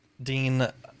Dean,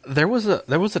 there was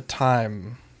a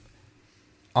time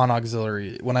on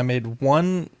Auxiliary when I made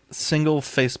one single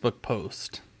Facebook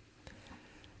post,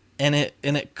 and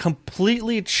it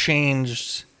completely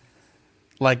changed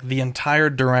like the entire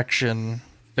direction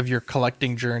of your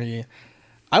collecting journey.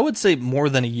 I would say more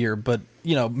than a year, but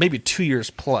maybe 2 years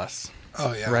plus.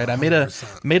 Oh yeah, Right. I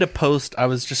 100%. made a post. I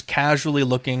was just casually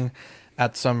looking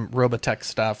at some Robotech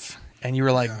stuff, and you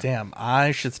were like, "Damn,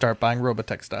 I should start buying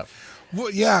Robotech stuff." Well,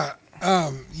 yeah.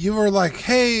 You were like,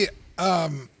 "Hey,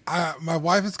 my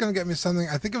wife is gonna get me something.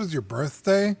 I think it was your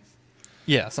birthday."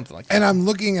 Yeah, something like that. And I'm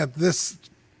looking at this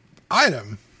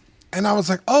item, and I was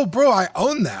like, "Oh, bro, I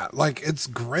own that. Like, it's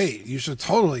great. You should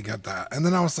totally get that." And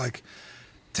then I was like,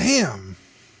 "Damn,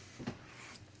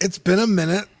 it's been a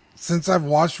minute since I've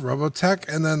watched Robotech."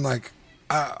 And then like,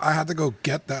 I had to go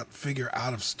get that figure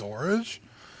out of storage,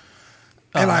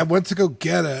 and I went to go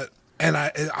get it, and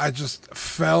I just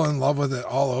fell in love with it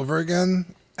all over again.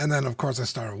 And then of course I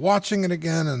started watching it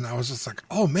again, and I was just like,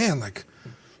 "Oh man, like."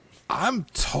 I'm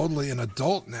totally an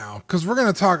adult now, because we're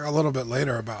going to talk a little bit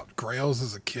later about Grails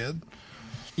as a kid.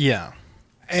 Yeah.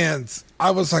 And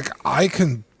I was like, I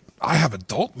have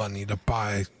adult money to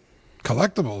buy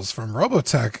collectibles from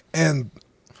Robotech, and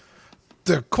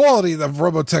the quality of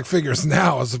Robotech figures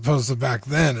now as opposed to back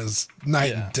then is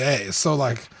night and day. So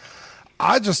like,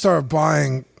 I just started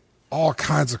buying all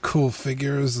kinds of cool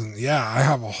figures, and I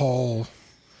have a whole,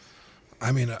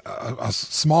 a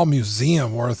small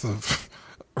museum worth of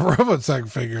Robotech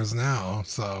figures now.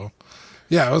 So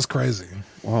it was crazy.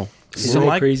 Wow. Isn't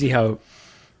it crazy how...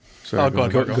 Sorry, go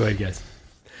ahead, guys.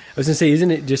 I was going to say,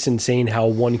 isn't it just insane how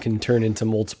one can turn into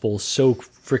multiple so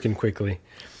freaking quickly?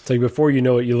 It's like before you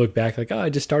know it, you look back like, I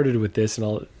just started with this,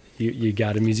 and you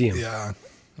got a museum. Yeah,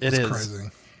 It is crazy.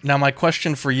 Now, my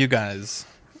question for you guys,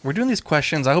 we're doing these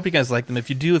questions. I hope you guys like them. If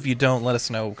you do, if you don't, let us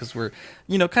know, because we're,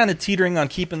 kind of teetering on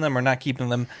keeping them or not keeping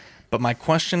them. But my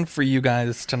question for you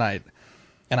guys tonight,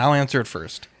 and I'll answer it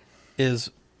first, is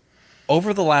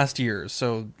over the last year,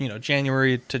 so,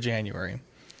 January to January,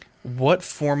 what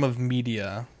form of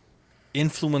media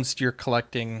influenced your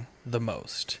collecting the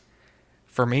most?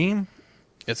 For me,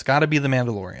 it's got to be The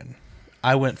Mandalorian.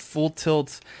 I went full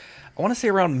tilt, I want to say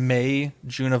around May,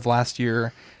 June of last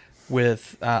year,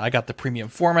 with, I got the premium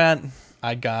format,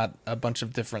 I got a bunch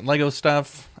of different Lego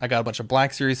stuff, I got a bunch of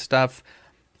Black Series stuff,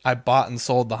 I bought and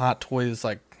sold the Hot Toys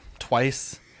like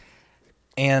twice,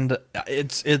 and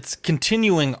it's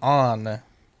continuing on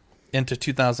into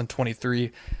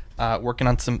 2023, working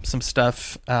on some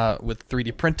stuff with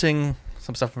 3D printing,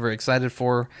 some stuff I'm very excited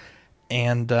for,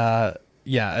 and I'm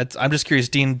just curious,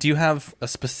 Dean, do you have a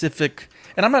specific,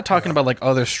 and I'm not talking about like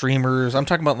other streamers, I'm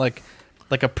talking about like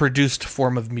a produced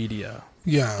form of media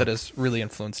that has really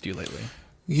influenced you lately?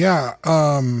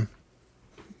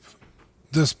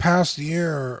 This past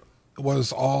year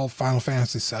was all Final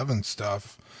Fantasy VII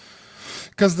stuff,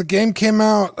 because the game came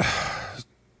out,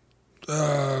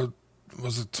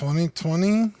 was it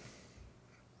 2020? I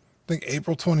think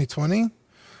April 2020.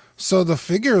 So the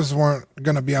figures weren't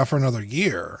going to be out for another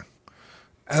year.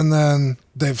 And then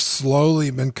they've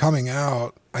slowly been coming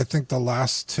out. I think the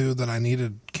last two that I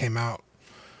needed came out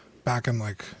back in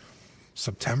like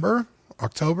September,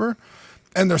 October.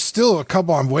 And there's still a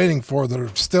couple I'm waiting for that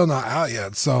are still not out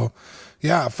yet. So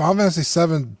Final Fantasy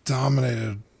VII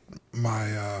dominated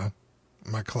my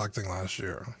my collecting last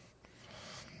year.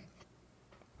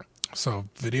 So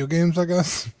video games, I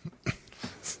guess,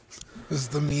 is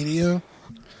the media.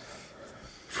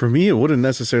 For me, it wouldn't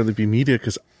necessarily be media,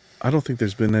 because I don't think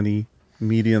there's been any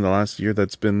media in the last year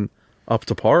that's been up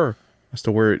to par as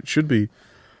to where it should be.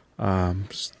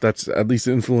 That's at least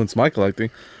influenced my collecting.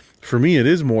 For me, it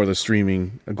is more the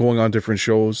streaming, going on different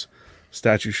shows,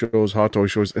 statue shows, hot toy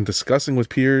shows, and discussing with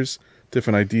peers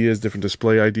different ideas, different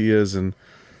display ideas, and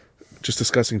just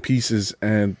discussing pieces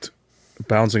and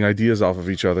bouncing ideas off of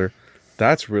each other.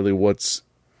 That's really what's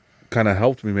kind of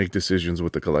helped me make decisions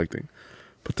with the collecting.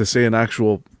 But to say an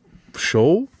actual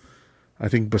show, I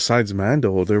think besides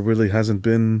Mando, there really hasn't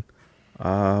been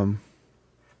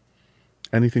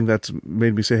anything that's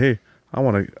made me say, "Hey, I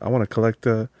want to collect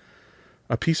a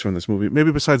piece from this movie."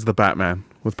 Maybe besides the Batman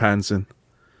with Pattinson.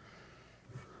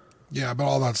 Yeah, but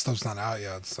all that stuff's not out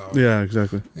yet. So yeah,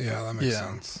 exactly. Yeah, that makes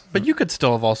sense. But you could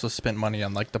still have also spent money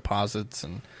on like deposits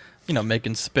and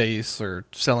making space or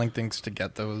selling things to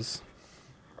get those.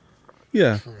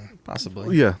 Yeah,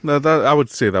 possibly. Yeah, that I would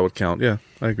say that would count. Yeah,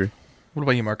 I agree. What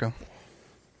about you, Marco?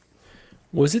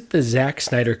 Was it the Zack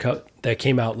Snyder cut that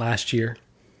came out last year?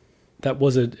 That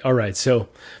was all right. So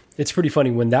it's pretty funny.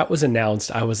 When that was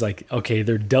announced, I was like, okay,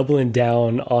 they're doubling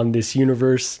down on this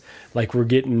universe. Like, we're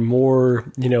getting more,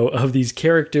 of these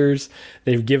characters.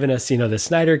 They've given us, the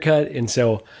Snyder Cut. And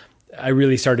so I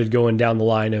really started going down the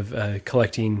line of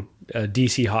collecting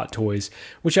DC Hot Toys,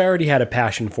 which I already had a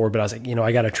passion for, but I was like,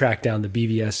 I got to track down the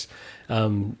BVS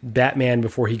Batman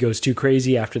before he goes too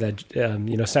crazy after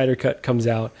that, Snyder Cut comes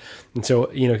out. And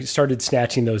so, started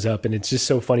snatching those up, and it's just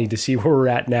so funny to see where we're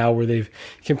at now, where they've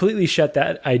completely shut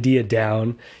that idea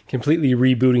down, completely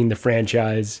rebooting the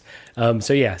franchise.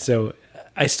 So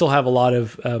I still have a lot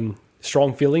of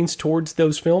strong feelings towards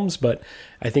those films, but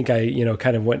I think I,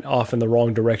 kind of went off in the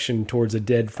wrong direction towards a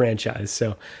dead franchise.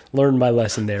 So learned my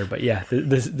lesson there. But yeah,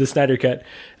 the Snyder Cut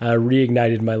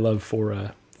reignited my love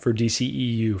for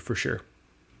DCEU for sure.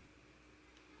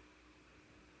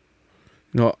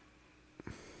 No,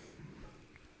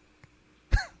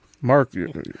 Mark, you're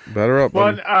better up.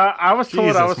 Well, buddy. I was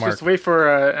told I was Mark. supposed to wait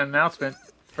for an announcement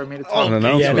for me to talk. An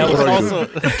announcement. yeah, that was What are also-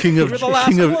 you, king of You were the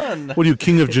last one. What are you,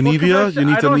 king of Geneva? You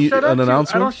need to need an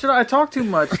announcement. I talk too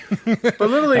much. But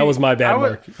literally, That was my bad, I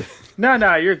would- Mark.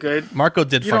 No, you're good. Marco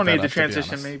did. You fuck don't that need to up, be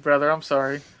transition honest. me, brother. I'm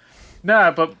sorry. Nah,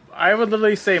 but I would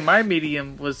literally say my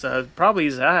medium was probably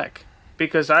Zach,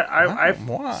 because I've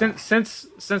wow.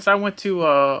 since I went to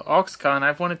AuxCon,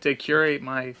 I've wanted to curate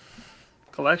my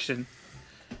collection,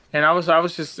 and I was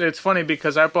just, it's funny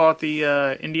because I bought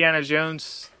the Indiana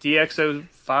Jones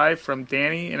DX05 from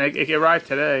Danny, and it arrived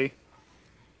today.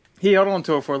 He held on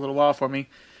to it for a little while for me,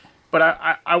 but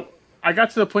I got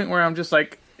to the point where I'm just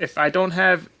like, if I don't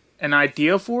have an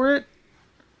idea for it,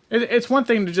 it's one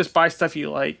thing to just buy stuff you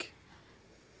like.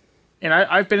 And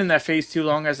I've been in that phase too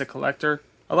long as a collector.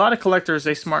 A lot of collectors,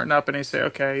 they smarten up and they say,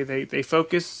 okay, they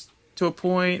focus to a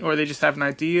point, or they just have an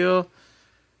idea.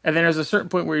 And then there's a certain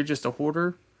point where you're just a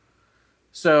hoarder.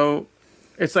 So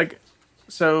it's like,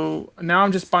 so now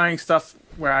I'm just buying stuff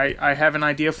where I have an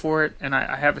idea for it, and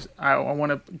I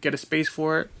want to get a space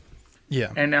for it.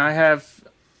 Yeah. And I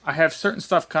have certain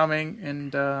stuff coming,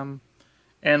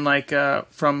 and like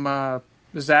from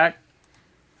Zach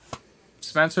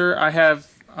Spencer, I have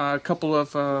a couple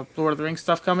of Lord of the Rings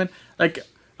stuff coming. Like,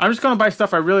 I'm just gonna buy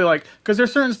stuff I really like, because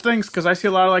there's certain things, because I see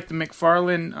a lot of like the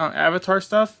McFarlane Avatar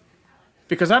stuff,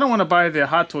 because I don't want to buy the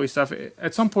Hot Toy stuff.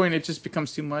 At some point, it just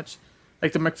becomes too much.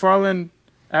 Like, the McFarlane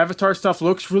Avatar stuff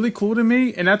looks really cool to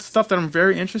me, and that's stuff that I'm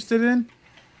very interested in.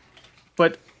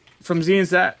 But from Z and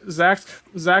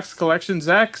Zach's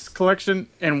collection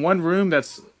in one room,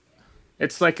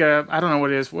 it's like a, I don't know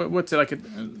what it is. What's it like?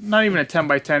 Not even a 10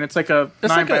 by 10. It's like a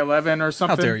 9 by 11 or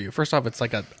something. How dare you? First off, it's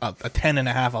like a 10 and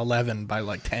a half, 11 by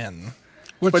like 10.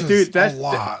 Which But is dude, that's a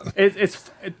lot.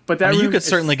 But that I mean, room you could is-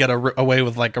 certainly get away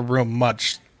with like a room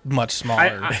much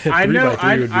smaller. I 3 know.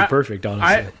 by 3 would be perfect,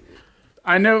 honestly.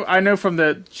 I know from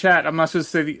the chat. I'm not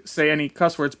supposed to say any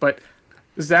cuss words, but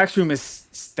Zach's room is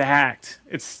stacked.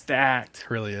 It's stacked.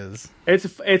 It really is.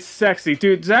 It's sexy,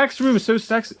 dude. Zach's room is so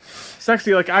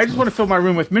sexy. Like, I just want to fill my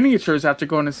room with miniatures after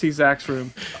going to see Zach's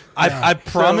room. I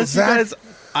promise Zach- you guys,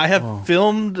 I have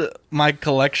filmed my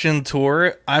collection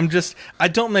tour. I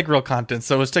don't make real content,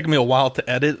 so it's taking me a while to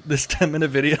edit this 10-minute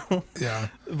video. Yeah.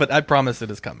 But I promise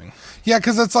it is coming. Yeah,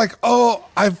 because it's like, oh,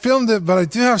 I filmed it, but I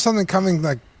do have something coming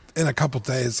like in a couple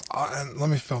days, and let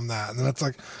me film that. And then it's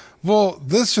like, well,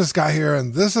 this just got here,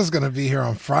 and this is going to be here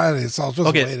on Friday, so I'll just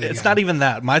Okay, wait it's again. not even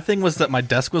that. My thing was that my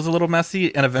desk was a little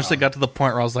messy, and eventually got to the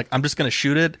point where I was like, I'm just going to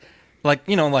shoot it. Like,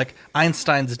 like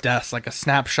Einstein's desk, like a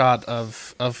snapshot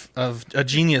of a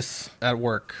genius at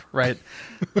work, right?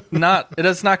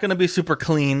 It's not going to be super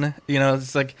clean.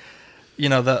 It's like,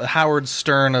 the Howard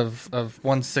Stern of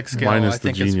 1/6 scale. Minus I the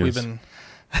think we've genius. been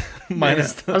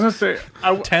minus I was gonna say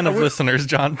 10 of listeners,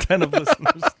 John. 10 of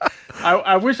listeners.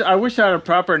 I wish I had a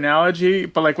proper analogy,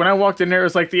 but like when I walked in there, it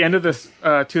was like the end of this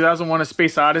 2001: A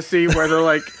Space Odyssey, where they're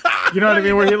like, you know what I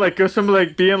mean, where he like goes from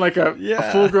like being like a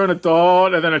full grown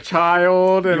adult and then a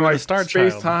child and were the like star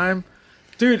space child. time.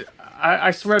 Dude,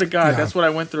 I swear to God, Yeah. that's what I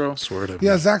went through. Swear to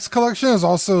Yeah, Zach's collection is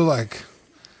also like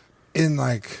in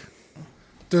like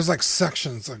there's like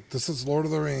sections. Like, this is Lord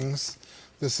of the Rings,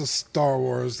 this is Star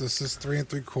Wars, this is 3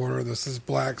 3/4, this is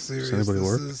Black Series, anybody this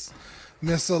work? is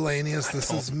miscellaneous,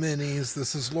 this is minis,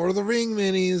 this is Lord of the Ring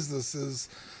minis,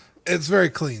 it's very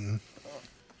clean.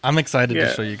 I'm excited Yeah.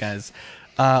 to show you guys.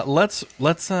 Let's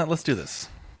do this.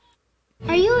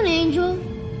 Are you an angel?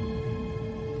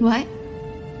 What?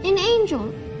 An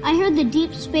angel. I heard the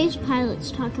deep space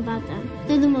pilots talk about them.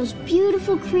 They're the most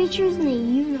beautiful creatures in the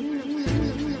universe.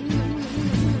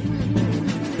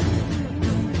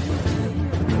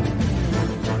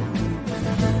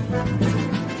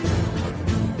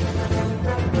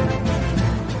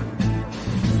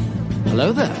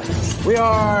 Hello there. We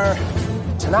are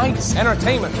tonight's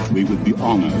entertainment. We would be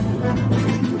honored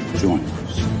if you would join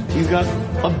us. He's got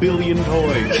a billion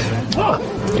toys.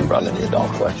 You brought in the doll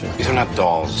collection. These are not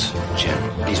dolls,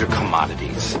 Jim. These are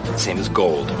commodities. Same as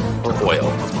gold or oil.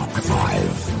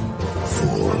 5,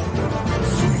 4,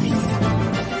 3, 2,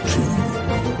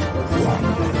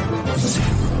 1,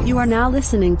 0. You are now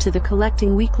listening to the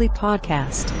Collecting Weekly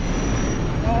podcast.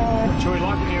 Shall we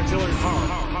lock in the artillery power?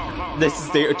 This is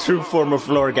the true form of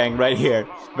floor gang right here.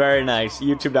 Very nice.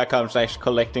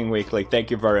 YouTube.com/collectingweekly. Thank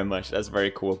you very much. That's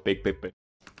very cool. Big.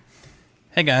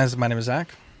 Hey guys, my name is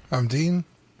Zach. I'm Dean.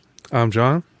 I'm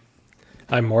John.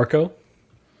 I'm Marco.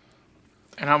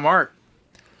 And I'm Mark.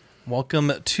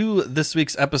 Welcome to this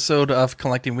week's episode of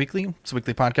Collecting Weekly. It's a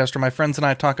weekly podcast where my friends and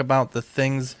I talk about the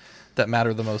things that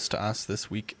matter the most to us this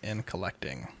week in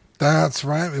collecting. That's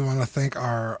right. We want to thank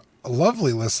our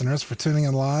lovely listeners for tuning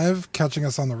in live, catching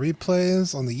us on the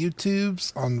replays, on the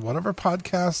YouTubes, on whatever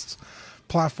podcast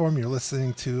platform you're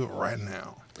listening to right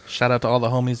now. Shout out to all the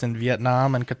homies in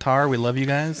Vietnam and Qatar. We love you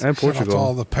guys. And Portugal. Shout out to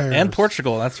all the pairs. And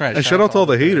Portugal, that's right. And shout out to all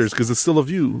the haters, because it's still a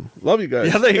view. Love you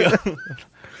guys. Yeah, there you go.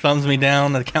 Thumbs me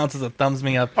down. That counts as a thumbs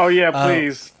me up. Oh, yeah,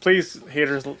 please,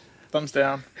 haters, thumbs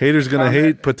down. Haters gonna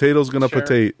hate, potatoes gonna Share.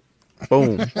 potate.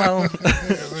 Boom. Well,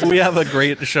 we have a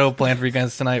great show planned for you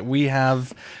guys tonight. We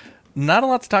have not a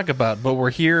lot to talk about, but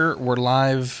we're here, we're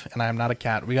live, and I'm not a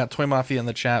cat. We got Toy Mafia in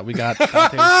the chat. We got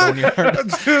Dante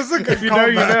Stoneyard. If you know,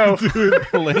 you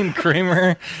know. Lane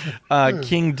Kramer,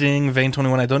 King Ding, Vane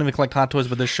 21. I don't even collect hot toys,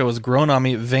 but this show has grown on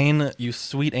me. Vane, you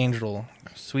sweet angel.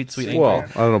 Sweet angel. Well,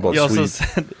 I don't know about He also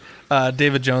sweet. said,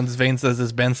 David Jones, Vane says,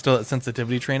 is Ben still at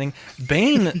sensitivity training?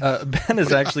 Ben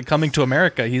is actually coming to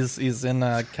America. He's in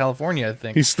California, I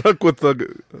think. He's stuck with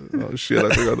the... Oh, shit,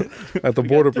 I forgot. At the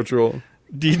Border Patrol.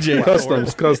 DJ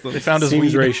Customs. They found his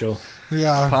Seems weed. racial.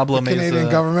 Yeah, Pablo the Canadian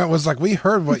Mesa. government was like, we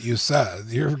heard what you said.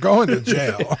 You're going to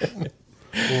jail.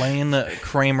 Lane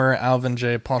Kramer, Alvin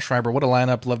J, Paul Schreiber. What a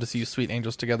lineup. Love to see you sweet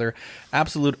angels together.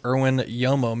 Absolute Irwin,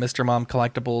 Yomo, Mr. Mom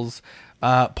Collectibles.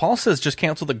 Paul says just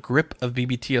cancel the grip of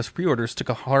BBTS pre-orders. Took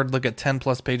a hard look at 10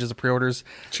 plus pages of pre-orders.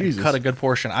 Jesus. Cut a good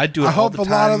portion. I do it I all hope the a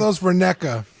time. lot of those were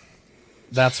NECA.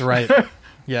 That's right.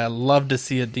 Yeah, love to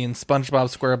see it, Dean.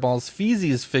 SpongeBob SquareBalls,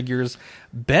 Feezy's figures.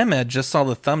 Bemed just saw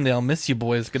the thumbnail. Miss you,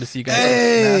 boys. Good to see you guys.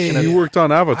 Hey! Smashing He it. worked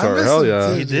on I Avatar. miss Hell him yeah.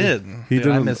 too. He did. He Dude,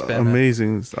 did I an miss Bemed.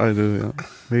 amazing... I do, yeah.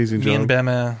 Amazing Me and job.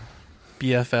 Bema,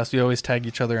 BFS, we always tag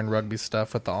each other in rugby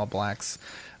stuff with the All Blacks.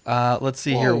 Let's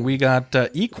see here. We got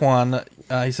Equan.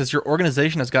 He says, your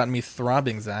organization has gotten me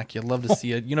throbbing, Zach. You'd love to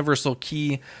see it. Universal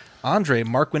Key. Andre.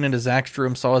 Mark went into Zach's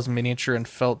room, saw his miniature, and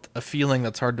felt a feeling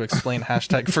that's hard to explain.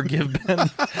 Hashtag forgive Ben.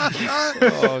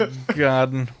 Oh,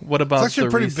 God. What about It's actually the a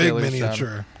pretty big resellers, John?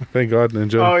 miniature. Thank God,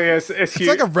 Ninja. Oh, yeah, it's It's huge.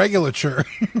 like a regulature.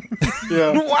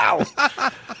 Yeah. Wow.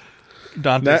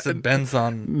 Dante Na- said Ben's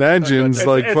on. Nanjin's It's-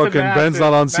 like it's a fucking Ben's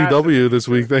not on massive- CW this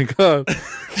week, thank God.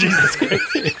 Jesus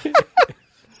Christ.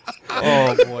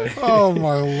 Oh, boy. Oh,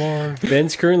 my Lord.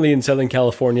 Ben's currently in Southern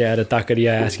California at a taqueria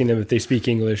asking them if they speak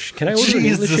English. Can I order an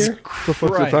English Jesus here? The fuck's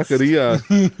a Christ. taqueria?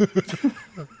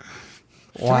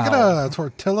 Can I get a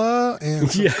tortilla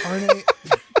and some carne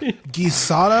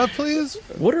guisada, please?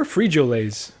 What are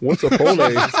frijoles? What's a pole?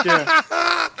 Yeah.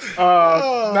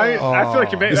 I feel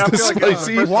like you made. Is I this feel like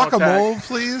spicy? Guacamole,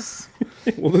 please.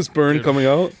 Will this burn coming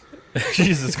out?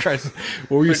 Jesus Christ.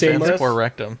 What were you saying, Ben's Mark? poor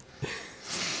rectum.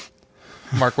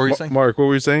 Mark, what were you saying? Mark, what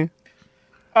were you saying?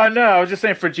 No, I was just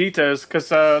saying Frigitos because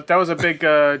that was a big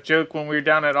joke when we were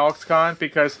down at AuxCon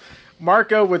because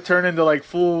Marco would turn into like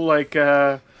full like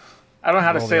I don't know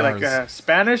how to Roll say the like Rs.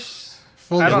 Spanish.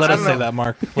 Full I don't- Let I us don't say know. that,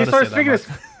 Mark. He Let us started say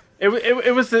speaking.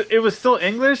 that, It was still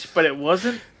English, but it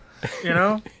wasn't. You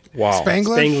know, Wow.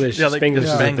 Spanglish? Spanglish. Yeah, like- Spanglish is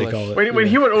what they Spanglish. call it. when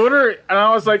he would order, and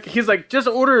I was like, he's like, just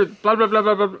order blah blah blah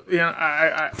blah blah. You know,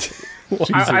 I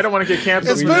don't want to get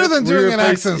canceled. It's better than we doing an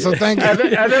replaced- accent, so thank you. And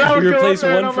then I would We go replaced up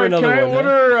there and one I'm for like, another can I one,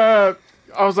 huh? order?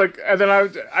 I was like, and then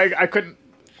I couldn't.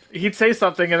 He'd say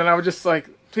something, and then I would just like,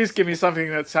 please give me something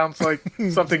that sounds like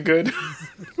something good.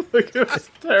 Like it was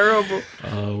terrible.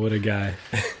 Oh, what a guy.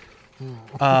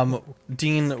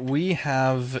 Dean, we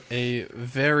have a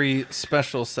very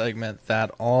special segment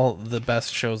that all the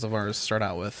best shows of ours start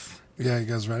out with. Yeah, you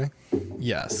guys ready?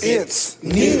 Yes. It's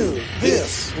new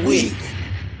this week.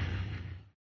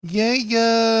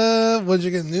 Yeah. What'd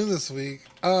you get new this week?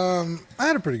 I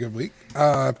had a pretty good week.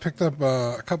 I picked up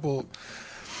a couple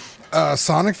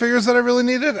Sonic figures that I really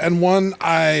needed, and one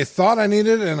I thought I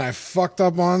needed and I fucked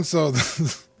up on, so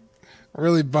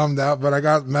really bummed out. But I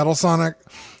got Metal Sonic,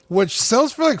 which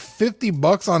sells for like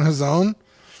 $50 on his own,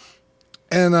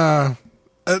 and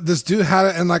this dude had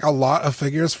it in like a lot of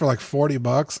figures for like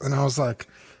 $40, and I was like,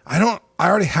 I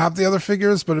already have the other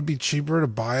figures, but it'd be cheaper to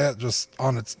buy it just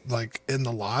on its like in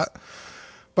the lot.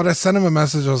 But I sent him a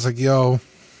message. I was like, yo,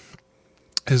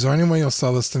 is there any way you'll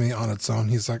sell this to me on its own?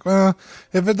 He's like, well,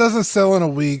 if it doesn't sell in a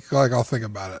week, like I'll think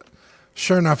about it.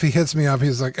 Sure enough, he hits me up.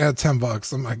 He's like,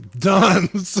 $10. I'm like, done.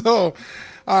 So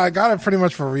I got it pretty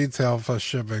much for retail plus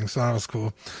shipping. So that was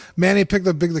cool. Manny picked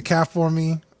up Big the Cat for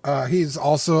me. He's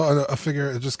also a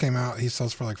figure. It just came out. He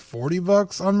sells for like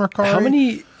 $40 on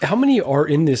Mercari. How many are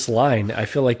in this line? I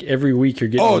feel like every week you're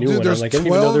getting a new one. There's like,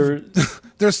 12.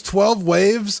 There's 12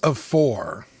 waves of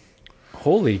 4.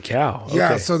 Holy cow! Okay.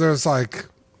 Yeah. So there's like,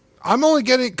 I'm only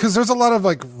getting because there's a lot of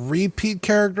like repeat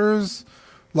characters,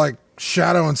 like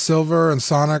Shadow and Silver and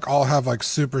Sonic all have like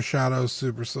Super Shadow,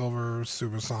 Super Silver,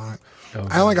 Super Sonic. Okay.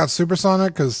 I only got Super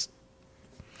Sonic because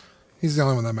he's the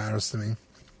only one that matters to me.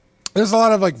 There's a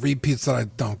lot of like repeats that I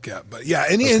don't get, but yeah,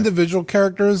 any individual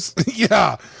characters,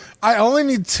 yeah. I only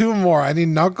need 2 more. I need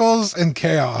Knuckles and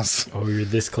Chaos. Oh, you're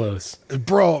this close.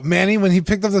 Bro, Manny, when he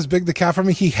picked up this Big the Cat for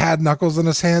me, he had Knuckles in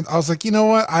his hand. I was like, you know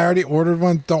what? I already ordered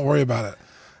one. Don't worry about it.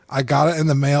 I got it in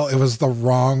the mail. It was the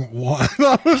wrong one.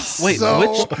 Wait,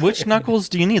 which Knuckles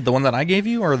do you need? The one that I gave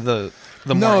you, or the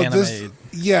more animated?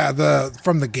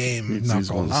 From the game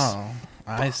Knuckles. Oh,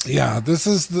 I see. Yeah, this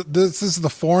is the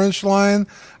 4-inch line.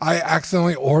 I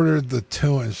accidentally ordered the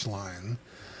 2-inch line.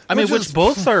 I mean, which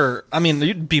both are. I mean,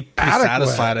 you'd be pretty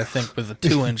satisfied, I think, with the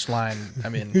 2-inch line. I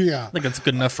mean, yeah. I think it's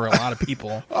good enough for a lot of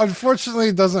people. Unfortunately,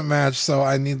 it doesn't match, so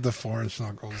I need the 4-inch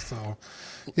Knuckles. So,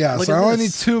 yeah, Look so I at only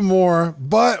this. need 2 more.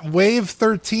 But Wave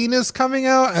 13 is coming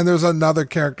out, and there's another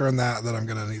character in that I'm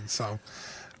gonna need. So,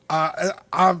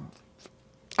 I'm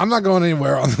not going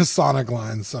anywhere on the Sonic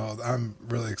line, so I'm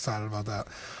really excited about that.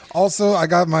 Also, I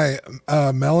got my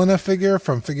Melina figure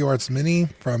from Figure Arts Mini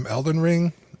from Elden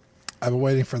Ring. I've been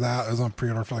waiting for that. It was on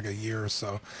pre-order for like a year or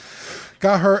so.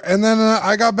 Got her, and then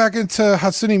I got back into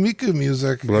Hatsune Miku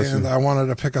music, and I wanted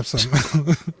to pick up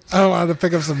some. I wanted to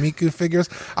pick up some Miku figures.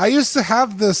 I used to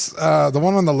have this. The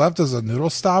one on the left is a noodle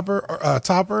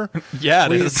topper. Yeah,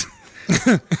 it is.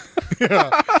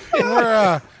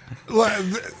 Yeah. Where,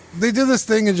 they do this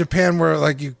thing in Japan where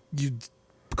like you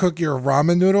cook your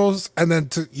ramen noodles and then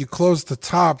you close the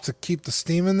top to keep the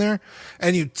steam in there,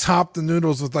 and you top the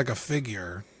noodles with like a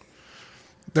figure.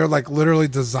 They're like literally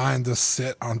designed to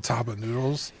sit on top of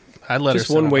noodles. I'd let just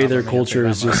her one way their culture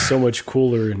is just so much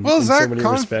cooler in so many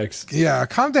respects. Yeah,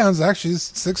 Calm Down's actually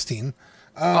 16.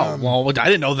 Well, I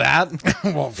didn't know that.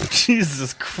 Well,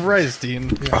 Jesus Christ, Dean.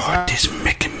 This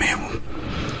making me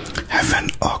have an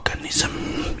organism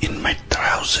in my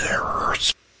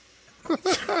trousers.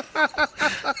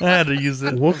 I had to use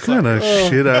it. What kind of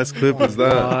shit ass clip is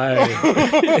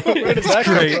that? Where did that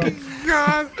great.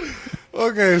 God.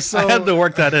 Okay, so I had to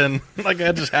work that in. Like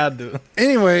I just had to.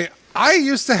 Anyway, I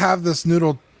used to have this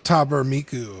noodle topper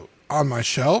Miku on my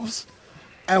shelves,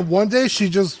 and one day she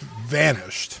just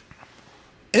vanished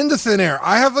into thin air.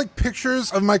 I have like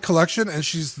pictures of my collection, and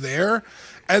she's there,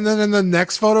 and then in the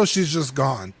next photo, she's just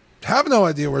gone. Have no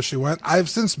idea where she went. I've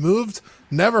since moved,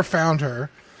 never found her.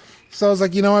 So I was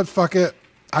like, you know what? Fuck it.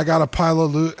 I got a pile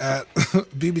of loot at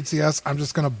BBTS. I'm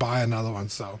just gonna buy another one.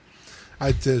 So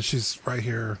I did. She's right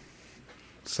here,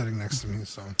 sitting next to me.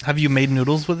 So have you made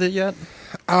noodles with it yet?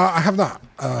 I have not.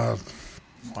 Wow.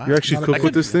 You actually cook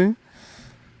with this thing?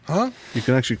 Huh? You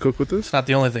can actually cook with this? It's not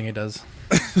the only thing he does.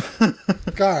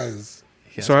 Guys.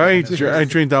 Sorry, I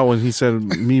drained that one. He said,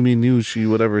 Mimi knew she,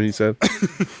 whatever he said.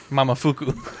 Mama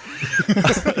Fuku.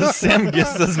 Sam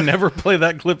Giss says never play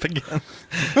that clip again.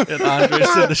 And Andre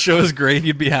said the show is great.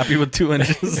 You'd be happy with 2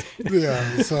 inches.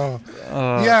 Yeah, so.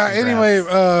 Anyway,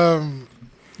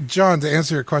 John, to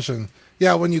answer your question.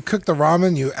 Yeah, when you cook the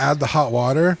ramen, you add the hot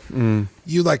water.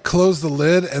 You like close the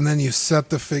lid, and then you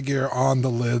set the figure on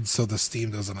the lid so the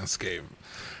steam doesn't escape.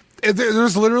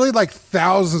 There's literally like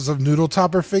thousands of noodle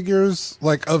topper figures,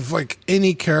 like of like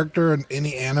any character in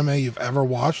any anime you've ever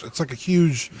watched. It's like a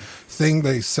huge thing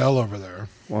they sell over there.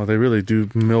 Well, they really do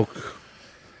milk.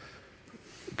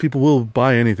 People will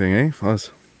buy anything, eh? Us.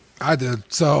 I did.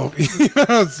 So,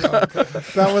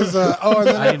 that was. And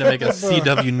then I need to make a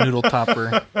CW noodle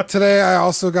topper. Today, I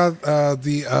also got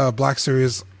the Black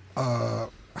Series. How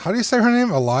do you say her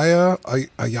name? Ayala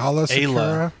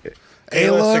Sakura.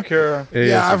 Ayla Sakura.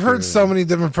 Yeah, I've heard so many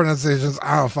different pronunciations.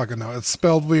 I don't fucking know. It's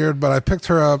spelled weird, but I picked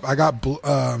her up. I got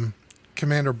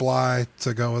Commander Bly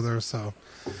to go with her, so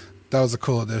that was a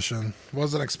cool addition.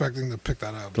 Wasn't expecting to pick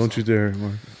that up. Don't you dare.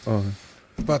 Oh.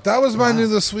 But that was my new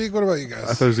this week. What about you guys?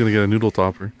 I thought he was going to get a noodle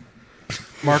topper.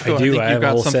 Marco, I do. think I you have a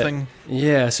got whole something. set.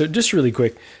 Yeah, so just really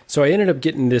quick. So I ended up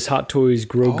getting this Hot Toys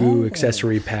Grogu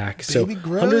accessory pack. So Baby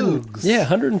Grogs.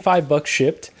 $105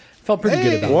 shipped. Felt pretty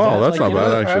good about Wow, that. that's not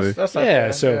bad, actually. That's not Yeah,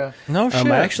 bad, so yeah. No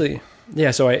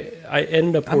shit. So I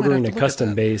ended up I might ordering have a to look at custom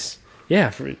that. base.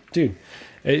 Yeah, dude.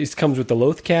 It comes with the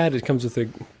Lothcat. It comes with a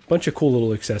bunch of cool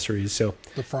little accessories. So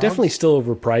The frogs? definitely still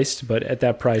overpriced, but at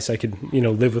that price, I could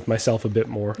live with myself a bit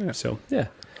more. Yeah. So yeah,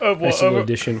 nice little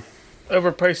addition.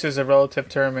 Overpriced is a relative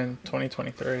term in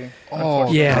 2023.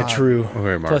 Oh, Yeah, God. true.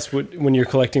 Okay, Mark. Plus, when you're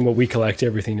collecting what we collect,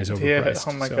 everything is Yeah. overpriced.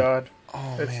 Oh my so. god.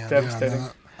 Oh It's man. devastating. Yeah,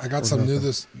 I got some new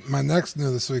my next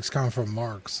new this week's coming from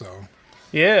Mark, so.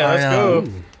 Yeah, let's go.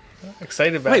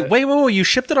 Excited about it. Wait! You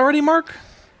shipped it already, Mark?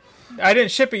 I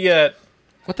didn't ship it yet.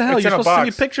 What the hell? It's You're in a supposed to send me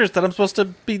box. pictures that I'm supposed to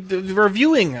be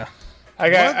reviewing.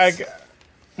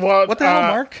 Well, What the hell,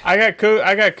 Mark? I got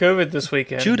COVID this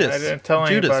weekend. Judas. I didn't tell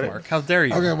Judas, anybody. Mark. How dare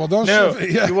you? Okay, well, don't No, ship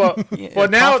it yet. well,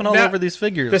 now Coughing all over these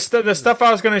figures. the stuff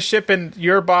I was going to ship in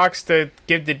your box to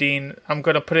give to Dean, I'm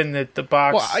going to put in the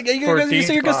box. Well, you for say Dean's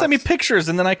you're gonna send me box. pictures,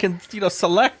 and then I can,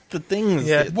 select the things.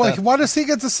 Yeah. Why does he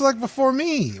get to select before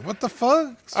me? What the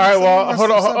fuck? All right, well,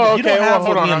 hold on. Oh, You don't okay, have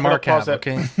hold what on. me I'm and going Mark to pause have,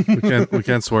 it. okay? We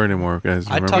can't swear anymore, guys.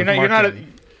 I Remember? talked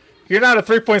You're not a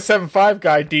 3.75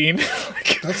 guy, Dean.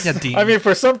 Yeah, Dean. I mean,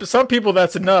 for some people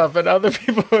that's enough, and other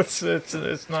people it's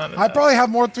not enough. I probably have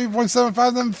more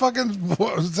 3.75 than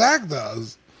fucking Zach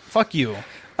does. Fuck you.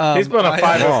 He's been a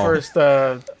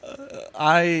 5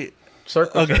 I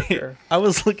circle okay. character. I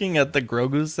was looking at the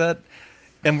Grogu set,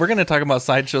 and we're going to talk about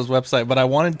Sideshow's website, but I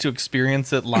wanted to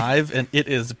experience it live, and it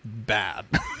is bad.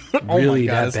 Really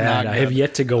God, that it's bad? not I have good.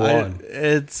 yet to go on.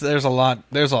 There's a lot.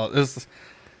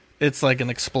 It's like an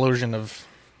explosion of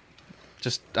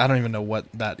just, I don't even know what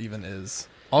that even is.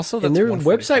 Also, that's And their $145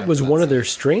 website was for one that of their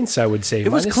set. strengths, I would say. It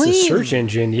was minus clean. The search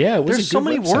engine, yeah, it was There's a so good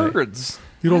many website. words.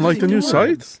 You don't like the new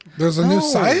site? There's a new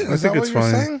site? I Is think that it's what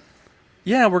you're fine. saying?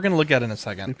 Yeah, we're gonna look at it in a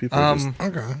second. People are just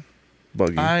Okay.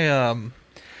 buggy.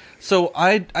 So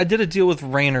I did a deal with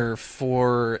Rainer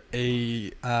for a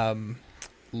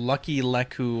Lucky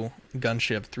Leku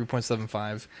gunship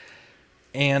 3.75,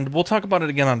 and we'll talk about it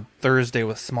again on Thursday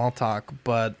with Small Talk.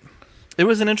 But it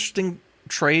was an interesting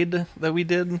trade that we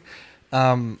did.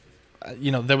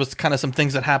 There was kind of some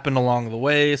things that happened along the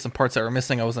way, some parts that were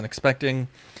missing I wasn't expecting.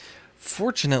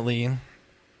 Fortunately,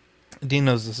 Dean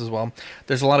knows this as well.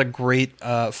 There's a lot of great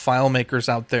file makers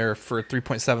out there for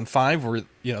 3.75 where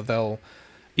they'll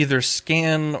either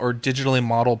scan or digitally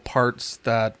model parts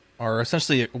that are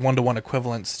essentially one-to-one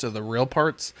equivalents to the real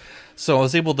parts. So I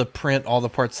was able to print all the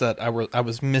parts that I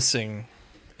was missing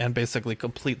and basically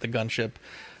complete the gunship.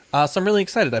 So I'm really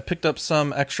excited. I picked up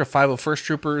some extra 501st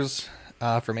Troopers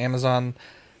from Amazon,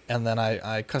 and then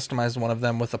I customized one of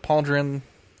them with a pauldron,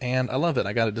 and I love it.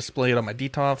 I got it displayed on my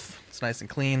DTOF. It's nice and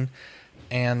clean,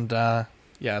 and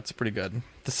it's pretty good.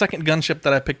 The second gunship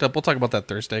that I picked up, we'll talk about that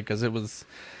Thursday, because it was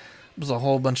a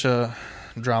whole bunch of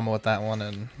drama with that one.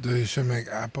 And Dude, you should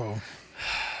make Apo.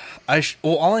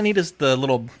 all I need is the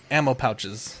little ammo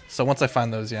pouches. So once I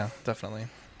find those, yeah, definitely.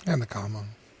 And the comma.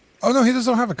 Oh, no, he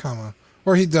doesn't have a comma.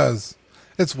 Or he does.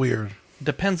 It's weird.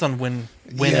 Depends on when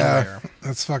and Yeah, where.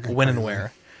 that's fucking when and crazy.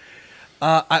 where.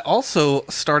 I also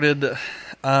started.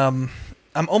 I'm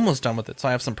almost done with it, so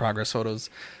I have some progress photos.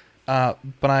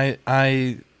 But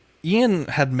Ian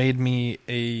had made me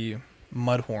a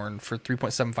Mudhorn for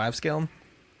 3.75 scale,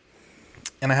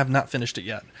 and I have not finished it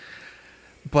yet.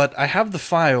 But I have the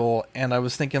file, and I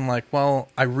was thinking,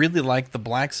 I really like the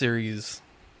Black Series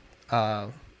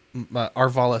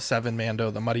Arvala 7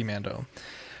 Mando, the Muddy Mando.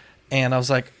 And I was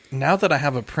like, now that I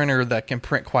have a printer that can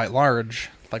print quite large,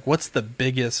 what's the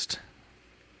biggest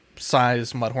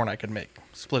size Mudhorn I could make,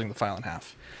 splitting the file in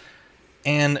half?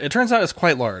 And it turns out it's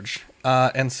quite large.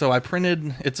 And so I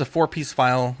printed, it's a 4-piece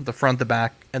file, the front, the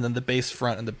back, and then the base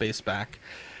front and the base back.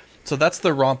 So that's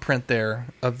the raw print there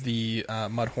of the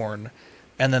Mudhorn.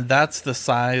 And then that's the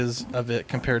size of it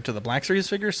compared to the Black Series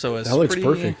figure. So it's that looks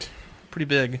perfect. Pretty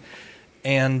big.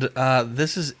 And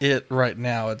this is it right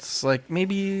now. It's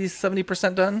maybe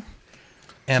 70% done.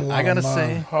 And I gotta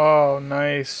say, oh,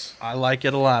 nice. I like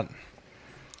it a lot.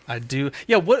 I do.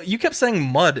 Yeah, what you kept saying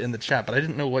mud in the chat, but I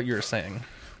didn't know what you were saying.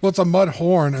 Well, it's a mud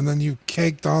horn, and then you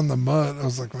caked on the mud. I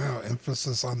was like, wow,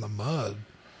 emphasis on the mud.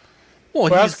 Well,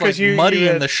 that's he's muddy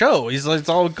in the show. He's it's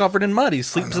all covered in mud. He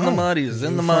sleeps in the mud. He's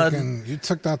in the mud. You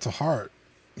took that to heart.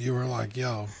 You were like,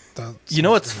 yo. You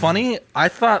know what's funny? I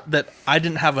thought that I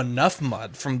didn't have enough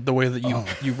mud from the way that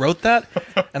you wrote that.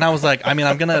 And I was like, I'm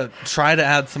going to try to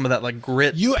add some of that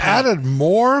grit. You added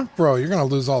more? Bro, you're going to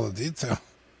lose all the detail.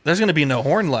 there's going to be no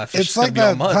horn left. It's like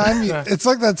that time. It's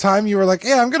like that time you were like,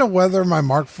 "Yeah, I'm going to weather my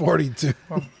Mark 42."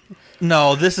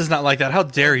 No, this is not like that. How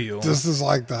dare you? This is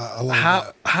like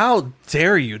that. How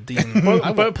dare you, Dean? I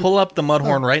will pull up the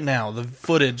Mudhorn right now, the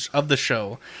footage of the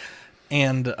show,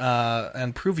 and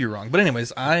prove you wrong. But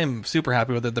anyways, I am super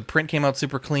happy with it. The print came out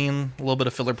super clean. A little bit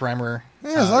of filler primer.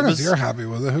 Yeah, as long as you're happy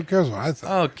with it, who cares what I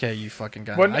think? Okay, you fucking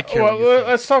guy. I care. Well,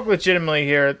 let's talk legitimately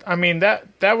here. I mean,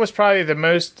 that was probably the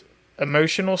most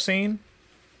emotional scene.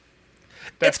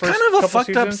 It's kind of a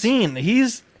fucked up scene.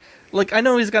 He's like, I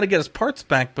know he's got to get his parts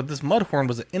back, but this Mudhorn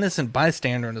was an innocent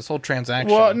bystander in this whole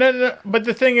transaction. Well, no. But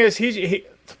the thing is,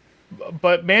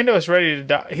 but Mando is ready to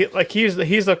die.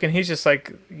 He's looking. He's just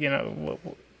like, you know,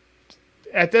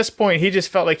 at this point, he just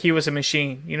felt like he was a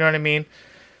machine. You know what I mean?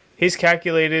 He's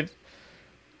calculated.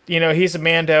 You know, he's a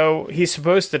Mando. He's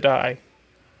supposed to die,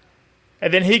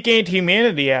 and then he gained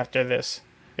humanity after this.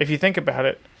 If you think about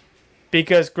it,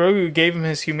 because Grogu gave him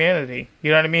his humanity.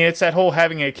 You know what I mean? It's that whole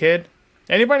having a kid.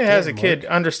 Anybody that has a kid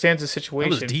understands the situation.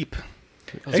 That was deep.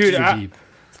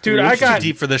 Dude, I got too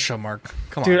deep for this show, Mark.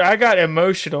 Come on. Dude, I got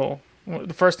emotional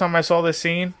the first time I saw this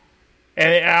scene,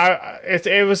 and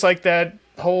it was like that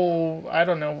whole, I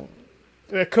don't know,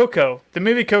 Coco, the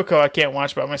movie Coco. I can't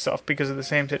watch by myself because of the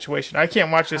same situation. I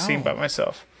can't watch this scene by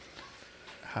myself.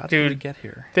 How did we get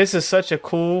here? This is such a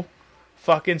cool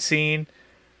fucking scene,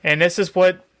 and this is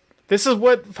what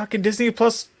fucking Disney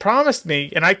Plus promised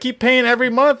me, and I keep paying every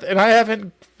month, and I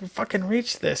haven't fucking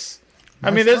reached this.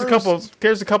 I mean, there's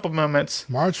a couple moments.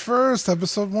 March 1st,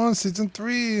 episode 1, season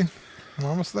 3. I'm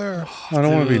almost there. I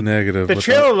don't want to be negative. The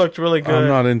trailer looked really good. I'm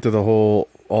not into the whole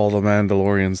all the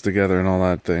Mandalorians together and all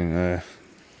that thing.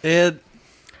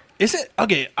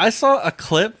 Okay, I saw a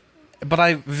clip, but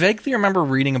I vaguely remember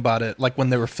reading about it, like when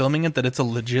they were filming it, that it's a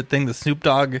legit thing. The Snoop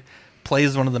Dogg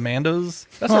plays one of the Mandos.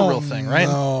 That's a real thing, right?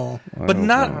 No. But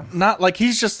not like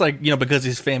he's just like, you know, because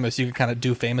he's famous, you can kind of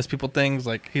do famous people things.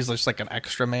 Like he's just like an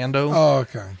extra Mando. Oh,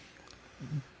 okay.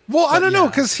 Well, I don't know,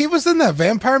 because he was in that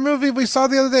vampire movie we saw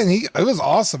the other day, and it was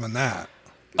awesome in that.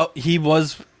 Oh, he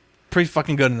was pretty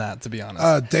fucking good in that, to be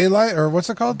honest. Daylight, or what's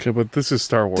it called? Okay, but this is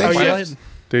Star Wars.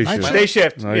 Day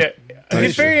Shift. Yeah.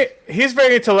 He's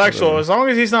very intellectual. As long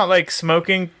as he's not like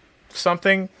smoking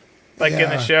something. Like in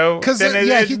the show, then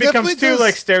it becomes too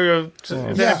like stereo.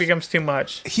 Then it becomes too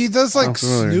much. He does like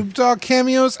Snoop Dogg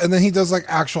cameos, and then he does like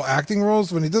actual acting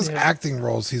roles. When he does acting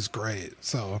roles, he's great.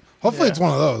 So hopefully it's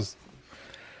one of those.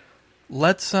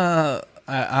 Let's.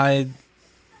 I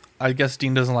guess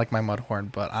Dean doesn't like my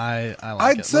Mudhorn, but I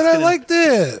like it. I said I liked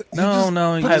it. No,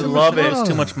 I love it. It's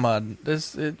too much mud.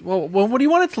 Well, what do you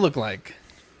want it to look like?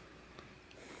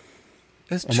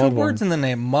 There's two words in the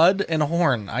name, mud and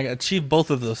horn. I achieved both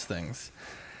of those things.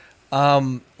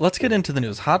 Let's get into the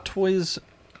news. Hot Toys.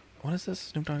 What is this?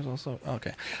 Snoop Dogg is also... Oh,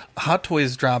 okay. Hot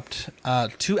Toys dropped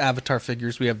 2 Avatar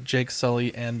figures. We have Jake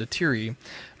Sully and Neytiri.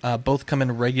 Both come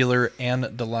in regular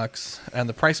and deluxe. And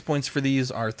the price points for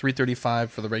these are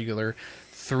 $335 for the regular,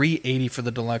 $380 for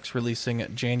the deluxe, releasing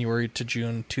January to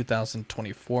June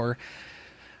 2024.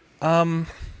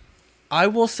 I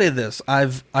will say this.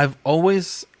 I've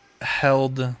always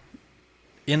held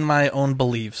in my own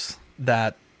beliefs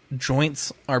that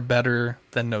joints are better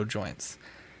than no joints.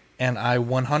 And I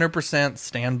 100%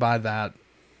 stand by that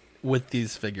with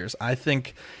these figures. I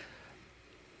think,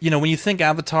 you know, when you think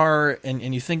Avatar and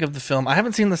you think of the film, I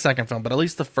haven't seen the second film, but at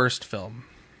least the first film,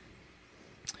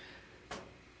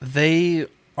 they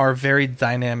are very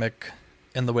dynamic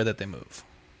in the way that they move,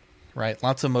 right?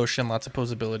 Lots of motion, lots of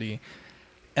posability.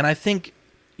 And I think,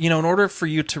 you know, in order for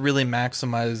you to really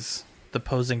maximize the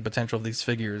posing potential of these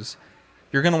figures,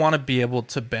 you're going to want to be able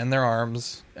to bend their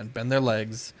arms and bend their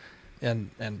legs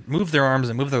and move their arms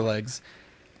and move their legs.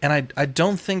 And I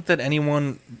don't think that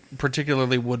anyone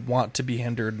particularly would want to be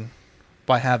hindered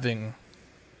by having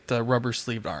the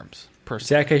rubber-sleeved arms,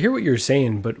 personally. Zach, I hear what you're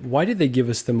saying, but why did they give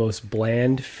us the most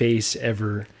bland face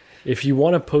ever? If you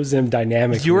want to pose them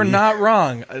dynamically... You are not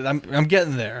wrong. I'm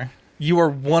getting there. You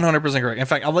are 100% correct. In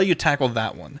fact, I'll let you tackle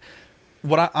that one.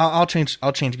 I'll change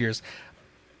gears.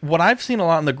 What I've seen a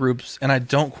lot in the groups, and I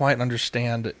don't quite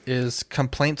understand, is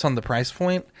complaints on the price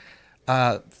point.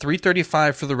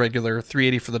 $335 for the regular,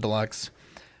 $380 for the deluxe.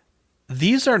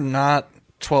 These are not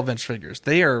 12-inch figures.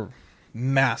 They are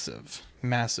massive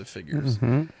figures.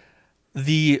 Mm-hmm.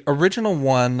 The original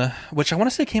one, which I want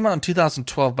to say came out in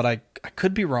 2012, but I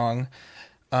could be wrong.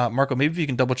 Marco, maybe if you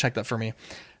can double check that for me.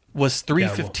 Was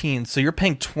 $315. So you're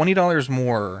paying $20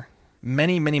 more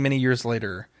many years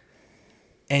later,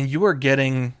 and you are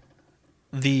getting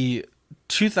the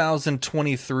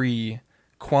 2023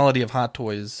 quality of Hot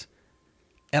Toys.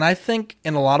 And I think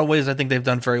in a lot of ways, I think they've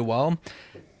done very well.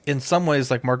 in some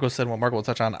ways, like Marco said, what Marco will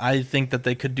touch on, I think that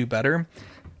they could do better.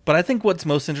 But I think what's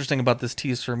most interesting about this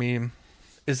tease for me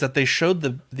is that they showed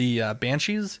the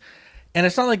Banshees, and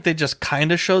it's not like they just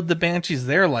kind of showed the Banshees.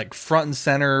 They're like front and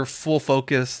center, full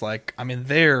focus. Like, I mean,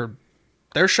 they're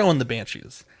showing the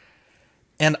Banshees,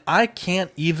 and I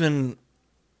can't even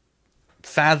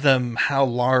fathom how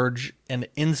large an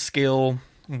in-scale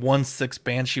 1/6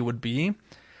 Banshee would be.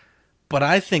 But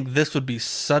I think this would be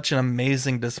such an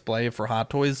amazing display for Hot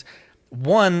Toys.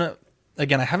 One,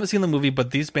 again, I haven't seen the movie,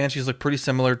 but these Banshees look pretty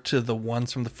similar to the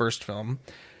ones from the first film.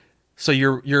 So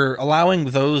you're allowing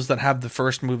those that have the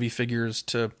first movie figure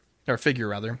to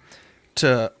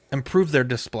improve their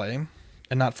display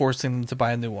and not forcing them to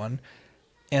buy a new one.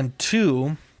 And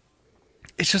two,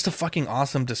 it's just a fucking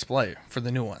awesome display for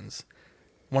the new ones.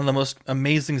 One of the most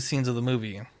amazing scenes of the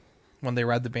movie when they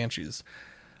ride the Banshees.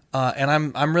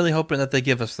 And I'm really hoping that they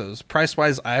give us those.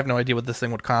 Price-wise, I have no idea what this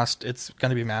thing would cost. It's going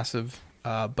to be massive.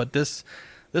 But this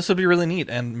would be really neat.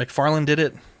 And McFarlane did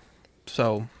it.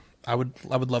 So I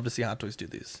would love to see Hot Toys do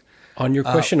these. On your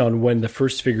question on when the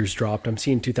first figures dropped, I'm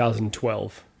seeing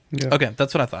 2012. Yeah. Okay,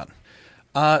 that's what I thought.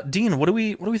 Dean, what are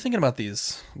we thinking about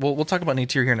these? We'll talk about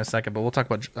Neytiri here in a second, but we'll talk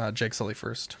about Jake Sully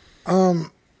first.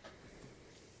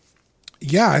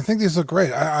 Yeah, I think these look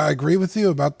great. I agree with you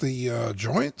about the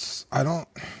joints.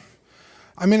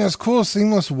 I mean, as cool as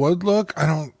seamless would look,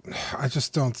 I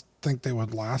just don't think they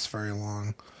would last very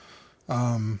long.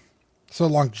 So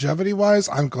longevity wise,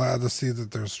 I'm glad to see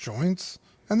that there's joints,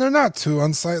 and they're not too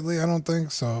unsightly, I don't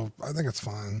think. So I think it's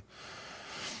fine.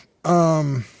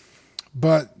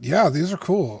 But yeah, these are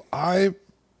cool. I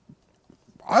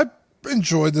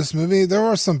enjoyed this movie. There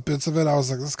were some bits of it I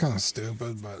was like, this is kind of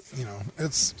stupid, but you know,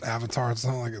 it's Avatar. It's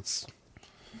not like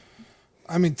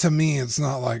I mean, to me, it's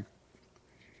not like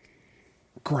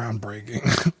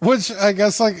groundbreaking, which I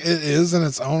guess like it is in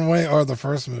its own way, or the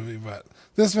first movie, but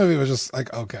this movie was just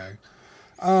like, okay.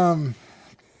 But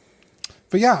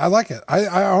yeah, I like it.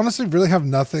 I honestly really have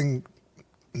nothing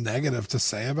negative to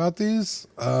say about these.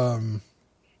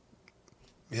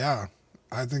 Yeah,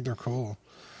 I think they're cool.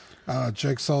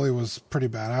 Jake Sully was pretty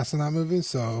badass in that movie,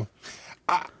 so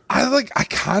I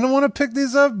kind of want to pick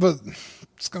these up, but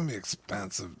it's gonna be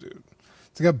expensive, dude.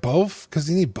 To get both, because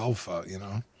you need both, you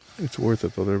know. It's worth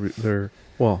it though. They're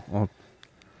well. I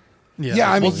mean,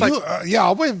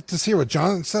 I'll wait to see what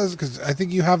John says because I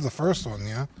think you have the first one,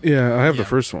 yeah. Yeah, I have the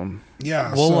first one.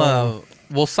 Yeah,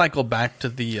 we'll cycle back to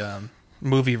the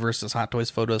movie versus Hot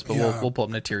Toys photos, but we'll pull up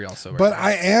Neytiri also. But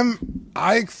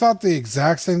I thought the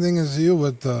exact same thing as you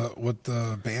with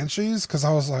the Banshees because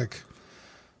I was like,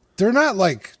 they're not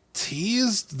like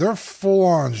teased, they're full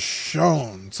on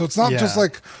shown. So it's not just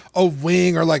like a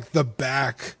wing or like the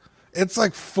back. It's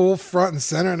like full front and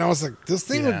center, and I was like, this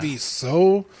thing would be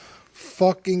so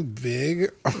fucking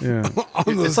big. Yeah,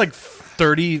 it's like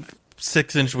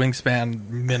 36-inch wingspan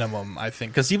minimum, I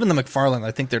think. Because even the McFarlane,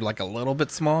 I think they're like a little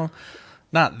bit small.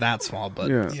 Not that small,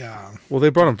 but yeah. Well, they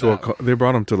brought him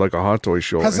to like a Hot Toy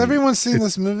show. Has everyone seen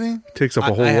this movie? Takes up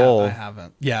a whole wall. I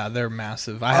haven't. Yeah, they're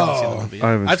massive. I haven't seen the movie.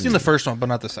 I've seen the first one, but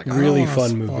not the second. Really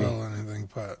fun movie. Anything,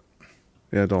 but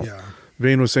don't. Yeah.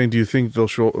 Vane was saying, do you think they'll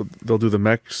do the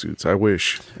mech suits? I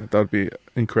wish. That would be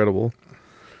incredible.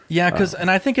 Yeah, and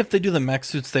I think if they do the mech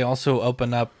suits, they also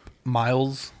open up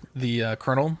Miles, the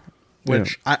Colonel,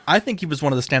 which I think he was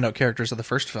one of the standout characters of the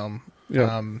first film.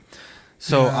 Yeah.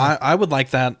 I would like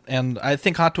that, and I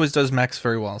think Hot Toys does mechs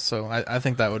very well, so I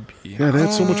think that would be... Yeah, they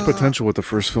had so much potential with the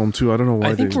first film, too. I don't know why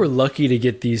I think we're lucky to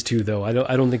get these two, though. I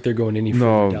don't think they're going any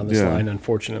further down this line,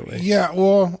 unfortunately. Yeah,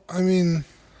 well, I mean...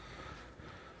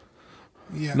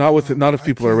 Yeah, not if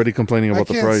people are already complaining about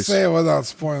the price. I can't say it without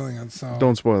spoiling it. So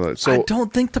don't spoil it. So I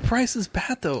don't think the price is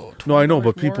bad though. No, I know,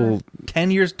 but people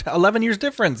 10 years, 11 years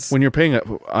difference. When you're paying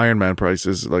Iron Man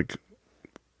prices, like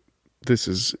this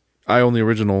is I own the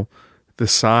original. The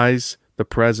size, the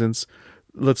presence.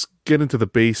 Let's get into the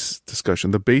base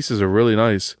discussion. The bases are really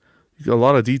nice. You got a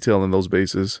lot of detail in those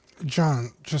bases.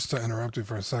 John, just to interrupt you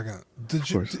for a second, did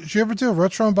you ever do a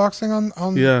retro unboxing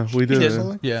on? Yeah, we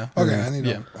did. Yeah. Okay, I need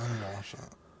to watch that.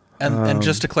 And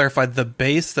just to clarify, the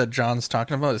base that John's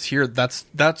talking about is here.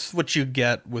 That's what you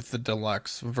get with the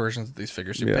deluxe versions of these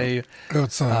figures. You pay.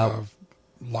 It's a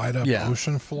light up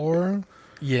ocean floor.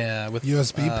 Yeah, with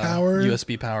USB powered.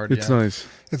 USB powered. It's nice.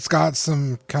 It's got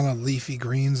some kind of leafy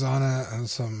greens on it and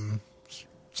some.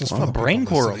 Just a brain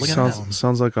coral.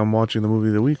 Sounds like I'm watching the movie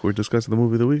of the week. We're discussing the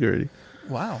movie of the week already.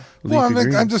 Wow. Well,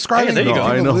 I'm describing there you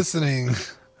go. people listening.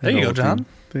 There you go, John.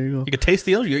 There you go. You could taste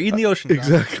the ocean. You're eating the ocean, John.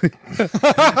 Exactly. Okay,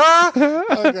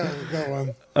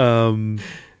 that one.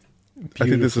 I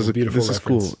think this is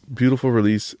cool. Beautiful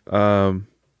release.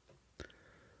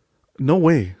 no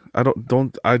way.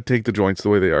 I'd take the joints the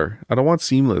way they are. I don't want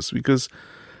seamless, because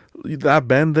that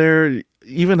bend there,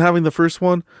 even having the first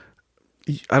one,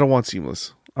 I don't want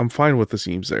seamless. I'm fine with the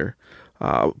seams there.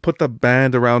 Put the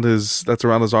band around his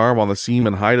arm on the seam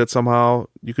and hide it somehow.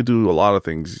 You could do a lot of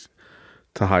things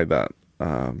to hide that.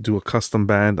 Do a custom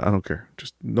band. I don't care.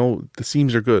 Just no, the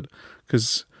seams are good,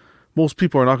 because most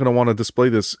people are not going to want to display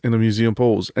this in a museum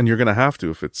pose, and you're going to have to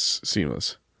if it's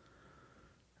seamless.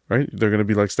 Right? They're going to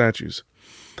be like statues.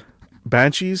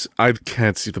 Banshees, I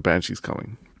can't see the Banshees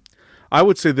coming. I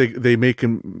would say they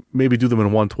maybe do them in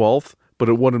 1/12, but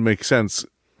it wouldn't make sense,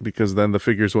 because then the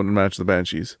figures wouldn't match the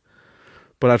Banshees.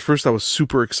 But at first I was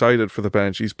super excited for the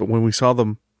Banshees, but when we saw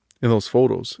them in those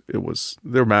photos,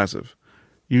 they're massive.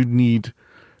 It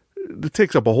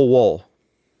takes up a whole wall.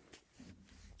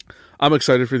 I'm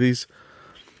excited for these.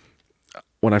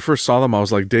 When I first saw them, I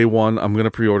was like, day one, I'm going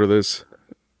to pre-order this,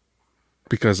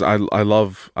 because I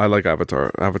like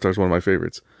Avatar. Avatar's one of my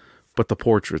favorites. But the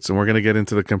portraits, and we're going to get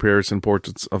into the comparison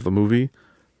portraits of the movie,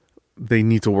 they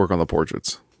need to work on the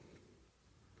portraits.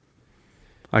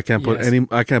 I can't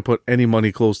put any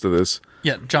money close to this.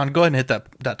 Yeah, John, go ahead and hit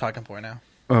that talking point now.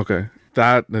 Okay.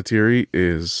 That Neytiri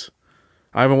is,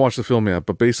 I haven't watched the film yet,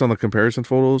 but based on the comparison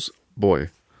photos, boy,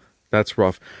 that's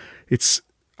rough.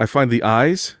 I find the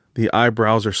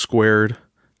eyebrows are squared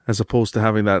as opposed to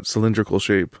having that cylindrical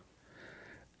shape.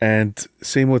 And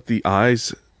same with the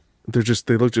eyes, they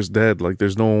look just dead. Like they're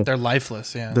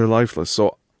lifeless, yeah. They're lifeless.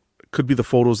 So it could be the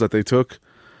photos that they took.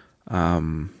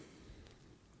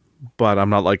 But I'm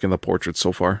not liking the portraits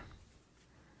so far.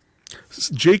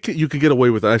 Jake, you could get away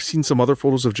with it. I've seen some other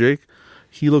photos of Jake.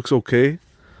 He looks okay.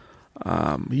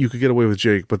 You could get away with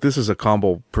Jake, but this is a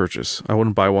combo purchase. I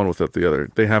wouldn't buy one without the other.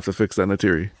 They have to fix that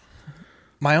Neytiri.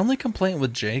 My only complaint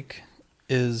with Jake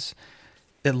is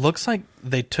it looks like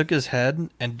they took his head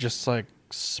and just like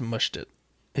smushed it.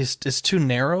 It's too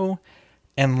narrow,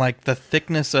 and like the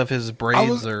thickness of his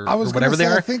braids or whatever they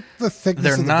are. I think the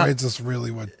thickness of the braids is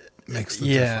really what makes the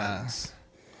difference.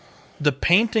 The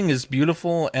painting is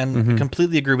beautiful, and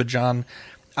completely agree with John.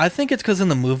 I think it's because in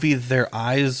the movie their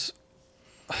eyes,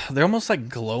 they're almost like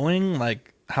glowing,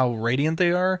 like how radiant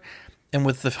they are, and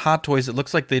with the Hot Toys it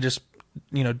looks like they just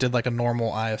did like a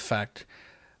normal eye effect.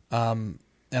 And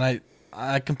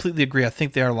I completely agree. I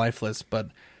think they are lifeless,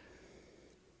 but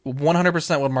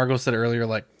 100% what Margot said earlier,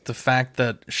 like the fact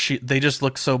that they just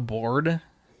look so bored.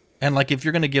 And like if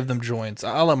you're going to give them joints,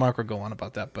 I'll let Marco go on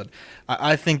about that, but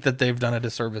I think that they've done a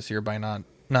disservice here by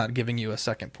not giving you a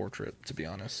second portrait, to be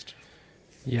honest.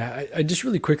 Yeah, I just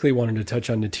really quickly wanted to touch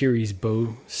on Neytiri's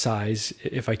bow size,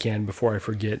 if I can, before I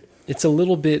forget. It's a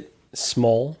little bit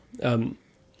small.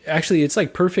 Actually, it's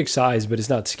like perfect size, but it's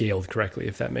not scaled correctly,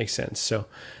 if that makes sense. So,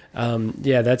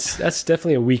 yeah, that's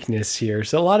definitely a weakness here.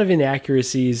 So a lot of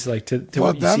inaccuracies, like to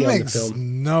what you see on the film. That makes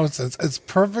no sense. It's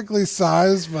perfectly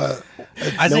sized, but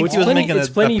I think he was making a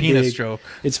penis joke.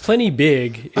 It's plenty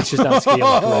big. It's just not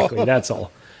scaled correctly. That's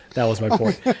all. That was my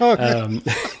point.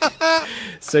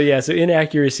 So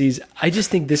inaccuracies. I just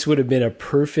think this would have been a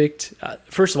perfect.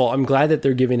 First of all, I'm glad that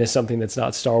they're giving us something that's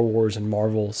not Star Wars and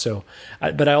Marvel.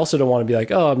 But I also don't want to be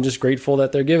like, oh, I'm just grateful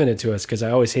that they're giving it to us, because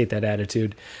I always hate that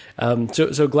attitude.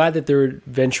 So glad that they're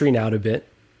venturing out a bit.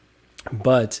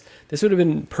 But this would have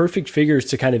been perfect figures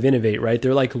to kind of innovate, right?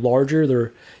 They're like larger.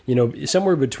 They're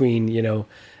somewhere between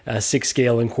 6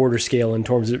 scale and quarter scale in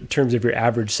terms of your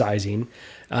average sizing.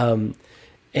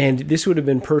 And this would have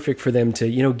been perfect for them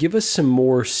to, give us some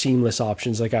more seamless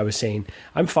options. Like I was saying,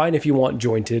 I'm fine if you want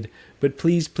jointed, but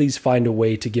please find a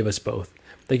way to give us both.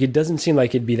 Like, it doesn't seem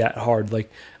like it'd be that hard.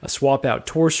 Like a swap out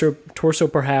torso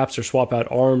perhaps, or swap out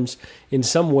arms. In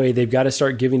some way, they've got to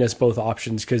start giving us both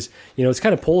options, because, it's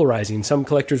kind of polarizing. Some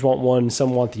collectors want one,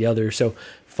 some want the other. So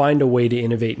find a way to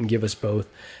innovate and give us both.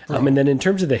 And then in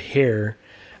terms of the hair,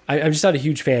 I'm just not a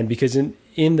huge fan, because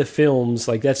in the films,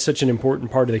 like, that's such an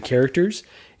important part of the characters,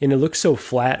 and it looks so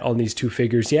flat on these two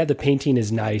figures. Yeah, the painting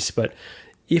is nice, but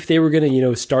if they were going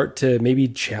to, start to maybe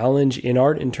challenge in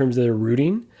art in terms of their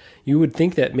rooting, you would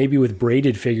think that maybe with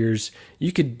braided figures,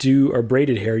 or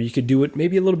braided hair, you could do it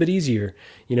maybe a little bit easier.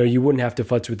 You wouldn't have to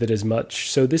futz with it as much.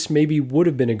 So this maybe would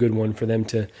have been a good one for them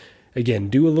to, again,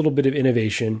 do a little bit of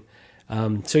innovation.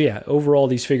 So yeah, overall,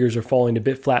 these figures are falling a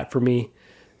bit flat for me.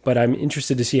 But I'm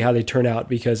interested to see how they turn out,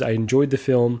 because I enjoyed the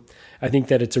film. I think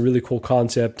that it's a really cool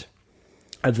concept.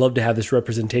 I'd love to have this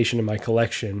representation in my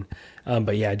collection.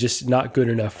 But yeah, just not good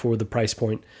enough for the price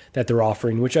point that they're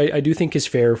offering, which I do think is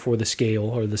fair for the scale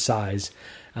or the size.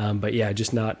 But yeah,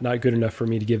 just not good enough for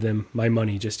me to give them my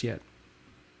money just yet.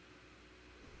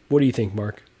 What do you think,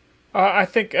 Mark? I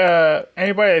think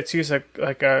anybody that's used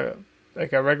like a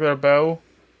regular bow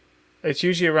it's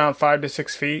usually around 5 to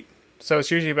 6 feet. So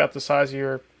it's usually about the size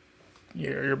of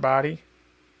your body,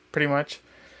 pretty much.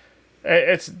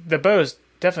 It's the bow is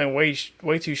definitely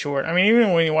way too short. I mean,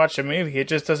 even when you watch a movie, it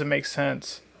just doesn't make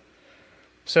sense.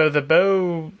 So the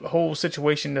bow whole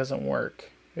situation doesn't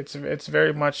work. It's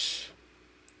very much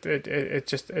it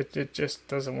just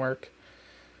doesn't work.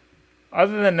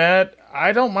 Other than that,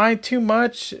 I don't mind too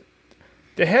much.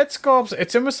 The head sculpts,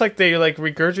 it's almost like they like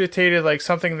regurgitated like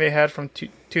something they had from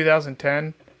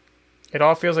 2010. It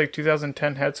all feels like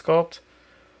 2010 head sculpt.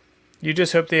 You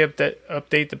just hope they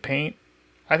update the paint.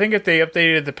 I think if they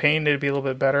updated the paint, it'd be a little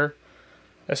bit better,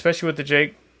 especially with the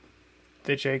Jake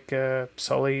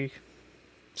Sully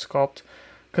sculpt.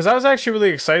 Because I was actually really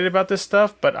excited about this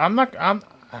stuff, but I'm not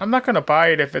gonna buy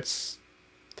it if it's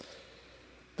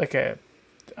like a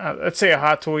let's say a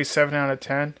Hot Toys 7 out of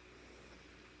 10.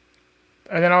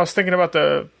 And then I was thinking about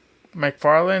the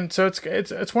McFarlane, so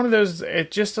it's one of those.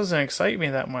 It just doesn't excite me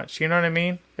that much. You know what I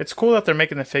mean? It's cool that they're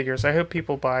making the figures. I hope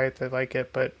people buy it, they like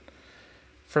it, but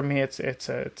for me, it's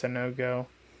a no go.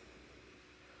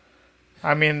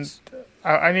 I mean,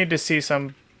 I need to see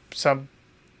some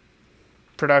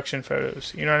production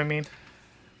photos. You know what I mean?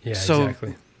 Yeah, so,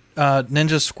 exactly.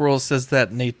 Ninja Squirrel says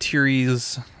that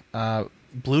Neytiri's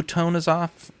blue tone is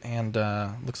off, and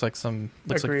looks like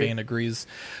Vane agrees.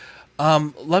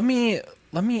 Let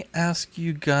me ask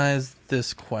you guys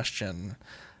this question.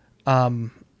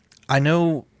 I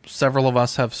know several of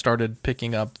us have started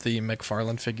picking up the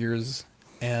McFarlane figures,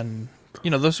 and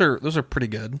those are pretty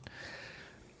good.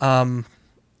 Do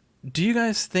you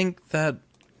guys think that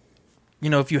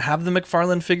if you have the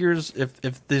McFarlane figures,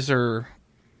 if these are,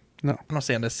 no, I don't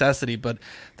say a necessity, but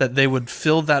that they would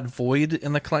fill that void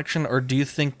in the collection, or do you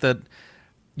think that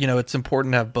it's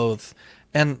important to have both?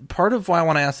 And part of why I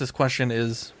want to ask this question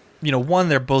is, one,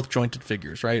 they're both jointed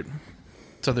figures, right?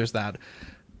 So there's that.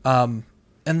 And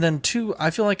then two,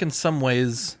 I feel like in some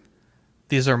ways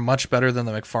these are much better than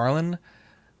the McFarlane,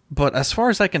 but as far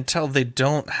as I can tell, they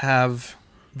don't have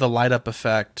the light up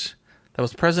effect that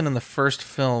was present in the first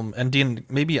film. And Dean,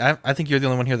 maybe I think you're the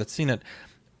only one here that's seen it,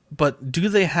 but do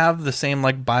they have the same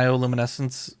like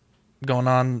bioluminescence going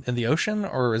on in the ocean,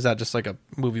 or is that just like a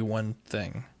movie one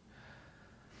thing?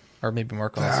 Or maybe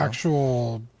Mark also. The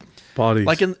actual bodies.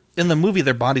 Like in the movie,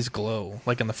 their bodies glow.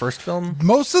 Like in the first film.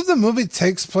 Most of the movie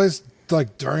takes place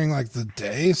like during like the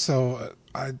day, so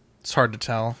it's hard to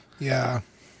tell. Yeah.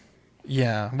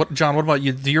 Yeah. John? What about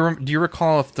you? Do you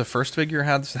recall if the first figure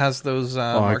has those?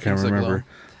 I can't remember.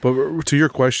 But to your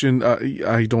question,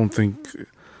 I don't think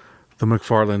the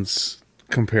McFarlanes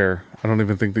compare. I don't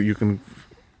even think that you can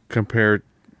compare.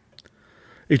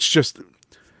 It's just.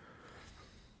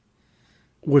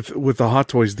 With the Hot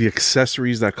Toys, the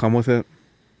accessories that come with it,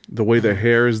 the way the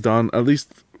hair is done, at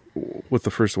least with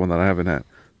the first one that I haven't had,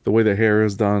 the way the hair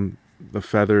is done, the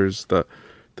feathers, the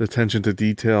attention to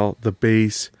detail, the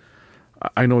base.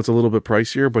 I know it's a little bit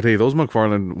pricier, but hey, those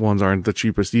McFarlane ones aren't the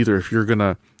cheapest either if you're going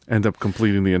to end up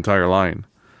completing the entire line.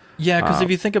 Yeah, because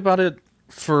if you think about it,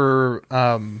 for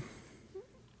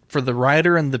the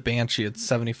Rider and the Banshee, it's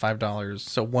 $75,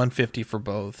 so $150 for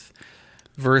both,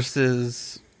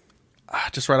 versus...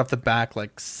 just right off the back,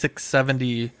 like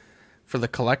 $670 for the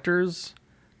collectors,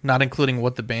 not including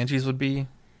what the Banshees would be.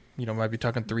 Might be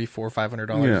talking $300, $400,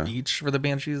 $500 each for the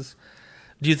Banshees.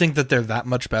 Do you think that they're that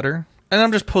much better? And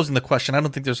I'm just posing the question. I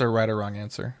don't think there's a right or wrong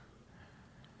answer.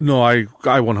 No, I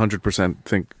 100%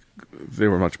 think they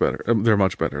were much better. They're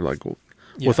much better, like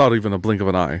without even a blink of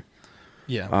an eye.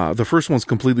 Yeah. The first one's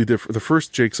completely different. The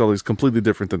first Jake Sully is completely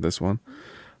different than this one.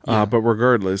 Yeah. But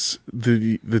regardless,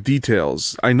 the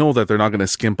details, I know that they're not going to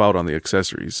skimp out on the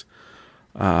accessories.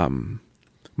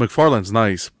 McFarlane's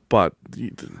nice, but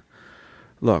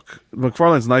look,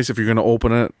 McFarlane's nice if you're going to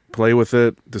open it, play with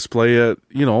it, display it,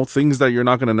 things that you're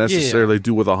not going to necessarily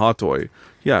do with a Hot Toy.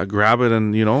 Yeah, grab it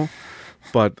and,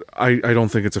 but I don't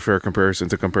think it's a fair comparison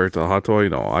to compare it to a Hot Toy.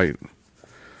 No,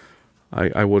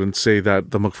 I wouldn't say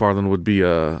that the McFarlane would be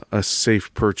a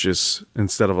safe purchase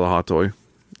instead of a Hot Toy.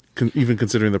 Even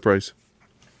considering the price.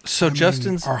 So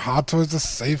Justin's are Hot Toys a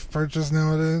safe purchase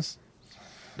nowadays?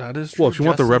 That is true. Well, if you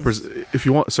want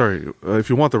if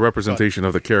you want the representation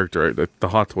of the character, the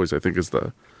Hot Toys I think is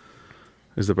the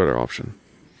better option.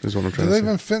 Is what I'm trying to say. Do they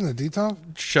even fit in the detail?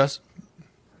 Just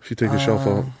if you take the shelf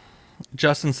out.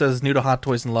 Justin says new to Hot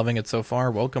Toys and loving it so far.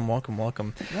 Welcome.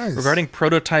 Nice. Regarding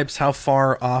prototypes, how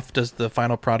far off does the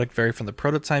final product vary from the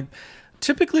prototype?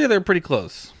 Typically, they're pretty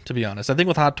close, to be honest. I think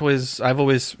with Hot Toys, I've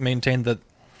always maintained that,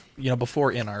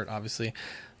 before InArt, obviously,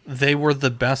 they were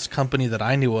the best company that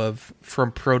I knew of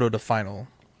from proto to final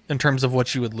in terms of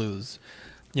what you would lose.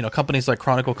 companies like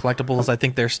Chronicle Collectibles, I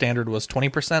think their standard was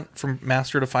 20% from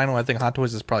master to final. I think Hot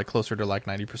Toys is probably closer to like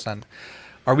 90%.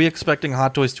 Are we expecting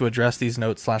Hot Toys to address these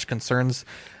notes/concerns?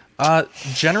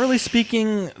 Generally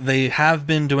speaking, they have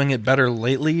been doing it better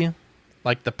lately,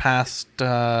 like the past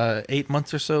 8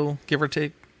 months or so, give or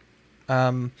take.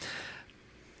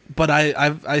 But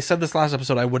I said this last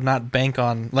episode, I would not bank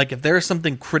on, like, if there is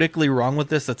something critically wrong with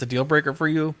this that's a deal breaker for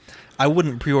you, I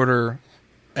wouldn't pre-order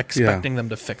expecting them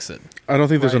to fix it. I don't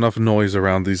think there's enough noise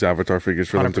around these Avatar figures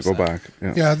for 100%. Them to go back.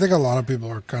 Yeah, I think a lot of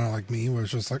people are kind of like me, where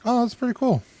it's just like, oh, that's pretty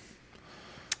cool.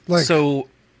 Like, so,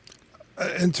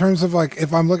 in terms of, like,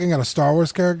 if I'm looking at a Star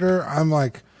Wars character, I'm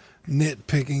like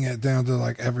nitpicking it down to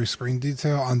like every screen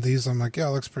detail. On these, I'm like, yeah,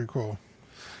 it looks pretty cool.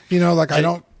 Like, I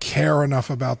don't care enough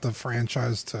about the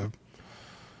franchise to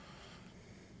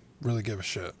really give a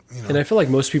shit. And I feel like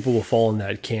most people will fall in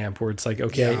that camp where it's like,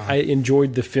 okay, I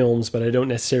enjoyed the films, but I don't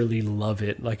necessarily love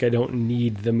it. Like, I don't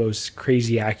need the most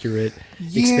crazy accurate,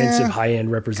 expensive,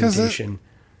 high-end representation.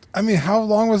 How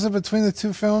long was it between the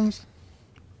two films?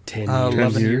 10 years.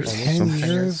 11 years. 10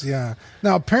 years, yeah.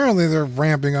 Now, apparently they're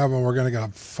ramping up and we're going to get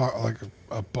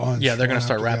a bunch. Yeah, they're going to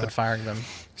start rapid firing them.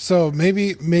 So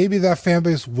maybe that fan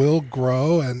base will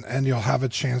grow and you'll have a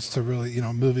chance to really,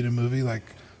 movie to movie, like,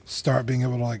 start being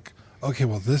able to, like, okay,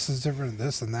 well, this is different,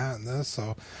 this and that and this.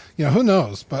 So, who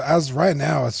knows? But as right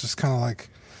now, it's just kind of like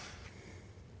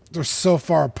they're so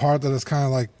far apart that it's kind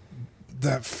of like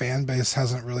that fan base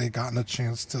hasn't really gotten a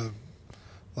chance to,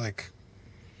 like,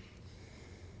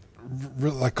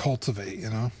 really, like, cultivate,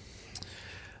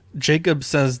 Jacob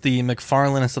says the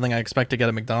McFarlane is something I expect to get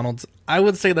at McDonald's. I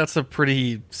would say that's a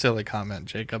pretty silly comment,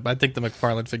 Jacob. I think the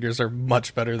McFarlane figures are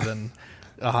much better than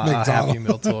a Happy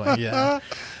Meal toy. Yeah.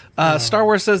 Star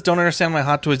Wars says, don't understand why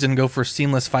Hot Toys didn't go for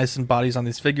seamless Phison bodies on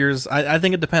these figures. I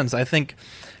think it depends. I think,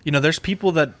 there's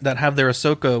people that have their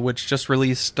Ahsoka, which just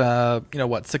released,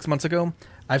 6 months ago.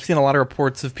 I've seen a lot of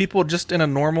reports of people just in a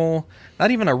normal,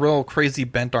 not even a real crazy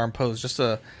bent arm pose, just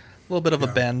a little bit of a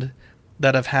bend,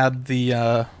 that have had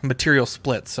the material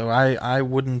split. So I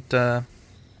wouldn't.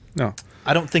 No,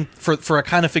 I don't think for a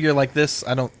kind of figure like this,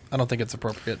 I don't think it's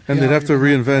appropriate. And they'd have to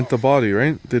reinvent the body,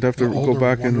 right? They'd have to go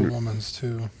back Wonder and Woman's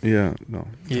too. Yeah, no.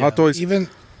 Yeah. Hot Toys. Even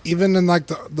in like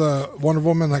the Wonder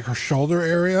Woman, like her shoulder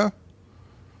area,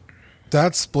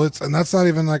 that splits, and that's not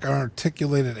even like an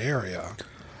articulated area.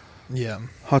 Yeah.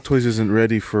 Hot Toys isn't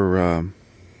ready for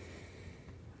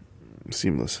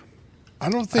seamless. I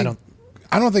don't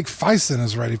think Phison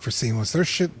is ready for seamless. Their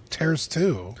shit tears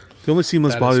too. The only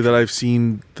seamless body that I've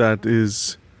seen that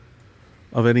is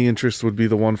of any interest would be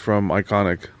the one from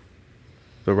Iconic,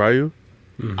 the Ryu.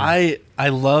 Mm-hmm. I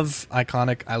love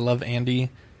Iconic. I love Andy,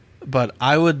 but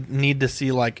I would need to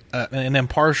see like an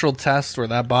impartial test where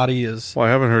that body is. Well, I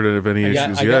haven't heard of any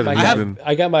issues yet.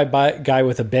 I got my guy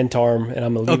with a bent arm, and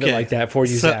I'm gonna leave it like that for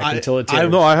you, Zach, until it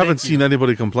tears. I haven't seen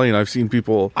anybody complain. I've seen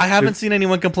people. I haven't seen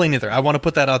anyone complain either. I want to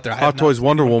put that out there. Hot Toys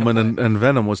Wonder Woman and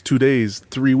Venom was 2 days,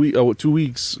 2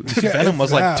 weeks. Venom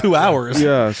was like 2 hours.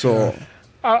 Yeah, so.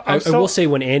 I will say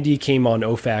when Andy came on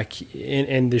OFAC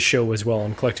and this show as well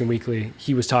on Collecting Weekly,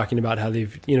 he was talking about how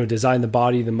they've designed the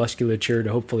body, the musculature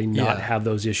to hopefully not have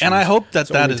those issues. And I hope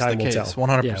that is the case,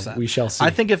 100%. Yeah, we shall see.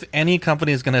 I think if any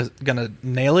company is gonna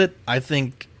nail it, I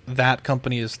think that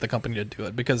company is the company to do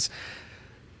it because,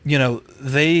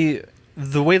 the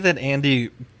way that Andy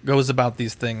goes about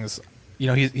these things,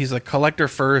 he's a collector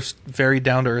first, very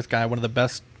down to earth guy, one of the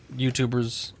best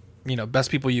YouTubers,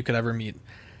 best people you could ever meet.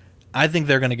 I think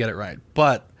they're going to get it right.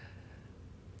 But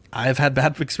I've had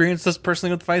bad experiences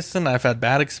personally with Phison. I've had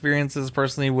bad experiences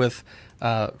personally with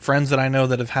friends that I know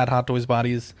that have had Hot Toys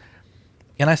bodies.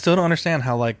 And I still don't understand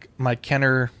how, like, my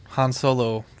Kenner Han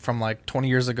Solo from, like, 20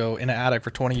 years ago in an attic for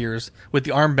 20 years with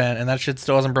the armband, and that shit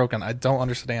still hasn't broken. I don't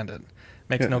understand it.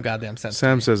 Makes no goddamn sense.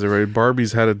 Sam says it right.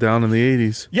 Barbie's had it down in the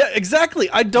 80s. Yeah, exactly.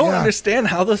 I don't understand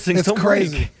how those things don't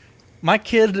break. My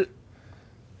kid...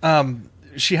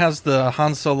 she has the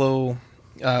Han Solo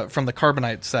from the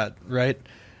Carbonite set, right?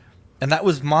 And that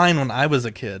was mine when I was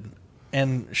a kid.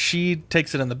 And she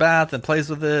takes it in the bath and plays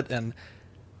with it, and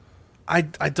I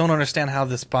don't understand how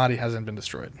this body hasn't been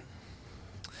destroyed.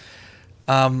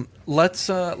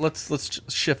 Let's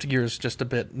shift gears just a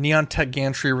bit. Neon Tech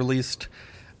Gantry released.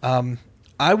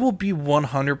 I will be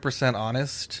 100%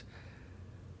 honest.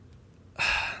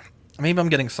 Maybe I'm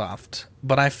getting soft,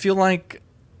 but I feel like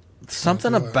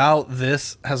something about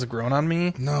this has grown on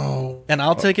me. No. And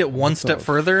I'll take it one step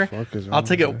further. I'll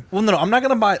take it. Well, no, I'm not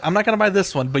gonna buy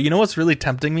this one. But you know what's really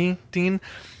tempting me, Dean?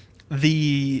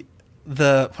 The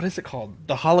what is it called?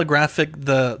 The holographic,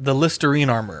 the Listerine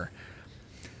armor.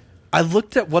 I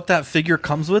looked at what that figure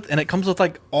comes with, and it comes with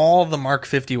like all the Mark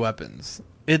 50 weapons.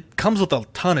 It comes with a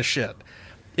ton of shit.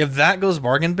 If that goes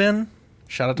bargain bin,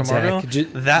 shout out to Margo,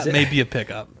 that may be a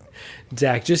pickup.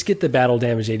 Zach, just get the Battle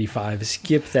Damage 85.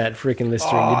 Skip that freaking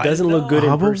Listerine. It doesn't look good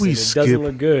in person. It doesn't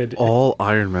look good. All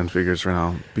Iron Man figures right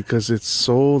now because it's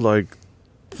so like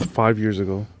 5 years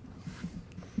ago.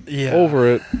 Yeah, over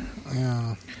it.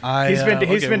 Yeah,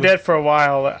 he's been dead for a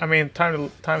while. I mean, time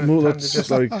to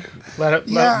just like let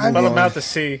him out to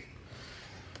sea.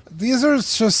 These are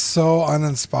just so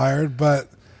uninspired, but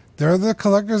there are the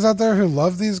collectors out there who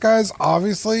love these guys,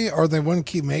 obviously, or they wouldn't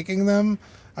keep making them.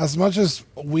 As much as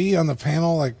we on the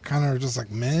panel like kind of just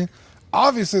like meh,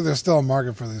 obviously there's still a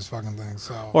market for these fucking things.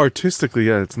 So artistically,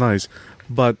 yeah, it's nice,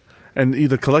 and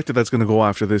the collector that's going to go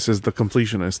after this is the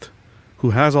completionist,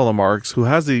 who has all the marks, who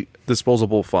has the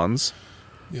disposable funds.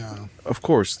 Yeah, of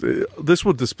course, this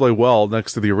would display well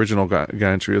next to the original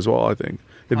gantry as well. I think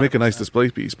it'd make 100%. A nice display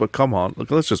piece. But come on,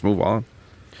 let's just move on.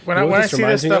 When I see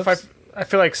this stuff, I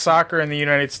feel like soccer in the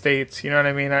United States. You know what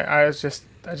I mean? I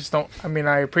just don't. I mean,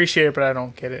 I appreciate it, but I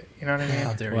don't get it. You know what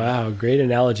I mean? Wow, great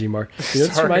analogy, Mark.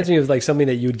 This reminds me of like something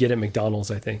that you would get at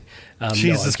McDonald's. I think.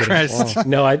 Jesus Christ! Wow.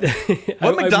 No,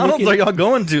 what McDonald's are y'all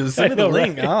going to? Send me the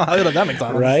link. Right? I'll go to that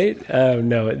McDonald's. Right?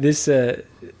 No,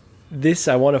 this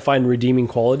I want to find redeeming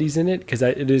qualities in it because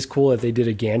it is cool that they did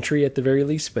a gantry at the very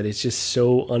least, but it's just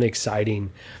so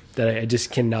unexciting that I just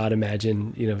cannot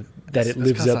imagine, that it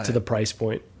lives up to the price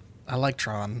point. I like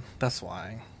Tron. That's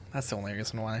why. That's the only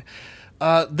reason why.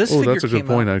 This figure that's a good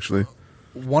point, actually.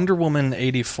 Wonder Woman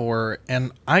 84,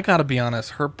 and I gotta be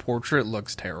honest, her portrait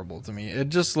looks terrible to me. It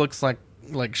just looks like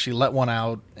she let one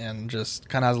out and just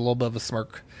kind of has a little bit of a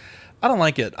smirk. I don't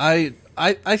like it. I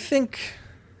think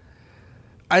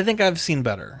I've seen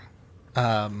better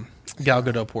Gal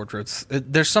Gadot portraits.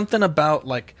 There's something about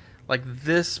like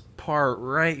this part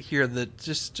right here that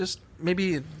just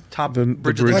maybe top the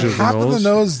bridge of like the half nose. of the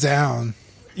nose down.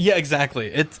 Yeah, exactly.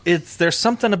 It's there's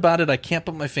something about it I can't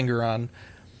put my finger on,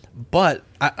 but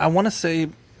I want to say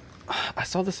I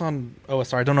saw this on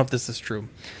OSR. I don't know if this is true.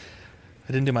 I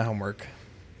didn't do my homework.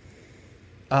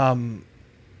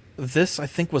 This I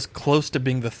think was close to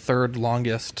being the third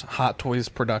longest Hot Toys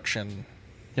production,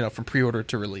 from pre-order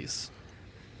to release,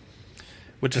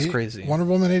 which is crazy. Wonder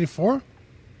Woman 84?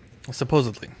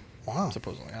 Supposedly. Wow.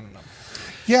 Supposedly, I don't know.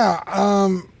 Yeah,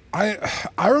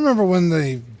 I remember when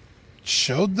they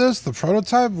showed this, the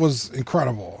prototype was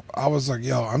incredible. I was like,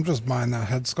 yo, I'm just buying that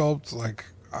head sculpt. Like,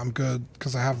 I'm good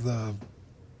because I have the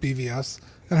BVS.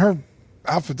 And her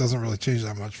outfit doesn't really change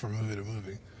that much from movie to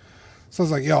movie. So I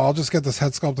was like, yo, I'll just get this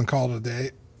head sculpt and call it a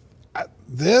day.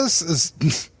 This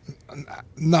is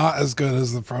not as good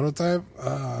as the prototype.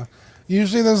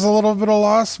 Usually there's a little bit of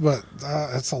loss, but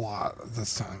it's a lot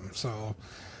this time. So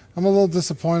I'm a little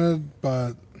disappointed,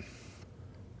 but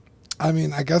I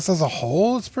mean, I guess as a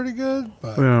whole, it's pretty good.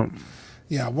 But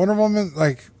yeah, Wonder Woman,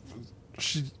 like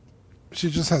she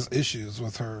just has issues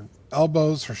with her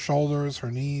elbows, her shoulders,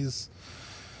 her knees.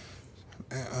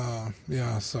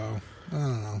 Yeah, so I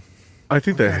don't know. I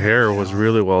think the hair was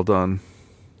really well done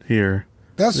here.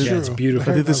 That's true. It's beautiful.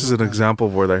 I think this is an example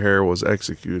of where the hair was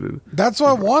executed. That's why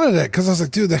I wanted it, because I was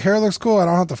like, dude, the hair looks cool. I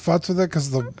don't have to futz with it because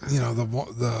the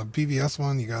BVS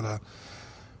one, you gotta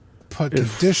put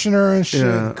conditioner and shit,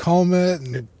 and comb it,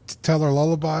 and tell her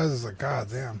lullabies. It's like, god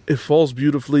damn. It falls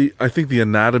beautifully. I think the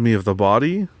anatomy of the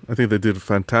body, I think they did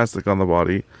fantastic on the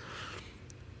body.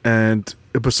 And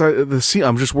besides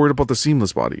I'm just worried about the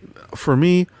seamless body. For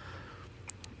me,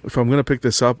 if I'm gonna pick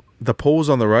this up, the pose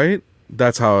on the right,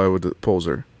 that's how I would pose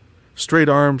her. Straight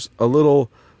arms, a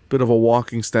little bit of a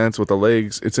walking stance with the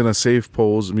legs. It's in a safe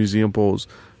pose, museum pose.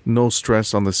 No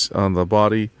stress on the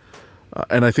body,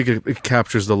 and I think it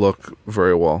captures the look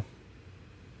very well.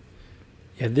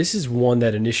 Yeah, this is one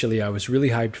that initially I was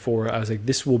really hyped for. I was like,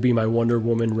 this will be my Wonder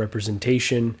Woman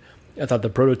representation. I thought the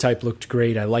prototype looked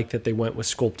great. I liked that they went with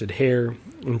sculpted hair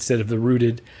instead of the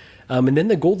rooted. And then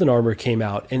the golden armor came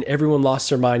out, and everyone lost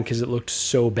their mind because it looked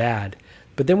so bad.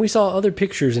 But then we saw other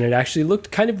pictures, and it actually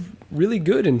looked kind of really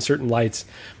good in certain lights.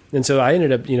 And so I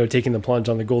ended up, taking the plunge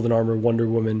on the golden armor Wonder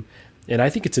Woman, and I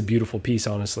think it's a beautiful piece,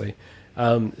 honestly.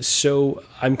 So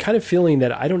I'm kind of feeling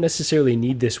that I don't necessarily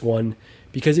need this one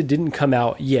because it didn't come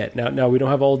out yet. Now we don't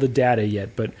have all the data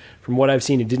yet, but from what I've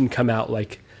seen, it didn't come out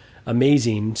like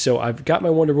amazing. So I've got my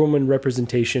Wonder Woman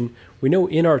representation. We know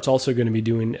InArt's also going to be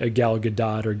doing a Gal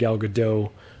Gadot or Gal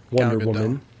Gadot Wonder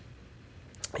Woman.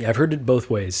 Yeah, I've heard it both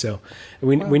ways. So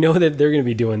we know that they're going to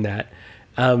be doing that.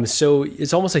 So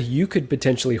it's almost like you could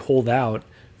potentially hold out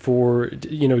for,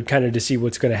 you know, kind of to see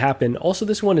what's going to happen. Also,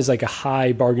 this one is like a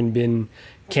high bargain bin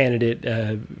candidate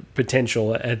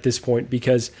potential at this point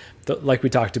because, like we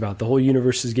talked about, the whole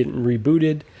universe is getting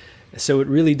rebooted. So it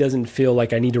really doesn't feel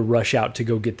like I need to rush out to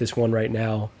go get this one right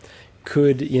now.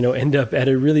 Could, you know, end up at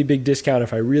a really big discount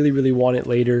if I really, really want it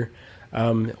later,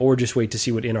 or just wait to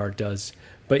see what InArt does.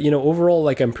 But, you know, overall,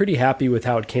 like, I'm pretty happy with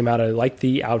how it came out. I like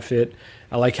the outfit.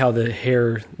 I like how the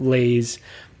hair lays.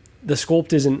 The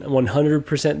sculpt isn't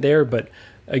 100% there, but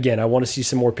again, I want to see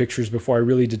some more pictures before I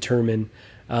really determine.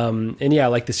 And yeah, I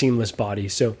like the seamless body.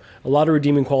 So a lot of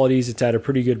redeeming qualities. It's at a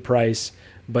pretty good price,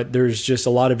 but there's just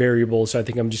a lot of variables. So I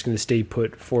think I'm just going to stay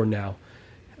put for now.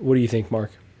 What do you think,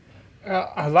 Mark?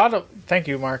 Thank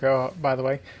you, Marco, by the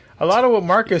way. A lot of what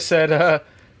Marco said,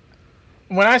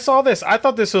 when I saw this, I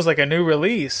thought this was like a new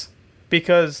release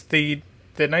because the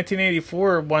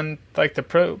 1984 one, like the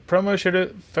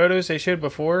promo photos they showed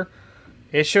before,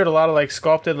 it showed a lot of like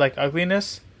sculpted like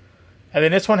ugliness. And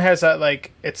then this one has that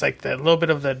like, it's like the little bit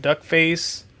of the duck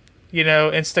face, you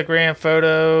know, Instagram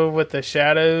photo with the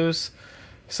shadows.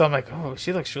 So I'm like, oh,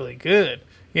 she looks really good.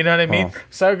 You know what I mean?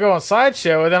 So I go on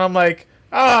Sideshow and then I'm like,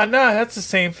 oh, no, that's the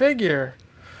same figure.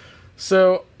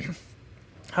 So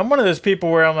I'm one of those people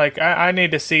where I'm like, I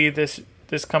need to see this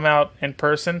come out in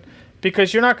person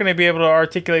because you're not going to be able to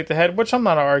articulate the head, which I'm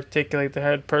not an articulate the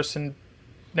head person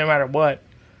no matter what.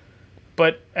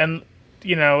 But, and,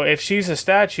 you know, if she's a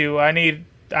statue, I need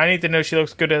to know she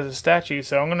looks good as a statue,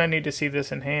 so I'm going to need to see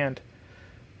this in hand.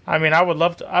 I mean, I would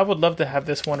love to have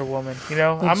this Wonder Woman, you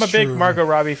know? I'm a big Margot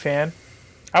Robbie fan.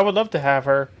 I would love to have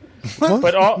her. What?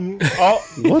 But all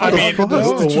what I mean,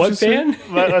 what fan?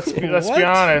 Let's be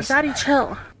honest. Daddy,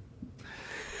 chill.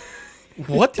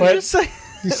 What did you say?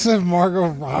 You said Margot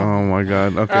Robbie. Oh my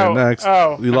god. Okay, next.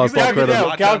 You lost all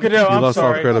credibility. Gal Gadot. You lost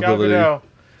all credibility. Gal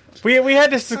Gadot. We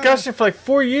had this discussion for like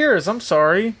 4 years. I'm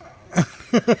sorry.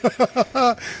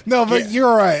 No, but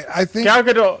you're right. I think Gal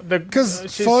Gadot, because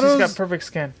she's photos got perfect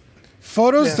skin.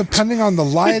 Photos, depending on the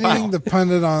lighting,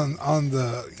 depending on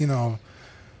the, you know,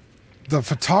 the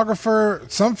photographer.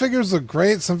 Some figures look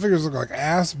great, some figures look like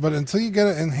ass, but until you get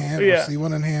it in hand or see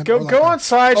one in hand, go on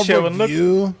Sideshow and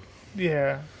look.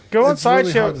 Yeah, go on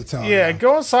Sideshow. Really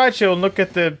go on Sideshow and look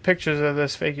at the pictures of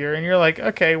this figure, and you're like,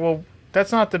 okay, well,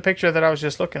 that's not the picture that I was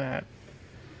just looking at.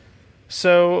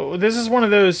 So this is one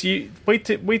of those. You wait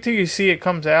till you see it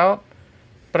comes out,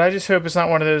 but I just hope it's not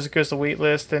one of those that goes to wait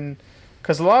list, and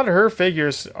because a lot of her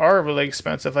figures are really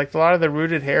expensive, like a lot of the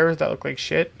rooted hairs that look like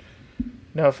shit.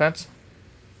 No offense.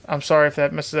 I'm sorry if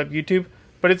that messes up YouTube,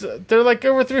 but they're like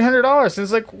over $300, and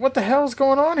it's like, what the hell is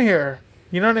going on here?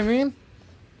 You know what I mean?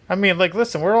 I mean, like,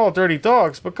 listen, we're all dirty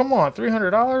dogs, but come on,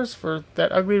 $300 for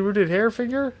that ugly rooted hair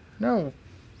figure? No.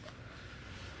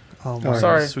 Oh my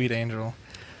sorry, sweet angel.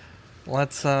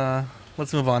 Let's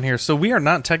move on here. So we are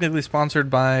not technically sponsored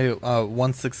by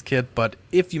 16kit, but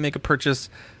if you make a purchase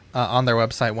on their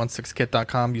website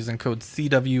 16kit.com using code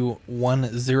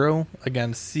CW10,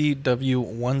 again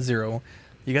CW10,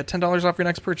 you get $10 off your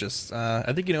next purchase.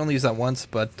 I think you can only use that once,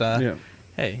 but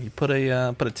hey, you put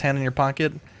a 10 in your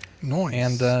pocket, nice,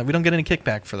 and we don't get any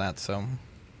kickback for that. So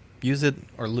use it,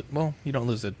 or well, you don't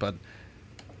lose it, but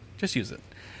just use it.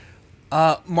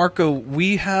 Marco,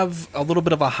 we have a little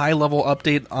bit of a high-level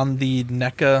update on the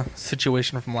NECA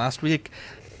situation from last week,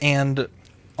 and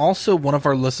also one of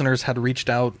our listeners had reached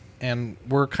out, and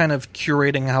we're kind of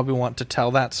curating how we want to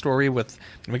tell that story. We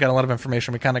got a lot of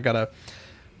information. We kind of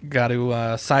got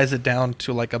to size it down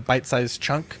to like a bite-sized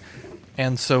chunk,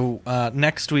 and so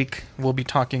next week we'll be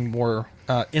talking more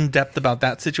in depth about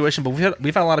that situation. But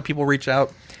we've had a lot of people reach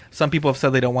out. Some people have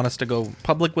said they don't want us to go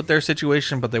public with their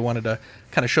situation, but they wanted to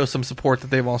kind of show some support that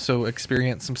they've also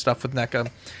experienced some stuff with NECA.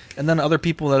 And then other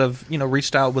people that have, you know,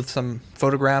 reached out with some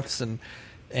photographs and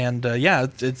yeah,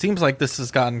 it seems like this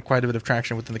has gotten quite a bit of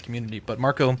traction within the community. But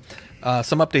Marco,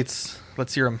 some updates.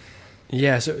 Let's hear them.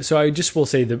 Yeah, so I just will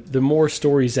say the more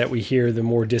stories that we hear, the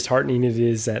more disheartening it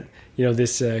is that, you know,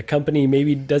 this company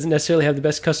maybe doesn't necessarily have the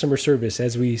best customer service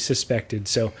as we suspected.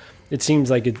 So it seems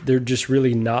like they're just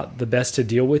really not the best to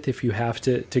deal with if you have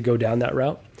to go down that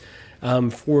route.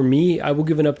 For me, I will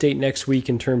give an update next week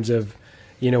in terms of,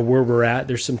 you know, where we're at.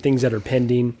 There's some things that are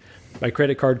pending. My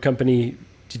credit card company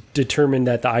determined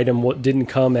that the item didn't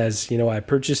come as, you know, I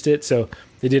purchased it, so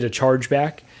they did a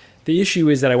chargeback. The issue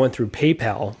is that I went through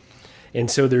PayPal,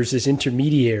 and so there's this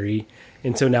intermediary,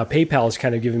 and so now PayPal is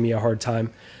kind of giving me a hard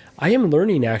time. I am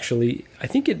learning, actually, I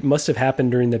think it must have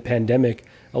happened during the pandemic.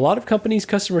 A lot of companies'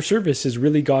 customer service has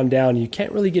really gone down. You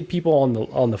can't really get people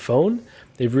on the phone.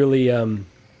 They've really,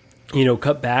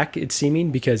 cut back, it's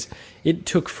seeming, because it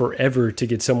took forever to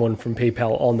get someone from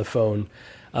PayPal on the phone.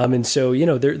 And so,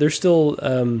 they're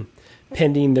still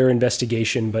pending their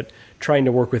investigation, but trying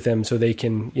to work with them so they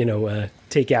can,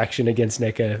 take action against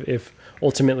NECA if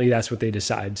ultimately that's what they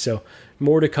decide. So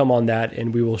more to come on that,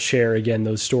 and we will share again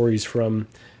those stories from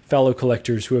fellow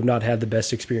collectors who have not had the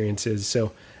best experiences.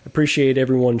 So appreciate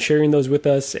everyone sharing those with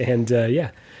us, and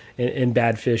and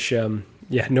Badfish,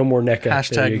 no more NECA.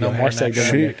 Hashtag no more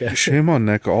NECA. Shame on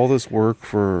NECA. All this work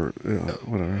for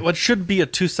whatever. What should be a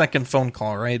 2-second phone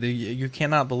call, right? You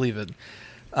cannot believe it.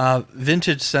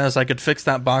 Vintage says, I could fix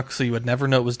that box so you would never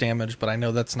know it was damaged, but I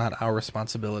know that's not our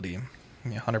responsibility.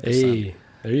 100%. Hey,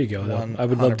 there you go. Though. I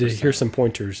would love to hear some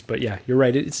pointers, but yeah, you're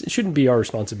right. It shouldn't be our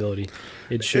responsibility.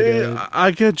 It should.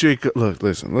 I get Jacob. Look,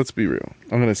 listen. Let's be real.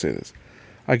 I'm going to say this.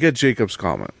 I get Jacob's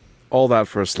comment. All that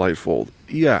for a slight fold.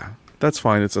 Yeah, that's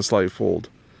fine. It's a slight fold.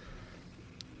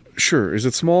 Sure. Is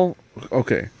it small?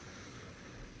 Okay.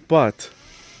 But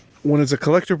when it's a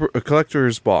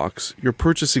collector's box, you're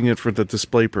purchasing it for the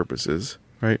display purposes,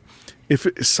 right? If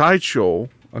Sideshow,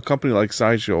 a company like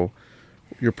Sideshow,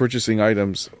 you're purchasing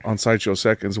items on Sideshow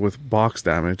Seconds with box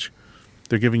damage,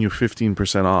 they're giving you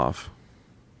 15% off.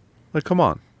 Like, come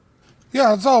on.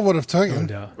 Yeah, that's all I would have taken.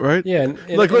 Right? Yeah. And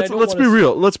let's be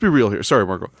real. Let's be real here. Sorry,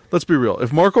 Marco. Let's be real.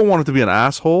 If Marco wanted to be an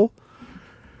asshole,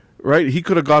 right, he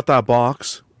could have got that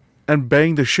box and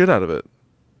banged the shit out of it.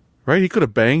 Right? He could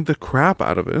have banged the crap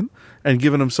out of it and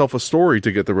given himself a story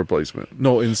to get the replacement.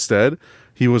 No, instead,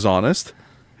 he was honest.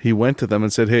 He went to them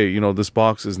and said, hey, this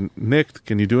box is nicked.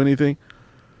 Can you do anything?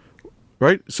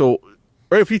 Right? So,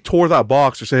 right, if he tore that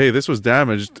box or say, hey, this was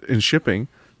damaged in shipping,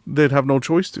 they'd have no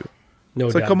choice to. No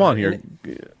it's doubt. Like, come on here.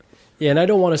 Yeah, and I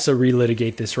don't want us to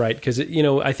relitigate this, right? Because,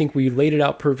 I think we laid it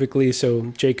out perfectly.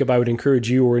 So, Jacob, I would encourage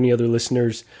you or any other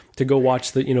listeners to go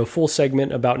watch the, full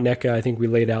segment about NECA. I think we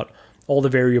laid out all the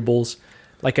variables.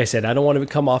 Like I said, I don't want to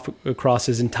come across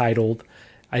as entitled.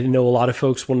 I know a lot of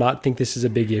folks will not think this is a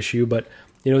big issue, but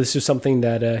this is something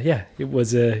that, it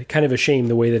was a kind of a shame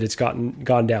the way that it's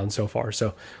gone down so far.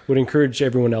 So, would encourage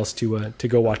everyone else to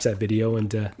go watch that video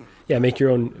and make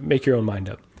your own mind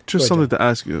up. Just something to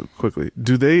ask you quickly: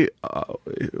 do they,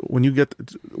 when you get,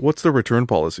 what's the return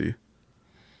policy?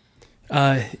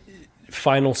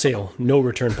 Final sale, no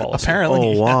return policy.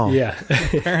 Apparently. Oh wow. Yeah.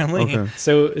 Apparently. Okay.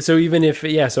 So even if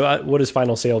what does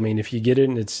final sale mean? If you get it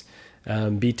and it's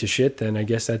beat to shit, then I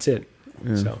guess that's it.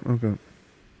 Yeah. So Okay.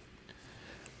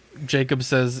 Jacob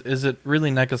says, is it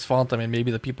really NECA's fault? I mean,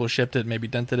 maybe the people shipped it, maybe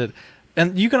dented it.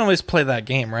 And you can always play that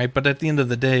game, right? But at the end of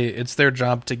the day, it's their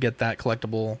job to get that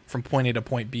collectible from point A to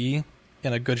point B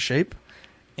in a good shape.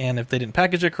 And if they didn't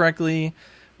package it correctly,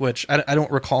 which I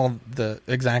don't recall the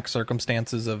exact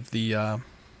circumstances of the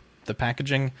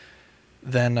packaging,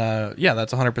 then,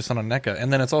 that's 100% on NECA.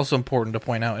 And then it's also important to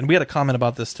point out, and we had a comment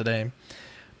about this today.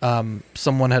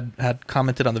 Someone had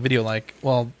commented on the video like,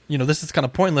 well, this is kind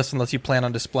of pointless unless you plan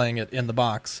on displaying it in the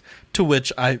box, to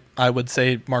which I would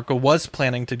say Marco was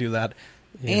planning to do that,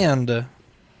 and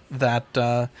that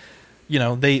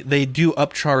they do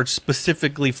upcharge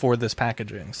specifically for this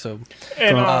packaging. So,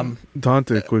 and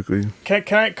Dante, quickly, can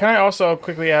I also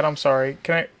quickly add? I'm sorry,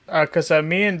 can I? Because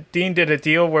me and Dean did a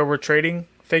deal where we're trading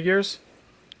figures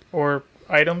or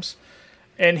items,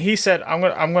 and he said I'm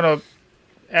gonna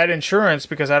add insurance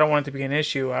because I don't want it to be an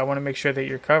issue. I want to make sure that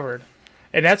you're covered.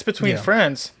 And that's between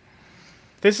friends.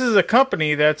 This is a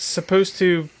company that's supposed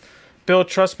to build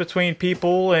trust between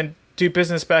people and do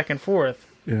business back and forth.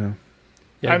 Yeah.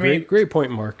 Yeah, I mean, great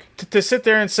point, Mark. To sit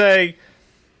there and say,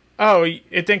 oh,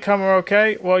 it didn't come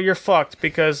okay? Well, you're fucked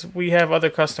because we have other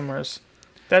customers.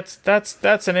 That's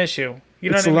an issue. You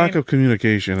know it's what a I lack mean? of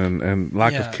communication and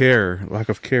lack of care. Lack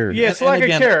of care. Yeah, it's lack of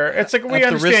care. It's like we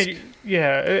understand.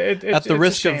 At the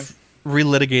risk of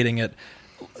relitigating it,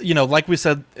 like we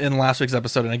said in last week's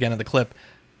episode and again in the clip,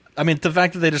 I mean, the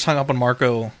fact that they just hung up on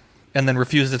Marco and then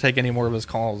refused to take any more of his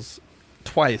calls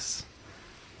twice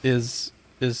is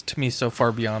to me so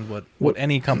far beyond what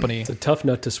any company. It's a tough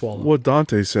nut to swallow. What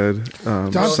Dante said.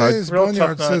 Dante's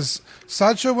Boneyard says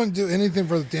Sideshow wouldn't do anything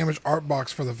for the damaged art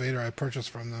box for the Vader I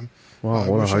purchased from them. Wow, I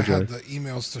what wish a I hijack. had the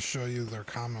emails to show you their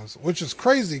comments, which is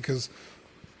crazy because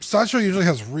Sideshow usually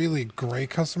has really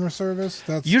great customer service.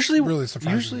 That's really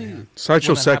surprising.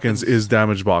 Sideshow Seconds is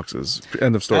damaged boxes.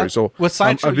 End of story. So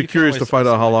I'd be curious to find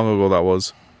out how long ago that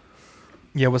was.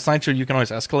 Yeah, with Sideshow you can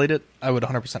always escalate it. I would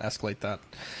 100% escalate that.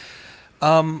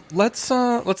 Let's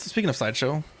speaking of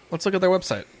Sideshow, let's look at their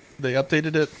website. They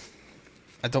updated it.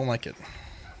 I don't like it.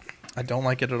 I don't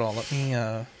like it at all. Let me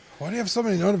Why do you have so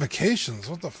many notifications?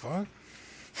 What the fuck?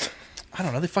 I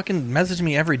don't know. They fucking message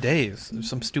me every day.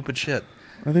 Some stupid shit.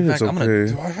 I think it's okay.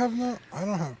 Do I have no? I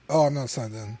don't have. Oh, I'm not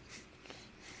signed in.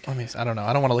 I don't know.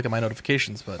 I don't want to look at my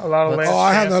notifications, but A lot of last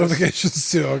I have chances.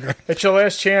 notifications too. Okay. It's your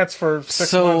last chance for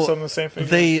 6 months on the same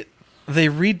figure. They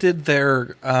redid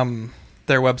their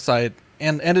website,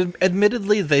 and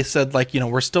admittedly they said, like,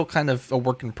 we're still kind of a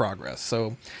work in progress.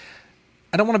 So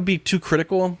I don't want to be too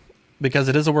critical because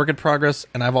it is a work in progress,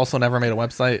 and I've also never made a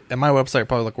website, and my website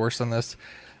probably look worse than this.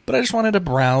 But I just wanted to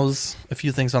browse a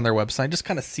few things on their website, just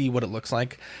kind of see what it looks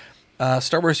like.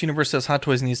 Star Wars Universe says Hot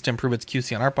Toys needs to improve its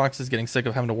QC on art boxes. Getting sick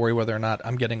of having to worry whether or not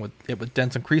I'm getting with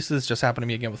dents and creases. Just happened to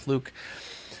me again with Luke.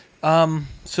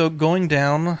 So going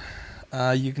down,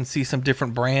 you can see some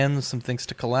different brands, some things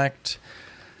to collect.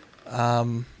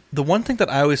 The one thing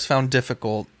that I always found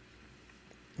difficult,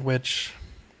 which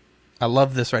I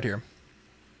love this right here.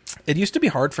 It used to be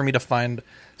hard for me to find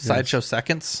Sideshow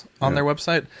Seconds on their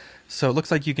website. So it looks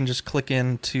like you can just click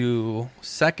into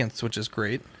Seconds, which is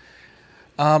great.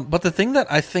 But the thing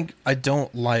that I think I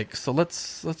don't like, so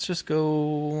let's just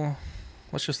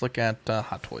look at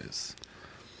Hot Toys.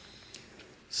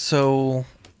 So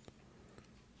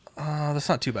that's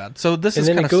not too bad. So this is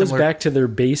kind of similar. And then it goes back to their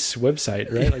base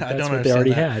website, right? Yeah, Like that's what they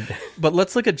already had. But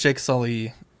let's look at Jake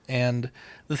Sully. And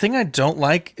the thing I don't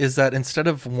like is that instead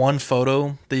of one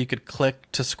photo that you could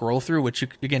click to scroll through, which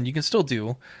you can still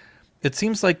do, it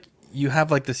seems like you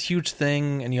have like this huge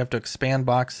thing and you have to expand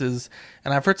boxes.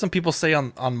 And I've heard some people say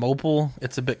on mobile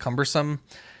it's a bit cumbersome.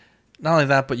 Not only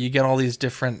that, but you get all these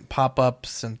different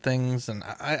pop-ups and things. And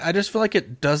I just feel like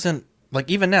it doesn't, like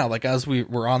even now, like as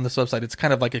we're on this website, it's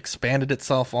kind of like expanded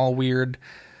itself all weird.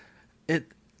 It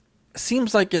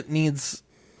seems like it needs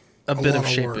a bit of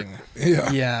shaping.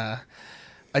 Yeah.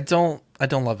 I don't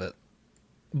love it.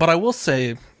 But I will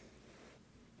say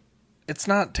it's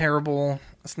not terrible.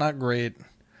 It's not great.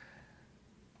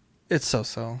 It's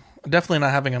so. Definitely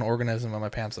not having an organism in my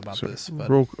pants about this. But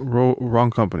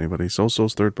wrong company, buddy.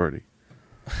 So-so's third party.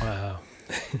 Wow.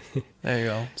 There you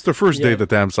go. It's the first day the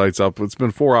damn site's up. It's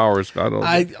been 4 hours.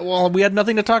 Well, we had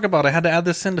nothing to talk about. I had to add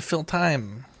this in to fill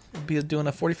time. We'd be doing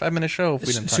a 45-minute show if we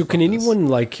didn't talk So about can this. anyone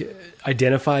like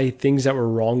identify things that were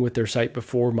wrong with their site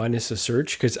before minus a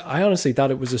search? Because I honestly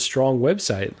thought it was a strong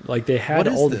website. Like they had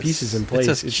all the pieces in place.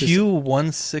 It says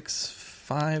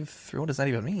Q1653. What does that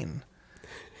even mean?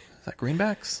 Is that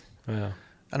greenbacks? Wow.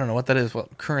 I don't know what that is,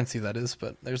 what currency that is,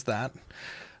 but there's that.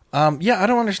 Yeah, I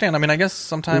don't understand. I mean, I guess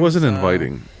sometimes... It wasn't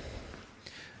inviting.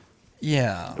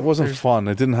 Yeah. It wasn't fun.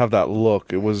 It didn't have that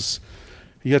look. It was...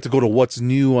 You had to go to what's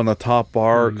new on the top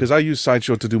bar, because I use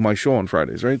Sideshow to do my show on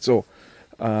Fridays, right? So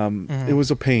it was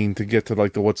a pain to get to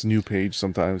like the what's new page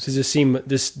sometimes. Does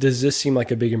this seem like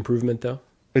a big improvement though?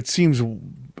 It seems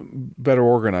better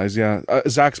organized, yeah.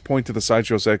 Zach's point to the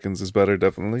Sideshow Seconds is better,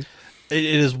 definitely. It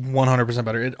is 100%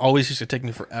 better. It always used to take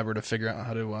me forever to figure out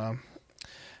how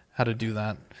to do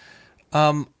that.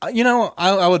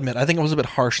 I'll admit, I think it was a bit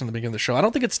harsh in the beginning of the show. I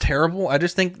don't think it's terrible. I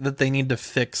just think that they need to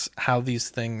fix how these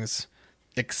things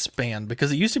expand,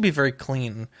 because it used to be very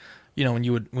clean. When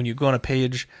you go on a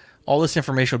page, all this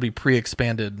information would be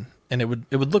pre-expanded and it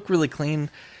would look really clean.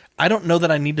 I don't know that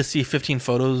I need to see 15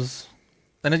 photos,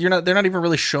 and they're not even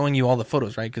really showing you all the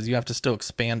photos, right? Because you have to still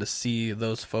expand to see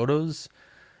those photos.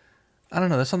 I don't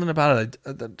know. There's something about it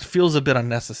that feels a bit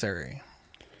unnecessary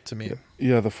to me.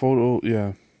 Yeah, the photo.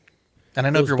 Yeah, and I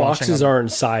know those if you're boxes watching,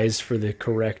 aren't sized for the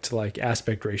correct like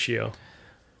aspect ratio.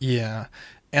 Yeah,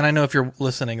 and I know if you're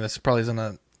listening, this probably isn't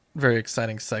a very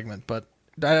exciting segment, but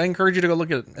I encourage you to go look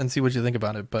at it and see what you think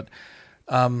about it. But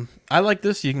I like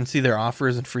this. You can see their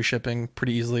offers and free shipping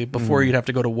pretty easily. Before you'd have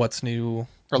to go to what's new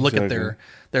or look at their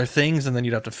things, and then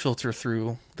you'd have to filter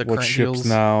through the what current ships deals.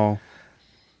 Now.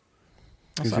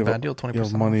 That's not a bad deal. 20%. You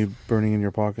have money burning in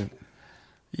your pocket.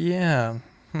 Yeah,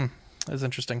 that's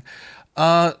interesting.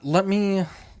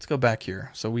 Let's go back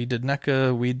here. So we did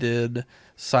NECA, we did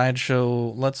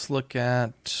Sideshow. Let's look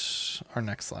at our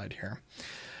next slide here.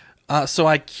 So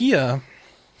IKEA,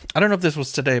 I don't know if this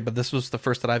was today, but this was the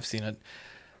first that I've seen it.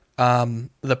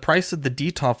 The price of the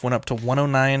Detolf went up to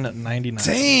 $109.99.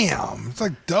 Damn, it's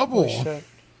like double.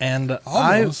 And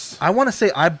Almost. I want to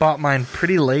say I bought mine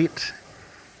pretty late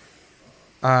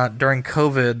during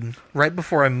COVID, right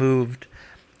before I moved.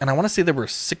 And I want to say they were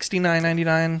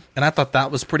 $69.99, and I thought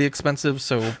that was pretty expensive.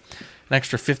 So an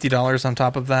extra $50 on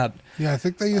top of that. Yeah, I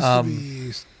think they used to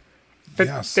be.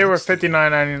 They were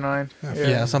 $59.99.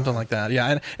 Yeah, something like that. Yeah,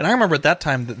 and I remember at that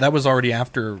time that was already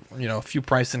after a few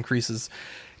price increases,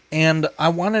 and I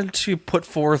wanted to put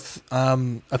forth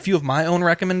a few of my own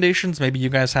recommendations. Maybe you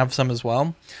guys have some as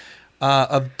well,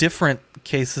 of different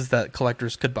cases that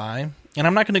collectors could buy. And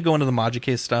I'm not going to go into the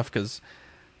Magicase stuff because,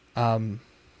 I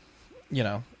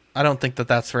don't think that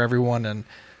that's for everyone. And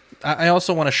I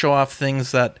also want to show off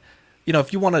things that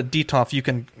if you want a DTOF, you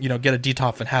can, get a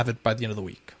DTOF and have it by the end of the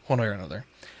week, one way or another.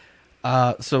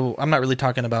 So I'm not really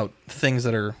talking about things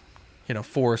that are,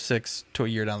 4 or 6 to a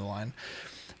year down the line.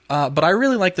 But I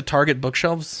really like the Target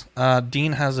bookshelves.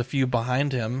 Dean has a few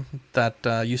behind him that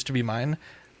used to be mine.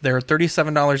 They're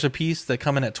 $37 a piece. They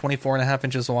come in at 24.5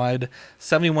 inches wide,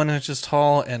 71 inches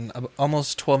tall, and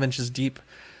almost 12 inches deep.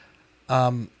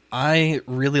 I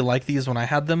really like these when I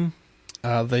had them.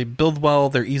 They build well.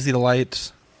 They're easy to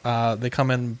light. They come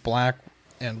in black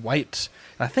and white,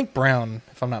 and I think brown,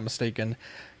 if I'm not mistaken.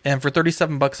 And for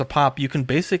 $37 a pop, you can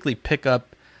basically pick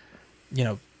up,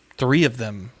 3 of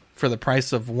them for the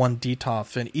price of one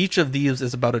DTOF. And each of these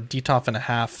is about a DTOF and a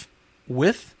half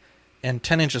width and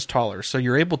 10 inches taller. So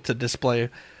you're able to display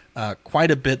quite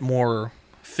a bit more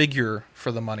figure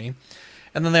for the money.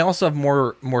 And then they also have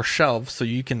more shelves, so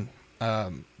you can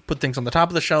put things on the top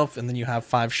of the shelf, and then you have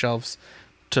 5 shelves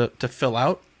to fill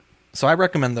out. So I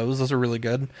recommend those. Those are really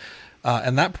good.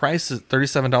 And that price is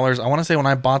 $37. I want to say when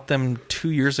I bought them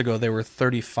 2 years ago, they were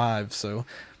 $35. So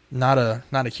not a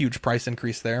huge price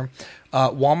increase there.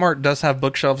 Walmart does have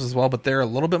bookshelves as well, but they're a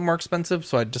little bit more expensive,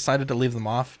 so I decided to leave them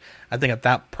off. I think at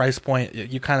that price point,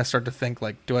 you kind of start to think,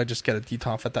 like, do I just get a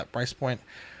DTOF at that price point?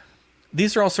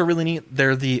 These are also really neat.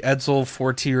 They're the Edsel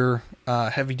 4-tier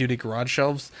heavy-duty garage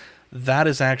shelves. That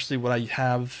is actually what I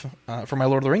have for my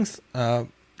Lord of the Rings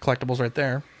collectibles right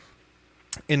there,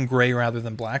 in gray rather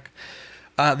than black.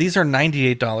 These are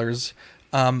 $98.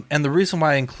 And the reason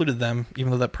why I included them,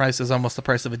 even though that price is almost the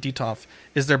price of a DTOF,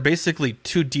 is they're basically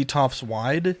 2 DTOFs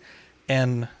wide,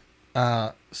 and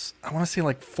I want to say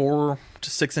like 4 to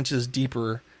 6 inches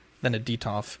deeper than a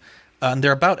DTOF. And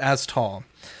they're about as tall,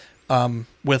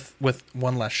 with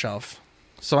one less shelf.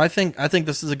 So I think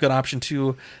this is a good option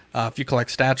too. If you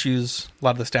collect statues, a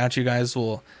lot of the statue guys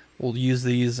will use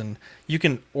these, and you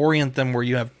can orient them where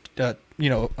you have a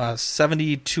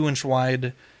 72-inch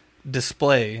wide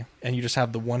display, and you just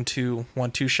have the 1-2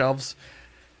 shelves,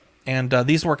 and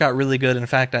these work out really good. In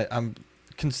fact, I'm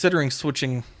considering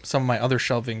switching some of my other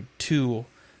shelving to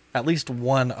at least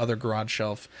one other garage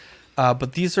shelf.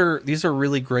 But these are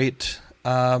really great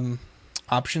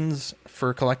options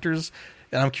for collectors,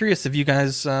 and I'm curious if you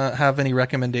guys have any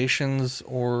recommendations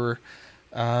or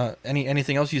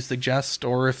anything else you suggest,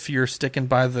 or if you're sticking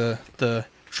by the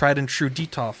tried and true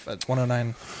DTOF at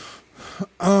 $109.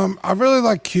 I really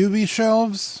like QB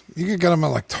shelves. You can get them at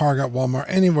like Target, Walmart,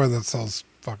 anywhere that sells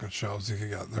fucking shelves. You can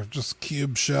get. They're just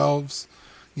cube shelves,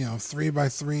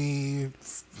 3x3,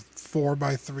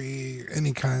 4x3,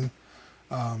 any kind.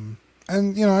 And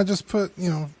I just put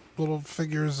little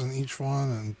figures in each one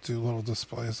and do little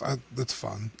displays. It's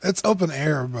fun. It's open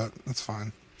air, but it's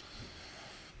fine.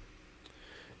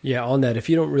 Yeah, on that, if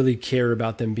you don't really care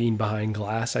about them being behind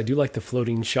glass, I do like the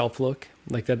floating shelf look.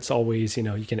 Like, that's always,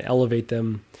 you can elevate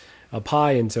them up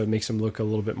high, and so it makes them look a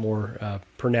little bit more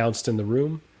pronounced in the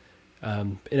room.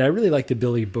 And I really like the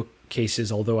Billy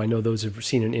bookcases, although I know those have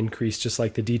seen an increase just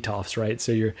like the DTOFs, right?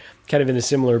 So you're kind of in a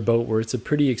similar boat where it's a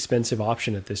pretty expensive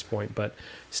option at this point. But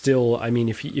still, I mean,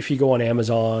 if you go on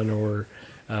Amazon or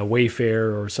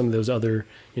Wayfair or some of those other,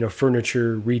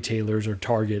 furniture retailers or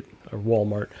Target or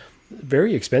Walmart,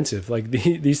 very expensive. Like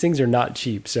these things are not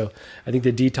cheap. So I think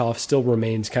the DTOF still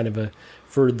remains kind of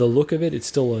for the look of it, it's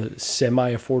still a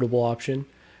semi-affordable option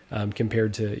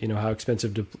compared to, how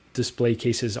expensive display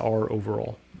cases are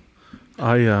overall.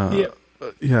 DTOFs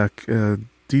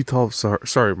are,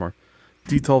 sorry, Mark.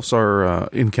 DTOFs are,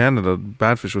 in Canada,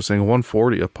 Badfish was saying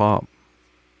 $140 a pop.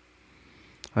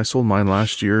 I sold mine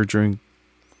last year during,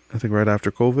 I think right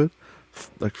after COVID,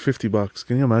 like $50.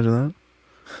 Can you imagine that?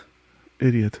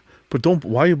 Idiot. But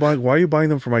why are you buying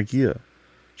them from IKEA?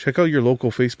 Check out your local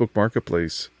Facebook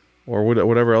Marketplace or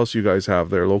whatever else you guys have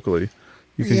there locally.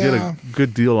 You can get a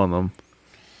good deal on them.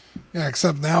 Yeah,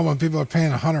 except now when people are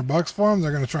paying $100 for them,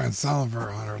 they're going to try and sell them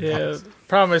for $100. Yeah,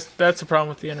 problem is that's the problem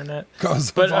with the internet.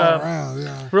 Goes all around.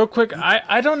 Yeah. Real quick,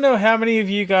 I don't know how many of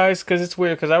you guys, because it's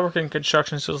weird, because I work in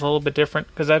construction, so it's a little bit different.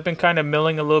 Because I've been kind of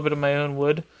milling a little bit of my own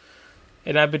wood.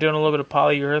 And I've been doing a little bit of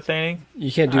polyurethane.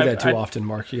 You can't do that too often,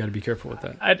 Mark. You got to be careful with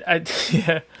that.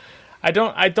 I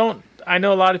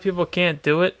know a lot of people can't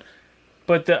do it,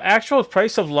 but the actual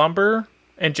price of lumber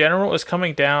in general is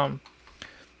coming down.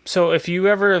 So if you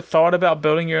ever thought about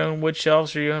building your own wood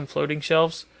shelves or your own floating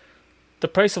shelves, the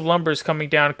price of lumber is coming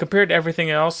down compared to everything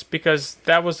else, because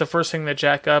that was the first thing that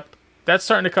jacked up. That's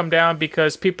starting to come down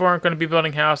because people aren't going to be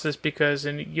building houses, because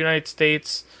in the United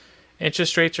States,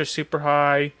 interest rates are super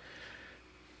high.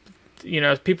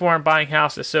 People aren't buying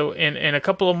houses. So in a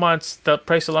couple of months, the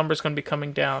price of lumber is going to be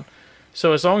coming down.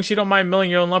 So as long as you don't mind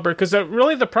milling your own lumber, because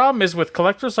really the problem is with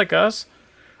collectors like us,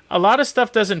 a lot of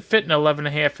stuff doesn't fit in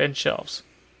 11.5-inch shelves.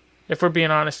 If we're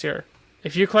being honest here,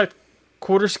 if you collect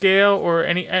quarter scale or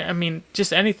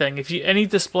just anything, any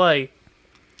display,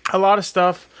 a lot of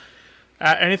stuff,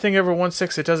 anything over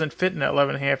 1/6, it doesn't fit in that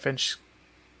 11.5-inch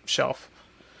shelf.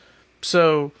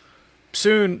 So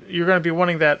soon you're going to be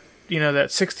wanting that, that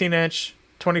 16-inch,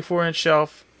 24-inch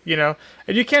shelf, and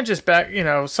you can't just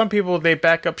some people, they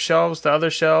back up shelves to other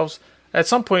shelves. At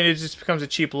some point, it just becomes a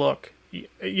cheap look.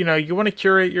 You want to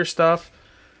curate your stuff.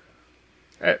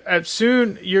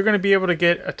 Soon, you're going to be able to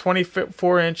get a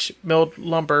 24-inch milled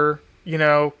lumber,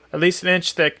 at least an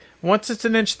inch thick. Once it's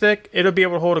an inch thick, it'll be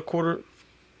able to hold a quarter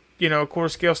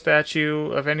scale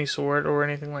statue of any sort or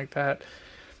anything like that.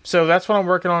 So that's what I'm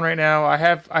working on right now. I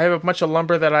have a bunch of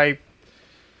lumber that I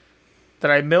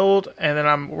milled, and then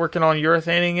I'm working on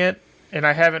urethaning it, and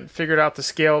I haven't figured out the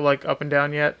scale like up and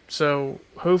down yet. So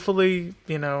hopefully,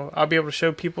 I'll be able to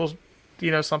show people,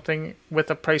 something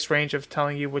with a price range of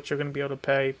telling you what you're going to be able to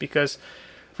pay. Because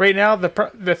right now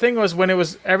the thing was when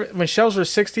shelves were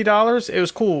 $60, it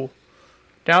was cool.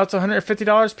 Now it's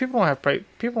 $150. People don't have price.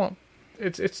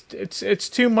 It's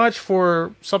too much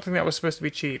for something that was supposed to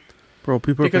be cheap. Bro,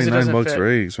 people are paying $9 for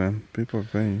eggs, man. People are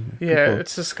paying. Yeah,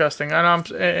 it's disgusting,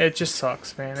 and it just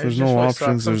sucks, man. There's no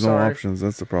options. There's no options.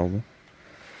 That's the problem.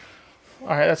 All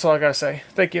right, that's all I gotta say.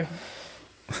 Thank you.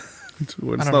 It's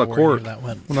not a court.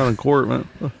 We're not in court, man.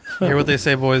 Hear what they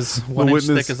say, boys. One inch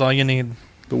thick is all you need.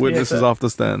 The witness is off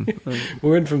the stand.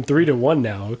 We're in from 3 to 1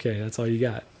 now. Okay, that's all you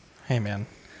got. Hey, man.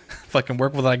 Fucking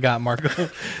work with what I got,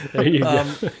 Marco. There you go.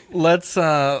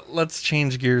 Let's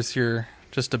change gears here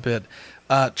just a bit.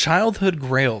 Childhood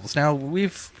grails. Now,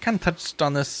 we've kind of touched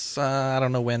on this, I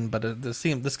don't know when, but this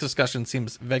discussion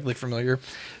seems vaguely familiar.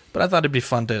 But I thought it'd be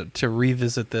fun to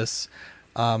revisit this,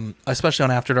 especially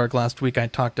on After Dark last week. I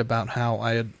talked about how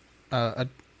I had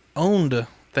owned,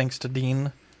 thanks to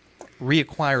Dean,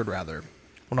 reacquired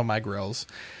one of my grails.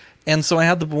 And so I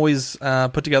had the boys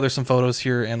put together some photos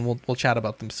here, and we'll chat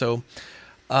about them. So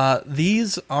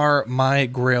these are my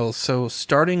grails. So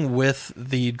starting with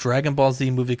the Dragon Ball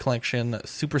Z movie collection,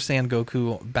 Super Saiyan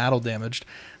Goku Battle Damaged.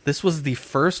 This was the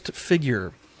first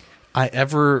figure I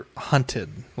ever hunted.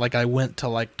 Like, I went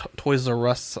to Toys R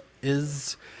Us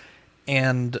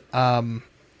and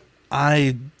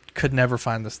I could never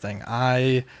find this thing.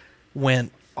 I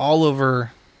went all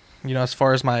over, as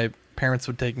far as my parents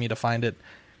would take me to find it.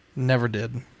 Never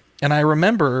did. And I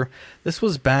remember this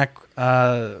was back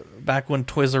when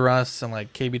Toys R Us and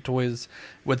KB Toys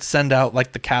would send out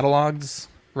the catalogs,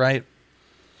 right?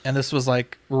 And this was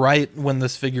right when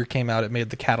this figure came out, it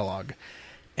made the catalog.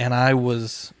 And I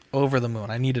was over the moon.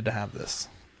 I needed to have this,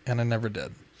 and I never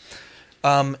did.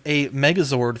 A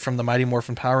Megazord from the Mighty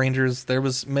Morphin Power Rangers. There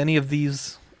was many of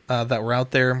these that were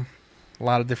out there, a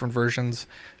lot of different versions.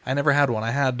 I never had one.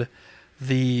 I had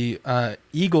the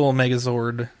Eagle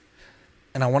Megazord,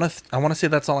 and I want to say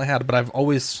that's all I had, but I've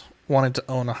always wanted to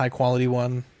own a high quality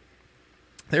one.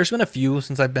 There's been a few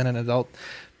since I've been an adult,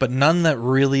 but none that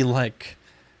really the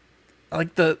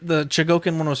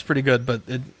Chogokin one was pretty good, but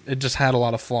it just had a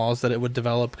lot of flaws that it would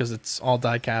develop because it's all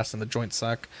die cast and the joints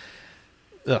suck.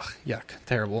 Ugh, yuck,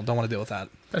 terrible. Don't want to deal with that.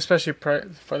 Especially for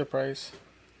the price.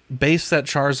 Base set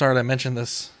Charizard, I mentioned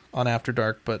this on After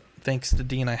Dark, but thanks to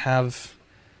Dean, I have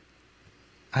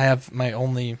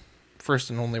my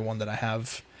first and only one that I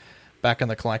have back in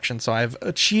the collection. So I've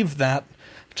achieved that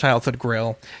childhood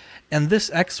grail. And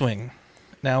this X-Wing.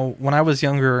 Now, when I was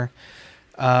younger,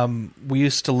 we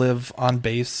used to live on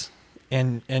base,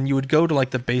 and you would go to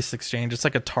the base exchange. It's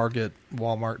like a Target,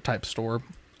 Walmart type store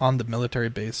on the military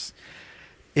base.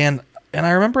 And I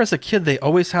remember as a kid, they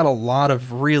always had a lot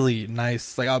of really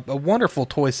nice, a wonderful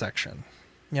toy section.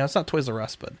 It's not Toys R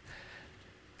Us, but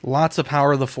lots of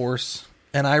Power of the Force.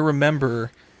 And I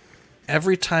remember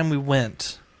every time we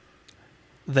went,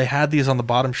 they had these on the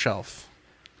bottom shelf,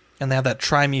 and they had that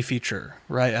Try Me feature,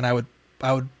 right? And I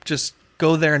would just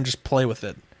go there and just play with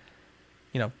it,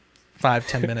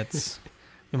 5-10 minutes.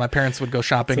 My parents would go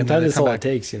shopping. Sometimes and then that's all it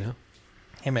takes,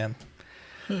 Hey, man.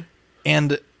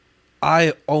 And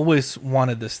I always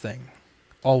wanted this thing.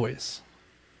 Always.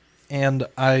 And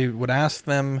I would ask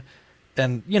them,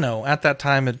 and, at that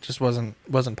time, it just wasn't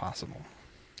possible.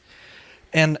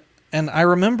 And I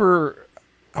remember,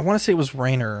 I want to say it was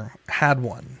Rainer, had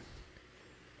one.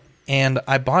 And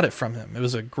I bought it from him. It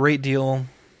was a great deal.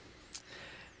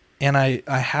 And I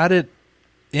had it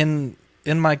in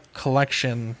my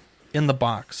collection in the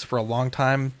box for a long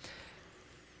time.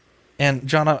 And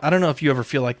John, I don't know if you ever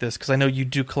feel like this, because I know you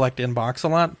do collect in box a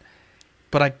lot,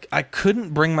 but I couldn't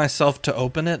bring myself to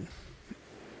open it.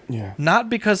 Yeah. Not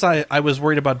because I was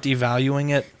worried about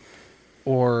devaluing it,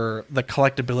 or the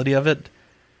collectability of it,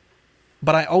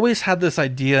 but I always had this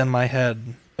idea in my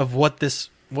head of what this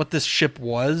ship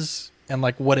was and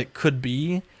like what it could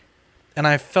be, and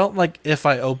I felt like if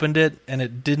I opened it and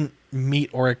it didn't meet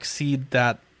or exceed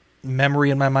that memory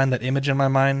in my mind, that image in my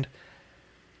mind,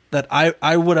 that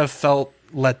I would have felt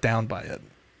let down by it,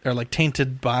 or like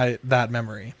tainted by that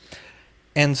memory.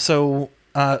 And so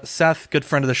Seth, good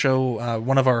friend of the show,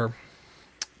 one of our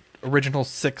original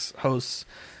 6 hosts,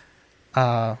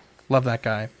 love that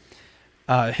guy,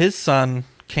 his son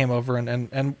came over,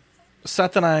 and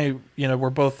Seth and I, you know, we're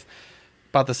both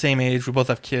about the same age, we both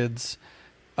have kids.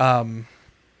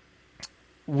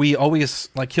 We always,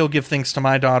 like, he'll give things to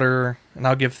my daughter and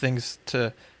I'll give things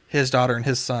to his daughter and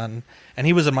his son, and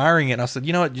he was admiring it, and I said,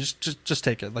 you know what, just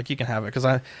take it, like, you can have it, because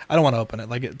I don't want to open it.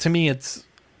 Like, to me, it's,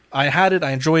 I had it,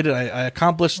 I enjoyed it, I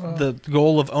accomplished the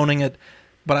goal of owning it,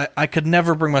 but I could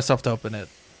never bring myself to open it,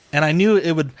 and I knew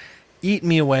it would eat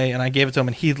me away, and I gave it to him,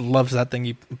 and he loves that thing.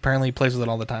 He apparently plays with it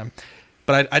all the time,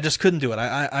 but I just couldn't do it.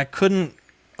 I couldn't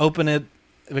open it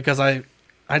because I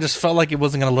just felt like it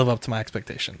wasn't going to live up to my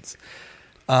expectations.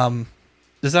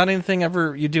 Is that anything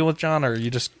ever you deal with, John, or you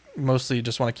just mostly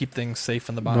just want to keep things safe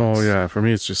in the box? No, yeah, for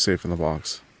me it's just safe in the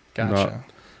box. Gotcha.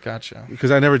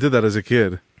 Because I never did that as a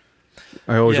kid.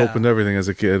 I always opened everything as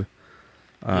a kid,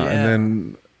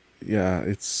 and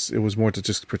then it was more to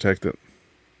just protect it.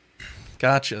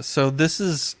 Gotcha. So this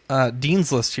is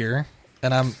Dean's list here,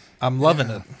 and I'm loving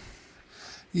it.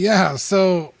 Yeah.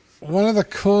 So one of the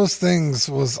coolest things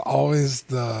was always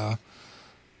the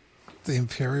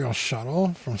Imperial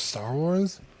shuttle from Star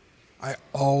Wars. I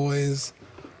always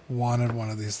wanted one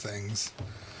of these things.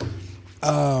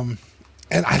 And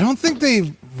I don't think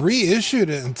they reissued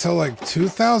it until like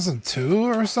 2002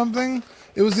 or something.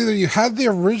 It was either you had the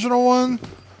original one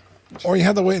or you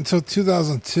had to wait until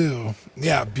 2002.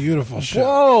 Yeah, beautiful ship.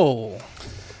 Whoa.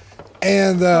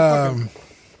 And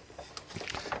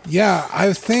yeah,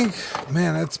 I think,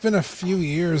 man, it's been a few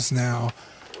years now,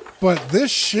 but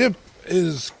this ship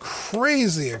is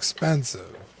crazy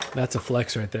expensive. That's a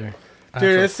flex right there.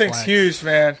 Dude, this thing's huge,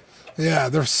 man. Yeah,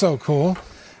 they're so cool.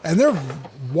 And they're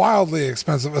wildly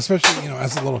expensive, especially, you know,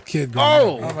 as a little kid.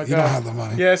 Oh up, my God. You don't have the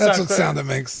money. Yeah, that's what sound it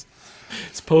makes.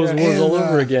 It's Pose Wars all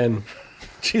over again.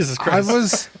 Jesus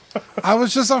Christ. I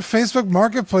was just on Facebook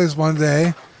Marketplace one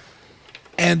day,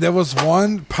 and there was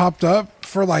one popped up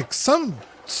for like some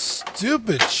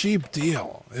stupid cheap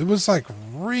deal. It was like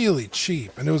really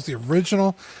cheap, and it was the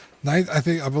original. I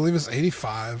believe it's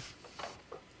 85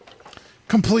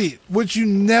 complete, which you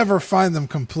never find them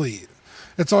complete.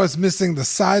 It's always missing the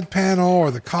side panel or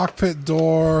the cockpit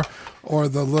door or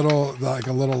the little, like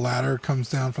a little ladder comes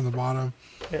down from the bottom.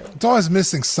 Yeah. It's always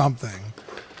missing something.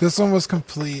 This one was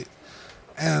complete,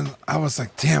 and I was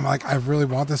like, damn, like I really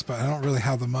want this, but I don't really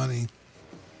have the money.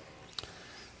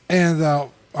 And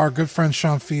our good friend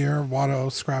Sean Fear, Watto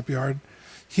Scrapyard,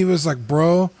 he was like,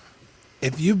 bro,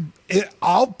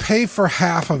 I'll pay for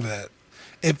half of it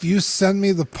if you send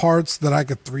me the parts that I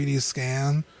could 3D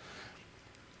scan,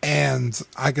 and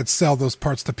I could sell those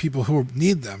parts to people who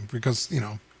need them, because, you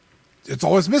know, it's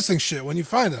always missing shit when you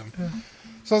find them. Yeah.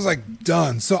 So I was like,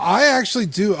 done. So I actually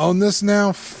do own this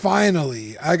now.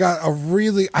 Finally, I got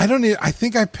I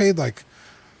think I paid like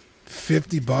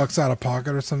 $50 out of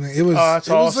pocket or something. It was, that's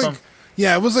awesome.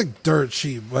 It was like dirt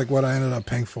cheap, like what I ended up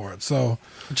paying for it. So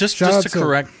just to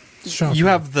correct, you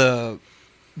have the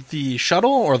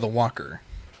shuttle or the walker?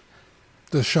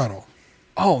 The shuttle.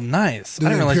 Oh, nice. I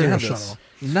didn't realize you had this. Shuttle.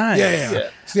 Nice.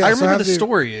 Yeah, I remember the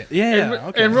story.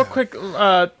 Yeah. And real quick,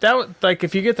 like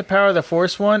if you get the Power of the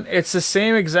Force one, it's the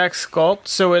same exact sculpt,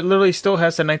 so it literally still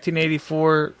has the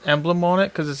 1984 emblem on it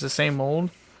because it's the same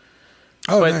mold.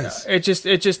 Oh, but nice. It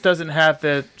just doesn't have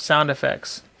the sound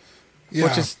effects,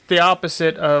 which is the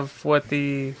opposite of what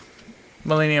the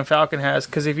Millennium Falcon has.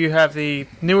 Because if you have the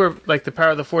newer, like the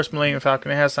Power of the Force Millennium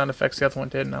Falcon, it has sound effects. The other one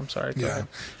didn't. I'm sorry.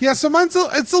 Yeah. So mine's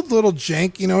it's a little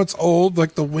jank. You know, it's old.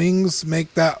 Like the wings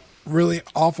make that really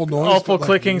awful noise. Awful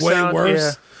clicking way sound.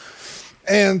 Worse.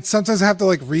 Yeah. And sometimes I have to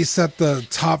like reset the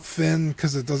top fin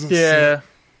because it doesn't sit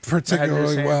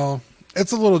particularly well.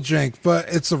 It's a little jank, but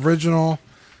it's original.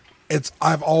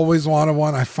 I've always wanted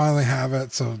one. I finally have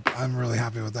it, so I'm really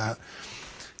happy with that.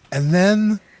 And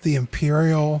then the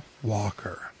Imperial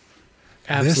Walker.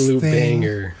 Absolute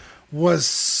banger. Was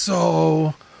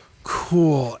so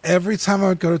cool. Every time I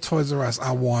would go to Toys R Us,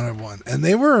 I wanted one. And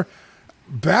they were,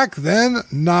 back then,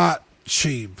 not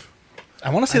cheap. I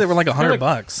want to say they were like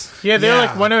 $100. Yeah, they were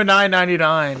like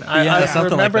 $109.99. I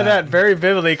remember like that very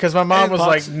vividly because my mom was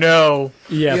like, "No."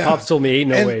 Yeah, Pops told me ain't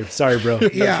no way. Sorry, bro.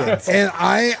 Yeah, and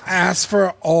I asked for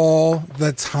it all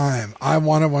the time. I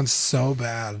wanted one so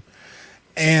bad.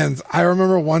 And I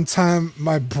remember one time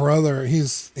my brother,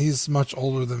 he's much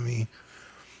older than me,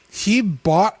 he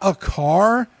bought a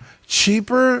car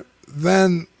cheaper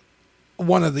than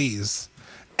one of these.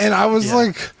 And I was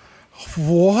like,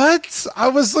 what? I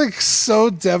was like so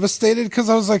devastated because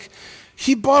I was like,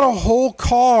 he bought a whole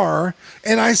car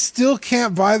and I still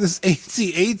can't buy this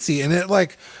AT-AT. And it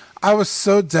like, I was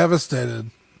so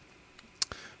devastated.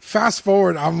 Fast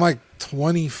forward, I'm like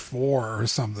 24 or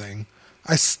something.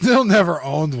 I still never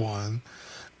owned one.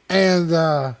 And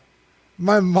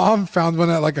my mom found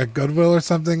one at like a Goodwill or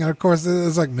something. And of course it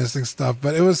was like missing stuff,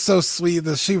 but it was so sweet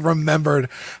that she remembered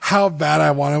how bad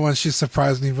I wanted one. She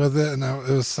surprised me with it. And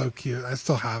it was so cute. I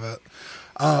still have it.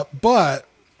 But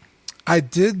I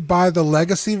did buy the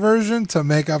legacy version to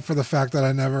make up for the fact that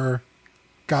I never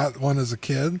got one as a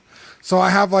kid. So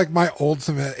I have like my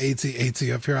ultimate AT-AT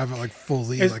up here. I have it like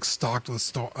fully like stocked with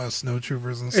snow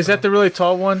troopers and stuff. Is that the really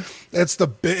tall one? It's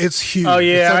huge. Oh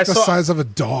yeah, it's like the size of a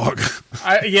dog.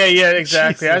 Yeah,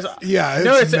 exactly.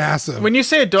 It's massive. When you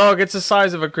say a dog, it's the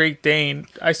size of a Great Dane.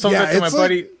 I sold that to my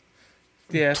buddy.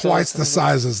 Yeah, twice the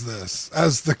size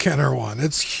as the Kenner one.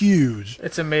 It's huge.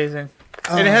 It's amazing.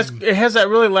 And it has that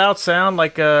really loud sound.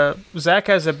 Like Zach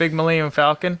has a big Millennium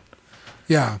Falcon.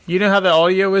 Yeah. You know how the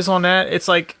audio is on that? It's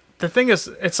like the thing is,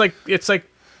 it's like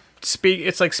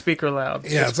speaker loud.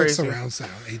 Yeah, it's like surround sound.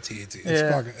 AT-AT.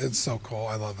 It's so cool.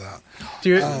 I love that.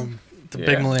 Dude, the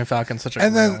big Millennium Falcon, such a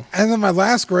and then my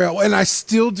last grail, and I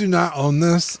still do not own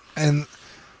this, and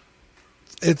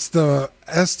it's the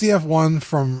SDF one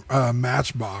from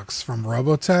Matchbox from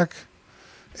Robotech.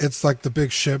 It's like the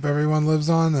big ship everyone lives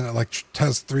on, and it like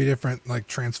has 3 different like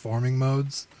transforming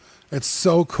modes. It's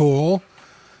so cool.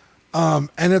 And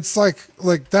it's like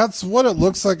that's what it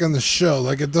looks like in the show.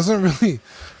 Like it doesn't really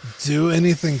do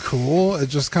anything cool. It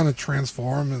just kind of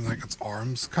transforms and like its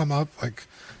arms come up. Like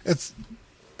it's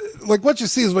like what you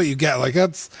see is what you get. Like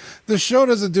the show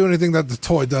doesn't do anything that the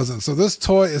toy doesn't. So this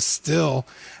toy is still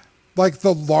like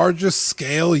the largest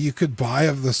scale you could buy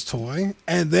of this toy,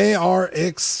 and they are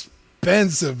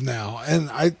expensive now. And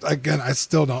I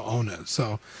still don't own it.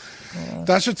 So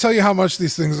that should tell you how much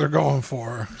these things are going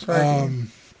for.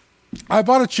 I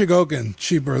bought a Chigoken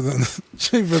cheaper than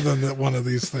one of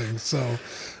these things. So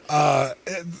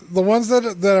the ones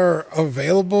that are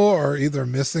available are either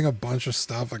missing a bunch of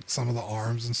stuff, like some of the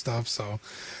arms and stuff. So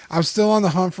I'm still on the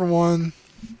hunt for one.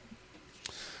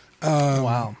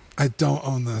 Wow. I don't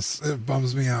own this. It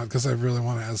bums me out because I really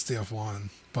want an SDF one.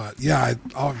 But yeah,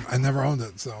 I never owned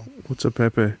it. So what's a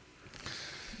Pepe? I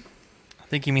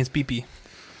think he means pee-pee.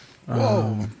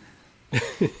 Whoa.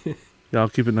 Yeah, I'll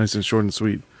keep it nice and short and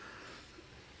sweet.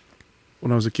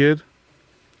 When I was a kid,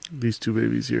 these 2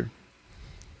 babies here.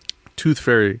 Tooth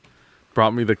Fairy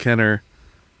brought me the Kenner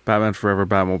Batman Forever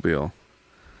Batmobile.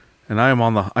 And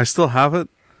I still have it,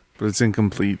 but it's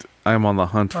incomplete. I am on the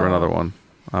hunt for another one.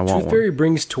 I want one. Tooth Fairy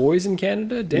brings toys in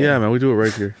Canada? Damn. Yeah, man, we do it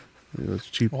right here. It's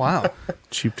cheap. Wow.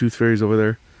 Cheap Tooth Fairies over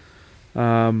there.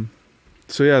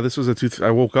 So yeah, this was a tooth. I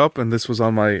woke up and this was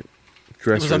on my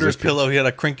dresser. It was under his pillow. He had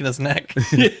a crink in his neck.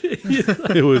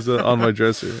 It was on my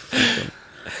dresser.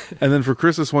 And then for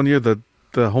Christmas one year, the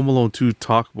Home Alone 2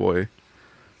 Talk Boy.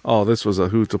 Oh, this was a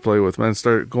hoot to play with, man.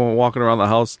 Start walking around the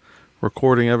house,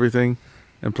 recording everything,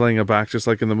 and playing it back just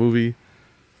like in the movie.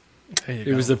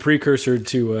 It was the precursor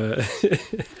to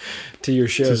to your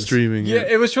shows. To streaming. Yeah,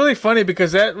 it was really funny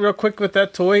because real quick with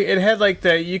that toy, it had like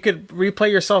that you could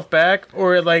replay yourself back,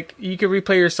 or like you could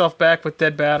replay yourself back with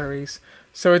dead batteries.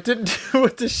 So it didn't do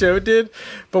what the show did,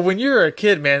 but when you were a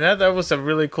kid, man, that was a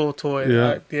really cool toy.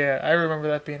 Yeah. I remember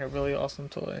that being a really awesome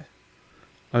toy.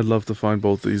 I'd love to find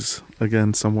both these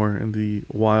again somewhere in the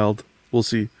wild. We'll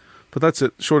see. But that's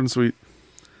it. Short and sweet.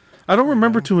 I don't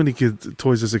remember too many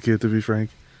toys as a kid, to be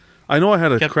frank. I know I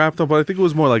had a crap ton, but I think it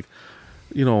was more like,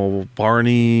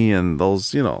 Barney and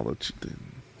those, Well,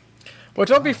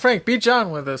 don't be Frank. Be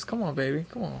John with us. Come on, baby.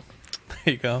 Come on.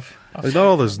 There you go. Like not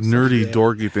all this nerdy,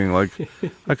 dorky thing. Like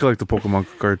I collect the Pokemon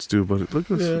cards too, but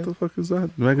look at this. What the fuck is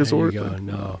that? Megazord? There you go.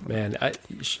 No, man.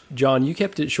 John, you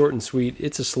kept it short and sweet.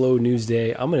 It's a slow news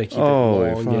day. I'm gonna keep it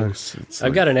long.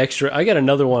 I've got I got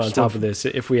another one on top of this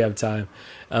if we have time.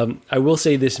 I will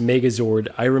say this Megazord.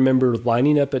 I remember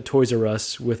lining up at Toys R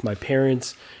Us with my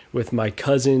parents, with my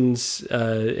cousins,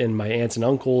 and my aunts and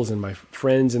uncles, and my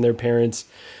friends and their parents.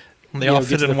 They all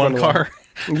fit in one car.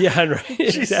 Yeah, right.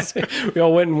 Exactly. We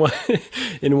all went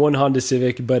in one Honda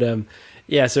Civic, but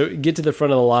Yeah, so get to the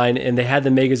front of the line, and they had the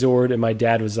Megazord, and my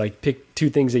dad was like, pick 2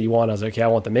 things that you want. I was like, okay, I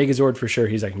want the Megazord for sure.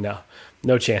 He's like,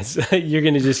 no chance. You're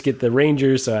going to just get the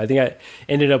Ranger. So I think I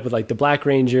ended up with like the Black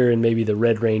Ranger and maybe the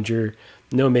Red Ranger,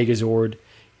 no Megazord.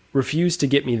 Refused to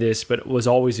get me this, but it was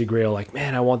always a grail. Like,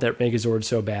 man, I want that Megazord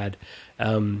so bad.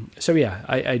 So yeah,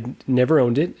 I never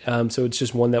owned it. So it's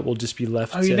just one that will just be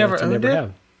left you never owned it?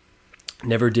 have.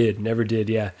 Never did.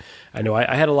 Yeah, I know.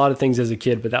 I had a lot of things as a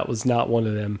kid, but that was not one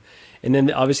of them. And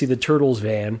then obviously the Turtles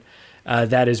van.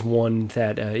 That is one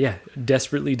that,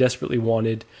 desperately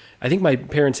wanted. I think my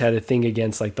parents had a thing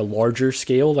against like the larger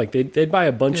scale. Like they'd buy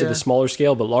a bunch of the smaller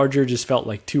scale, but larger just felt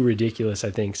like too ridiculous,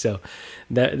 I think. So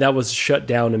that was shut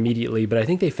down immediately. But I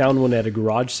think they found one at a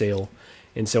garage sale.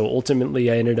 And so ultimately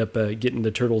I ended up getting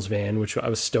the Turtles van, which I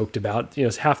was stoked about.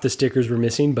 Half the stickers were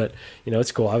missing, but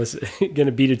it's cool. I was going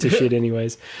to beat it to shit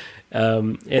anyways.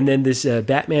 And then this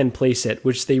Batman playset,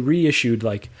 which they reissued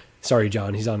like, sorry,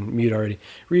 John, he's on mute already.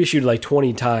 Reissued like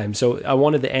 20 times. So I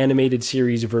wanted the animated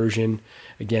series version.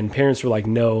 Again, parents were like,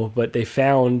 no, but they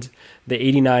found the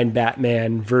 89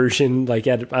 Batman version, like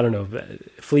at, I don't know,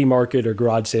 flea market or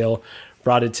garage sale,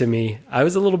 brought it to me. I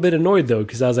was a little bit annoyed though,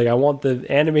 because I was like, I want the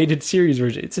animated series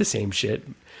version. It's the same shit.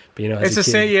 But, it's the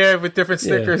same, with different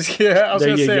stickers. Yeah, I was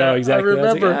going to say, go, exactly. I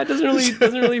remember. I was like, it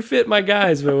doesn't really fit my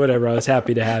guys, but whatever. I was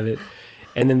happy to have it.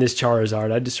 And then this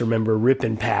Charizard, I just remember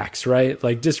ripping packs, right?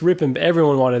 Like just ripping.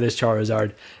 Everyone wanted this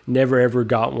Charizard. Never ever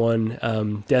got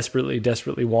one.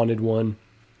 Desperately wanted one.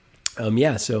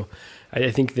 So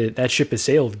I think that ship has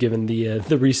sailed given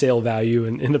the resale value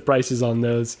and the prices on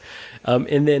those.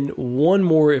 And then one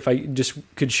more, if I just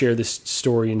could share this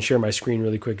story and share my screen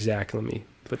really quick, Zach, let me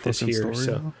put this here.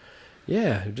 So,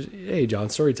 hey John,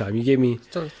 story time. You gave me.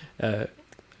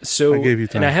 So, I gave you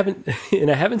time. And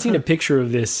I haven't seen a picture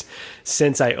of this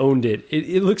since I owned it.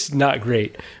 It looks not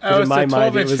great. But in my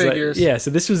mind, it was figures. Like, so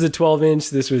this was a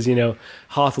 12-inch. This was,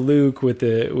 Hoth Luke with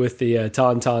the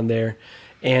Tauntaun there.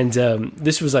 And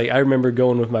this was like, I remember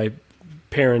going with my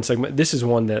parents. Like, this is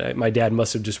one that my dad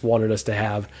must have just wanted us to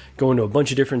have. Going to a bunch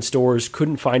of different stores,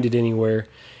 couldn't find it anywhere.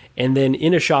 And then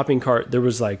in a shopping cart, there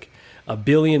was like a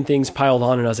billion things piled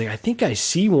on. And I was like, I think I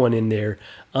see one in there.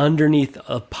 Underneath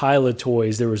a pile of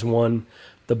toys, there was one.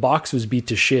 The box was beat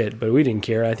to shit, but we didn't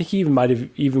care. I think he might have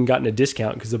even gotten a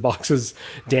discount because the box was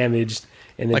damaged.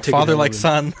 And then like father, like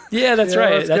son. Yeah, that's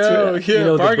right. That's go. What,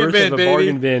 the bargain birth bin, of a baby.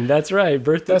 Bargain bin. That's right.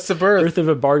 That's the birth of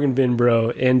a bargain bin,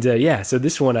 bro. And so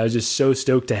this one I was just so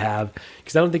stoked to have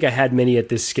because I don't think I had many at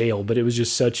this scale, but it was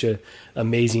just such a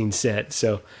amazing set.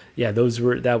 So yeah,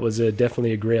 that was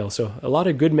definitely a grail. So a lot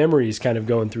of good memories kind of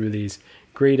going through these.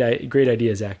 Great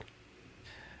idea, Zach.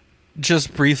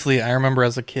 Just briefly, I remember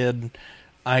as a kid,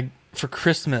 for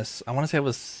Christmas, I want to say I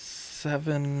was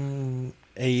 7,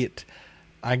 8,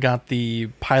 I got the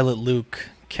Pilot Luke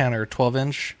Kenner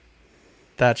 12-inch.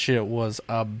 That shit was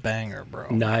a banger,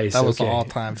 bro. Nice. That was the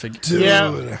all-time figure. Dude.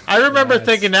 Yeah, I remember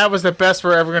thinking that was the best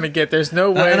we're ever going to get. There's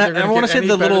no way they're going to get any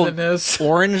better than this.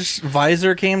 Orange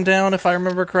visor came down, if I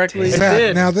remember correctly. It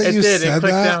did. Now that you said that,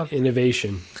 down.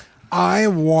 Innovation. I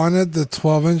wanted the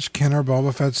 12-inch Kenner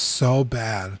Boba Fett so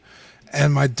bad.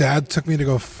 And my dad took me to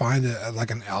go find it at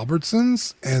like an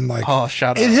Albertsons, and like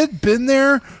it had been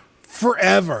there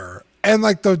forever. And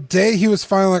like the day he was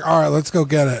finally like, all right, let's go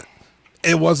get it,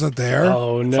 it wasn't there.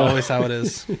 Oh no, it's always how it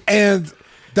is. And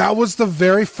that was the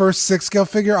very first 6-scale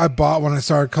figure I bought when I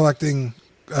started collecting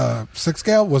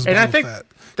 6-scale was Boba Fett,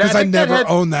 because I never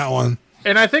owned that one.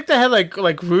 And I think they had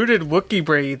like rooted Wookiee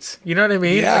braids. You know what I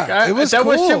mean? Yeah, it was that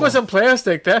cool. shit wasn't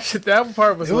plastic. That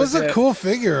part was. It was legit. a cool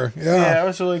figure. Yeah, it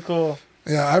was really cool.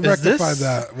 Yeah, I rectified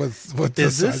that with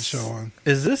the sideshow one.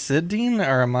 Is this it, Dean,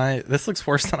 or am I? This looks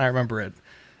worse than I remember it.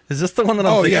 Is this the one that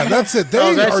I'm thinking? Yeah, that's it. They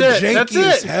are janky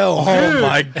as hell. Oh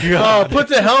my god! Oh, put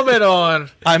the helmet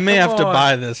on. I may have to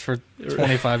buy this for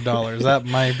 $25. That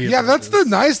might be. Yeah, that's the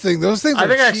nice thing. Those things. I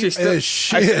think are I actually cheap as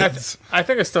shit. I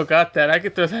think I still got that. I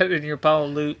could throw that in your pile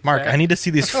of loot. Mark, I need to see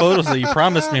these photos that you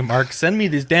promised me. Mark, send me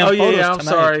these damn photos I'm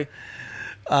tonight.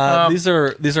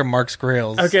 sorry. These are Mark's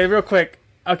grails. Okay, real quick.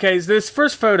 Okay, so this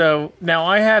first photo. Now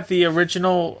I have the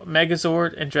original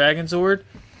Megazord and Dragonzord,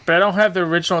 but I don't have the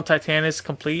original Titanus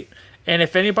complete. And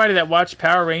if anybody that watched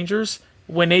Power Rangers,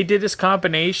 when they did this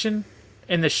combination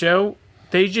in the show,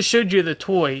 they just showed you the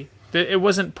toy. It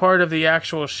wasn't part of the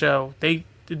actual show. It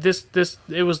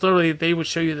was literally they would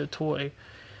show you the toy.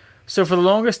 So for the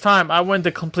longest time, I wanted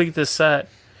to complete this set,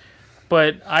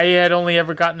 but I had only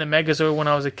ever gotten the Megazord when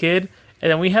I was a kid,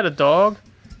 and then we had a dog,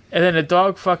 and then the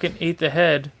dog fucking ate the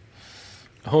head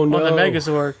on the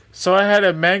Megazord. So I had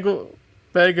a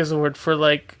Megazord for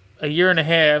like a year and a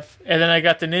half, and then I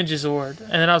got the Ninja Zord,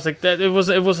 and then I was like, it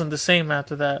wasn't the same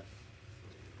after that.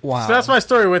 Wow. So that's my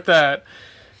story with that.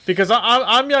 Because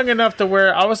I'm young enough to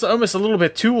where I was almost a little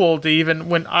bit too old to even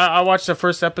when I watched the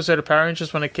first episode of Power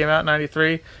Rangers when it came out in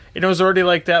 '93, and it was already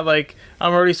like that. Like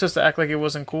I'm already supposed to act like it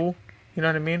wasn't cool. You know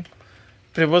what I mean?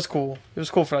 But it was cool. It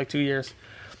was cool for like 2 years.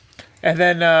 And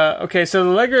then okay, so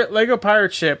the Lego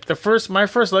pirate ship. My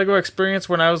first Lego experience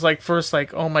when I was like first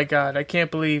like, oh my god, I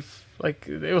can't believe, like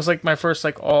it was like my first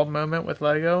like all moment with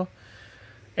Lego.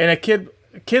 And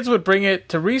kids would bring it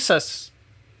to recess,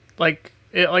 like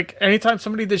anytime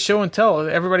somebody did show and tell,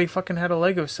 everybody fucking had a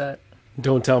Lego set.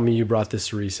 Don't tell me you brought this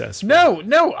to recess. No,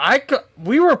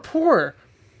 we were poor.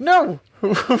 No,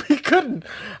 we couldn't.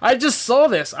 I just saw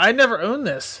this. I never owned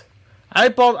this.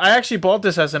 I actually bought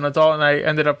this as an adult, and I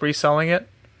ended up reselling it.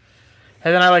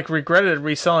 And then I like regretted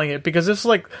reselling it because this was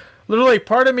like literally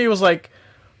part of me was like,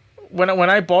 when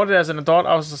I bought it as an adult,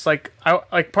 I was just like,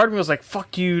 part of me was like,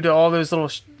 fuck you to all those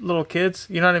little kids.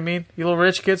 You know what I mean? You little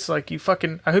rich kids, like you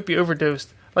fucking. I hope you overdosed.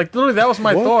 Like literally, that was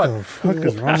my thought. What the fuck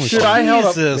is wrong with Dude, you? I held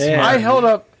up. Man. I held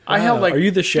up. I held like. Are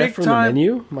you the chef from time, the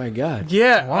menu? My God.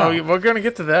 Yeah. Wow. Oh, we're gonna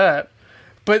get to that.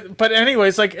 But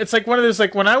anyways, like it's like one of those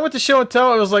like when I went to show and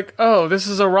tell, it was like, oh, this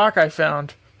is a rock I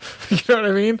found. You know what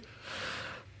I mean?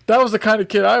 That was the kind of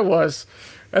kid I was.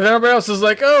 And then everybody else is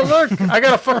like, oh, look, I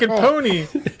got a fucking pony.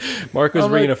 Mark was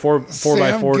bringing a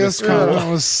 4x4 to school. That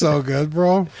was so good,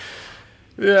 bro.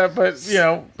 Yeah, but,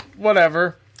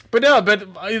 whatever. But no,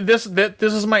 this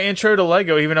is my intro to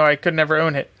Lego, even though I could never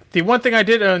own it. The one thing I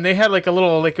did own, they had like a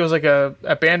little, like it was like a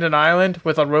abandoned island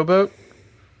with a rowboat.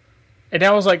 And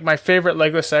that was like my favorite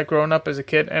Lego set growing up as a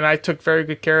kid. And I took very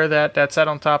good care of that. That sat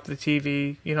on top of the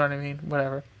TV. You know what I mean?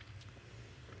 Whatever.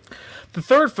 The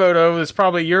third photo is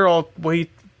probably you're all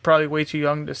probably way too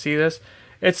young to see this.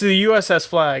 It's the USS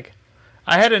Flag.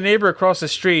 I had a neighbor across the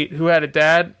street who had a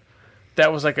dad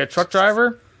that was like a truck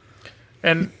driver,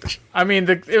 and I mean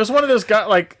it was one of those guys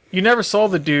like you never saw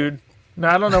the dude.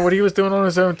 Now I don't know what he was doing on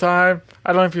his own time.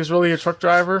 I don't know if he was really a truck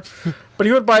driver, but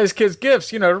he would buy his kids gifts,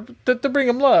 to bring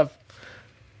him love.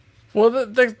 Well,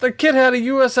 the kid had a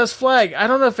USS Flag. I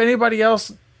don't know if anybody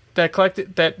else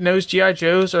that knows GI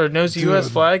Joes or knows the US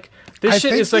Flag. This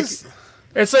shit is like.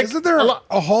 It's like isn't there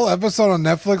a whole episode on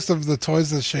Netflix of the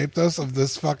toys that shaped us of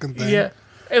this fucking thing? Yeah,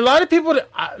 a lot of people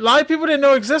didn't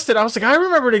know it existed. I was like, I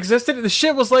remember it existed. The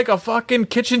shit was like a fucking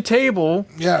kitchen table.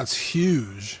 Yeah, it's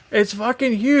huge. It's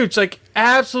fucking huge, like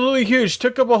absolutely huge.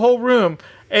 Took up a whole room.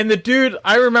 And the dude,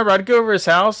 I remember I'd go over his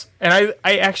house, and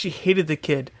I actually hated the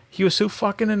kid. He was so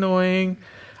fucking annoying.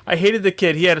 I hated the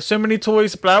kid. He had so many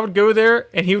toys, but I would go there,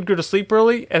 and he would go to sleep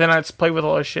early, and then I'd play with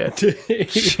all his shit.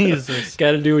 Jesus.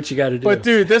 Got to do what you got to do. But,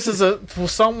 dude, this is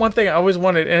one thing I always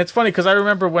wanted. And it's funny, because I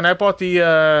remember when I bought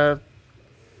the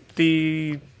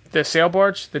sail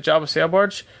barge, the Java sail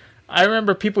barge, I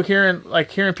remember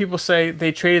hearing people say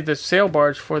they traded the sail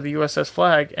barge for the USS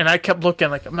Flag, and I kept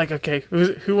looking, I'm like, okay,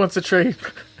 who wants to trade?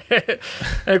 And,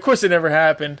 of course, it never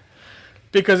happened,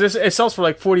 because it sells for,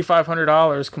 like,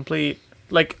 $4,500 complete.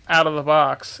 Like out of the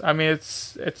box. I mean,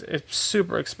 it's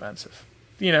super expensive,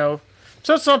 So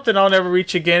it's something I'll never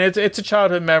reach again. It's a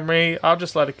childhood memory. I'll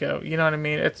just let it go. You know what I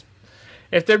mean?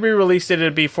 If they re-released it,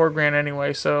 it'd be $4,000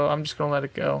 anyway. So I'm just gonna let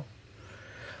it go.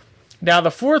 Now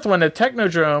the fourth one, the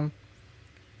Technodrome.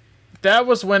 That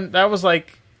was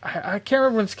like I can't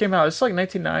remember when this came out. It's like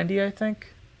 1990, I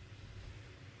think.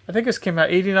 I think this came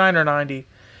out 89 or 90.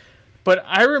 But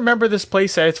I remember this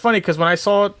playset. It's funny because when I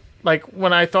saw it. Like,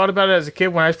 when I thought about it as a kid,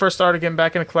 when I first started getting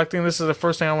back into collecting, this is the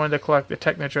first thing I wanted to collect, the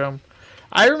Technodrome.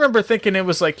 I remember thinking it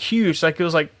was, like, huge. Like, I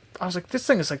was like, this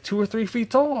thing is, like, 2 or 3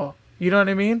 feet tall. You know what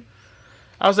I mean?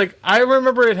 I was like, I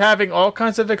remember it having all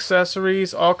kinds of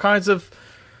accessories, all kinds of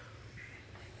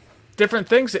different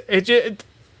things. It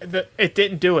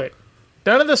didn't do it.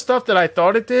 None of the stuff that I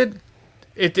thought it did,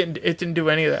 it didn't do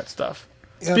any of that stuff.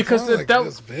 Yeah,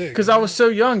 because I was so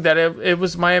young that it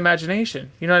was my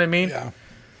imagination. You know what I mean? Yeah.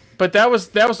 But that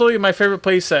was literally my favorite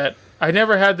playset. I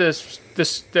never had the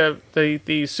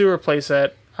sewer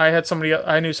playset.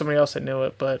 I knew somebody else that knew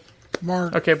it, but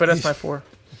Mark. Okay, but that's my 4.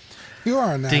 You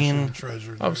are a national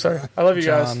treasure. I'm sorry. I love you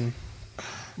guys.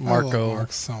 Marco. I love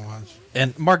Mark so much.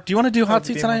 And Mark, do you want to do hot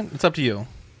seat tonight? It's up to you.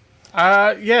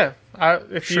 Yeah.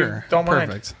 If you don't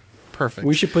mind. Perfect.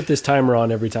 We should put this timer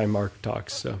on every time Mark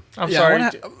talks. So I'm sorry.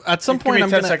 At some point,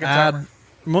 I'm going to add.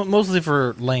 Mostly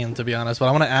for Lane, to be honest, but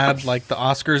I want to add like the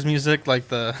Oscars music, like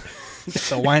the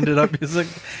wind it up music.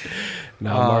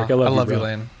 No, Mark, I love you,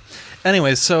 Lane.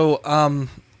 Anyway, so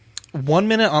 1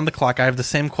 minute on the clock. I have the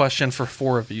same question for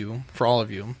all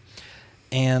of you,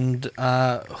 and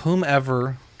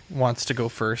whomever wants to go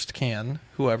first can.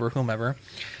 Whomever.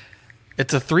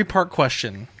 It's a 3-part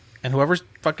question, and whoever's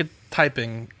fucking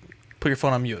typing, put your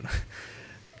phone on mute.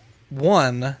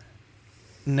 1,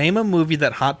 name a movie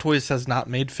that Hot Toys has not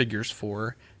made figures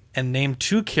for, and name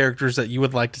 2 characters that you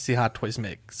would like to see Hot Toys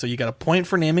make. So you got a point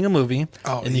for naming a movie,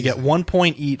 and you get 1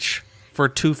 point each for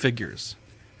 2 figures.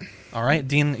 All right,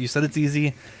 Dean, you said it's easy.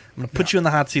 I'm going to put you in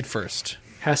the hot seat first.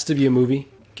 Has to be a movie.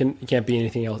 It can't be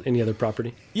anything else, any other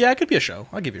property. Yeah, it could be a show.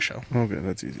 I'll give you a show. Okay,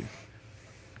 that's easy.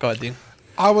 Go ahead, Dean.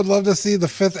 I would love to see The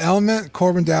Fifth Element,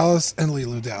 Corbin Dallas, and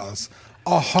Leeloo Dallas.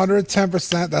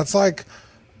 110%. That's like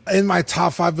in my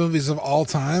top 5 movies of all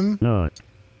time. No.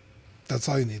 That's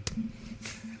all you need.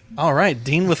 All right,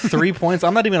 Dean with 3 points.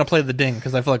 I'm not even going to play the ding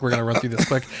because I feel like we're going to run through this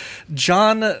quick.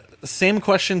 John, same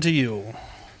question to you.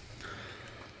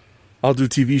 I'll do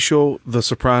TV show The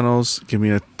Sopranos. Give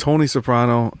me a Tony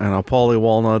Soprano and a Paulie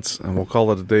Walnuts, and we'll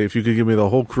call it a day. If you could give me the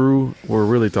whole crew, we're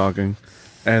really talking.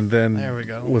 And then there we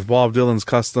go. With Bob Dylan's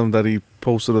custom that he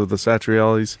posted of the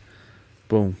Satriales,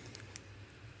 boom.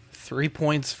 3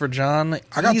 points for John.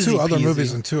 I got Easy 2 other peasy.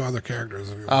 movies and 2 other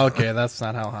characters. If you want. Okay, that's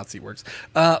not how hot seat works.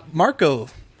 Marco,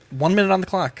 1 minute on the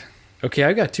clock. Okay,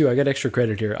 I got 2. I got extra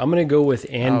credit here. I'm going to go with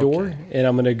Andor, and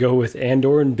I'm going to go with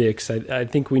Andor and Bix. I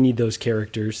think we need those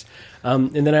characters.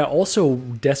 And then I also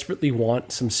desperately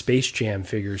want some Space Jam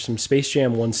figures, some Space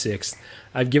Jam 1/6.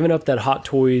 I've given up that Hot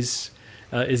Toys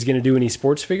is going to do any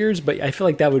sports figures, but I feel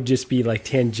like that would just be like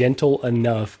tangential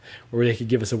enough where they could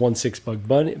give us a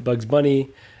 1/6 Bugs Bunny,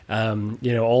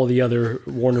 all the other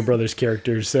Warner Brothers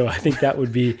characters. So I think that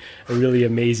would be a really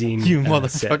amazing You set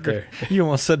motherfucker. there. You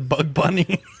almost said Bug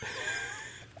Bunny.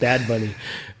 Bad Bunny.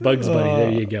 Bugs Bunny.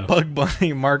 There you go. Bug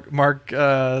Bunny. Mark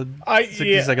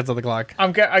 60 seconds on the clock.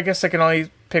 I guess I can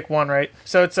only pick one, right?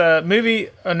 So it's a movie,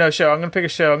 show. I'm going to pick a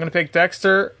show. I'm going to pick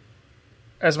Dexter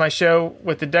as my show,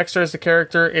 with the Dexter as the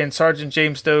character and Sergeant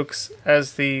James Stokes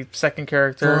as the second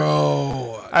character.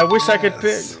 Bro, I wish I could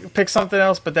pick something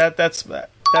else, but that's the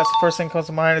first thing that comes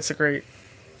to mind. It's a great...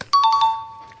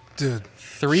 Dude.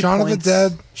 3 Shaun points. of the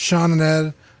Dead, Shaun and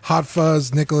Ed, Hot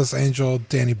Fuzz, Nicholas Angel,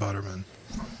 Danny Butterman.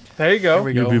 There you go. There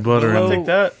we go. You'd be buttering. I'll take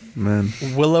that. Man.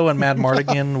 Willow and Mad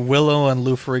Mardigan, Willow and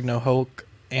Lou Ferrigno Hoke,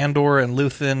 Andor and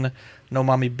Luthen, No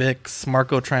Mommy Bix,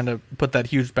 Marco trying to put that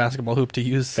huge basketball hoop to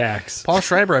use. Facts. Paul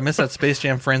Schreiber, I missed that Space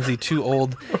Jam Frenzy, too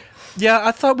old. Yeah,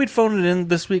 I thought we'd phone it in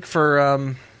this week for...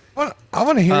 I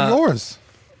want to hear yours.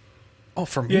 Oh,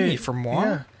 for me? Yeah, For moi?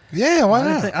 yeah. Yeah, why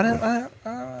not?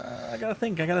 I gotta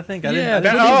think. Yeah,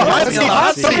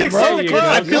 hot seat, bro.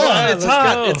 I feel it's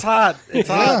hot. It's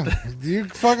hot. You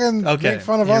fucking Okay, make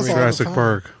fun of here us we all go. the Jurassic time.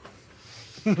 Park.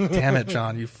 Damn it,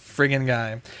 John, you friggin'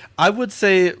 guy. I would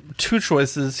say 2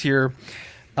 choices here.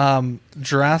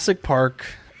 Jurassic Park,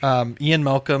 Ian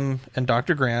Malcolm and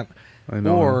Dr. Grant, I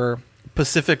know. or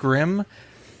Pacific Rim.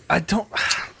 I don't...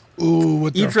 Ooh,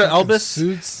 with their Idra fucking Elbis,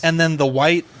 suits. and then the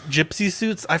white gypsy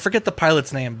suits. I forget the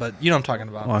pilot's name, but you know what I'm talking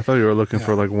about. Oh, I thought you were looking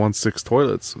for like 1/6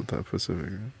 toilets with that Pacific.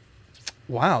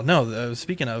 Wow, no.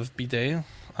 Speaking of bidet,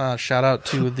 shout out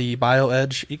to the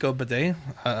BioEdge Eco Bidet.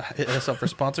 Hit us up for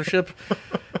sponsorship.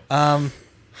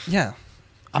 Yeah,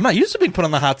 I'm not used to being put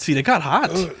on the hot seat. It got hot.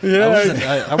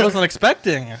 Yeah, I wasn't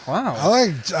expecting. Wow,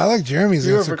 I like Jeremy's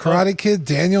You answer. ever call- Karate Kid,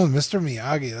 Daniel, and Mr.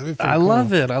 Miyagi. That'd be pretty cool.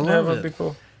 love it. I love That'd be it.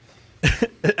 cool.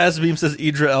 As Beam says,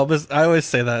 Idra Elbis. I always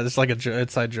say that. It's like a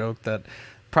inside joke that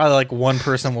probably like one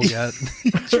person will get.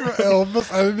 Idra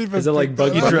Elbis. I didn't even. Is it like pick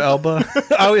Buggy that up. Idra Elba.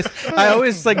 I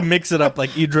always like mix it up like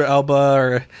Idra Elba,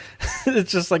 or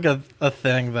it's just like a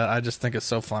thing that I just think is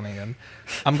so funny, and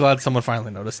I'm glad someone finally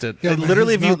noticed it. Yeah, And man,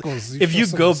 literally, his knuckles, if you show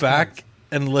some go respect. back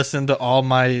and listen to all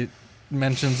my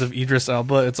mentions of Idris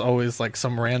Elba, it's always like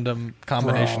some random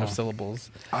combination of Bro. syllables.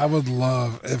 I would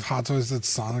love if Hot Toys did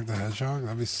Sonic the Hedgehog.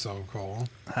 That'd be so cool.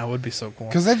 That would be so cool.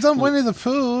 Because they've done Winnie the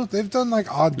Pooh. They've done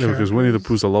like odd Yeah, because characters. Winnie the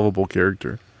Pooh's a lovable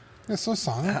character. Yeah, so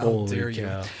Sonic. How Holy dare you?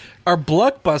 cow. Our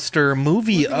blockbuster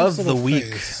movie Look at his of the little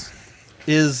week face.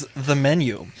 is The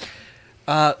Menu.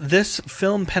 This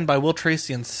film, penned by Will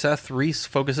Tracy and Seth Reese,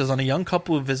 focuses on a young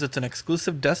couple who visits an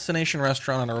exclusive destination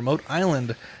restaurant on a remote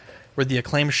island where the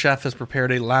acclaimed chef has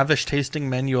prepared a lavish tasting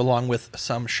menu along with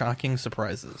some shocking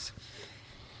surprises.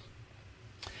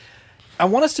 I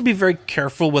want us to be very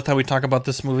careful with how we talk about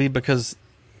this movie because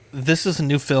this is a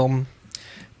new film,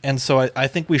 and so I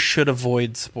think we should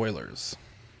avoid spoilers.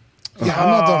 Yeah, I'm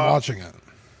not done watching it.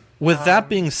 With that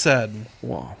being said,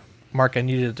 Wow. Mark, I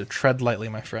needed to tread lightly,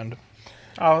 my friend.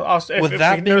 If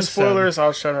that being no said- spoilers,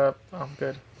 I'll shut up. I'm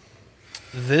good.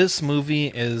 This movie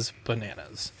is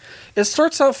bananas. It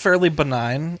starts out fairly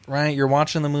benign, right? You're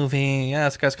watching the movie. Yeah,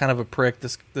 this guy's kind of a prick.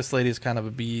 This lady's kind of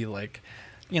a bee. Like,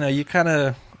 you know, you kind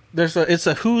of it's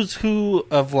a who's who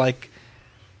of like,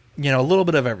 you know, a little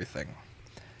bit of everything.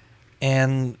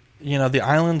 And, you know, the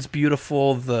island's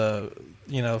beautiful. The,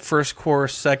 you know, first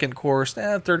course, second course,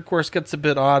 third course gets a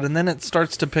bit odd, and then it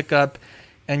starts to pick up.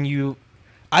 And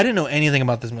I didn't know anything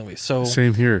about this movie, so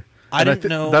same here. I didn't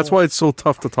know. That's why it's so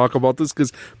tough to talk about this,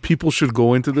 because people should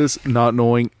go into this not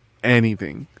knowing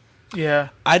anything. Yeah,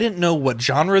 I didn't know what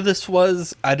genre this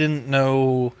was. I didn't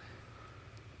know,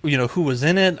 you know, who was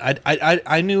in it.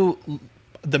 I knew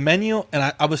the menu,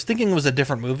 and I was thinking it was a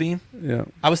different movie. Yeah,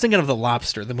 I was thinking of The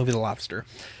Lobster, the movie The Lobster,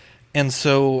 and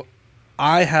so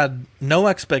I had no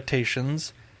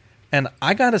expectations. And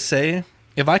I gotta say,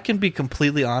 if I can be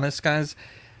completely honest, guys,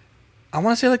 I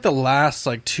want to say like the last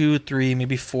like 2, 3,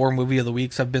 maybe 4 movie of the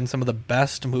weeks have been some of the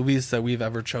best movies that we've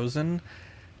ever chosen.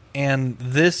 And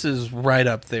this is right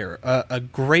up there. A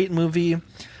great movie.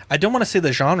 I don't want to say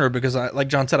the genre because, like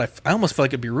John said, I almost feel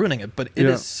like it'd be ruining it. But it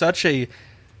is such a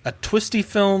twisty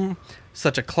film,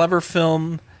 such a clever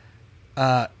film.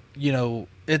 You know,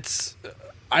 it's.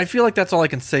 I feel like that's all I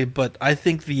can say. But I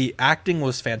think the acting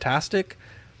was fantastic.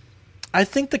 I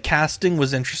think the casting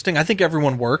was interesting. I think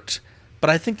everyone worked, but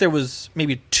I think there was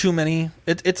maybe too many.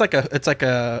 It's like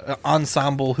a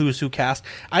ensemble who's who cast.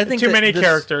 I think too many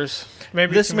characters.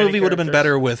 Maybe this movie would have been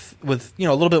better with you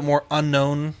know a little bit more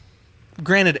unknown.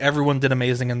 Granted, everyone did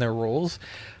amazing in their roles.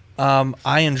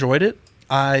 I enjoyed it.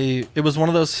 It was one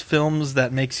of those films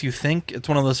that makes you think. It's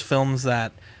one of those films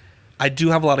that I do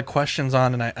have a lot of questions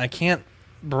on, and I can't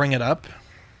bring it up.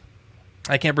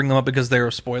 I can't bring them up because there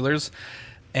are spoilers.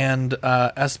 And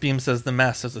S-Beam says the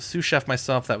mess. As a sous chef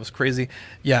myself, that was crazy.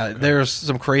 Yeah, okay. There's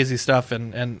some crazy stuff,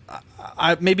 and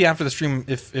I maybe after the stream,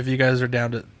 if you guys are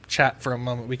down to chat for a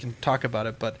moment, we can talk about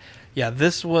it. But yeah,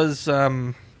 this was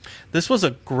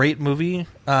a great movie.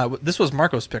 This was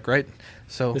Marco's pick, right?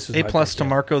 So A+ to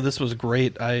Marco. This was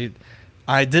great. I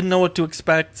didn't know what to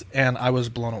expect, and I was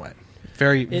blown away.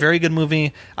 Very good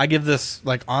movie. I give this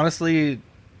like honestly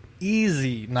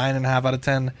easy 9.5 out of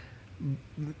 10.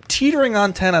 Teetering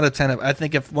on 10 out of 10. I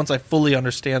think once I fully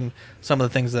understand some of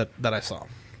the things that I saw.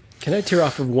 Can I tear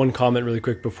off of one comment really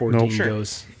quick before Dean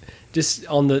goes? Just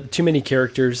on the too many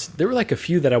characters, there were like a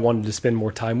few that I wanted to spend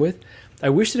more time with. I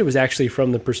wish that it was actually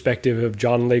from the perspective of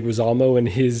John Leguizamo and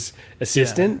his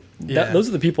assistant. Yeah. Those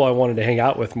are the people I wanted to hang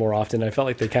out with more often. I felt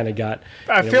like they kind of got...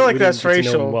 I feel like that's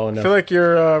racial. Well, I feel like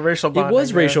you're racial bonding. It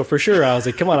was racial for sure. I was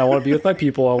like, come on, I want to be with my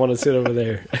people. I want to sit over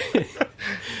there.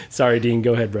 Sorry, Dean.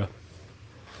 Go ahead, bro.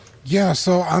 Yeah,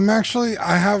 so I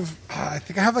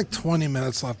think I have like 20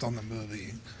 minutes left on the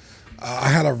movie. I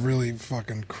had a really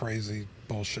fucking crazy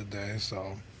bullshit day,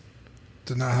 so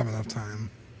did not have enough time.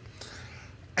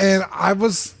 And I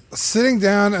was sitting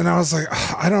down and I was like,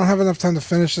 I don't have enough time to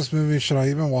finish this movie. Should I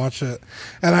even watch it?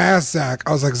 And I asked Zach,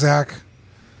 I was like, Zach,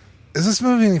 is this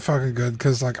movie any fucking good?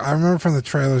 Because like I remember from the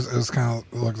trailers, it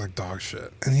looked like dog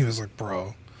shit. And he was like,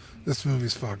 bro, this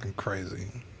movie's fucking crazy.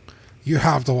 You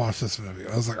have to watch this movie.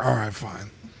 I was like, all right,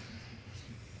 fine.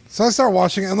 So I start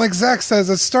watching it, and like Zach says,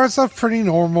 it starts off pretty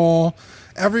normal.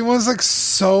 Everyone's like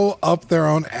so up their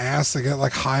own ass. They get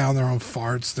like high on their own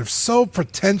farts. They're so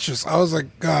pretentious. I was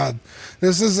like, God,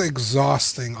 this is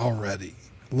exhausting already,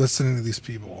 listening to these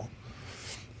people.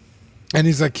 And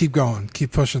he's like, keep going.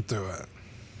 Keep pushing through it.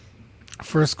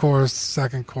 First course,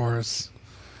 second course,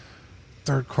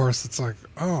 third course, it's like,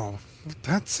 oh,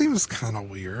 that seems kind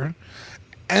of weird.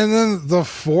 And then the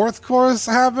fourth course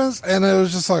happens, and it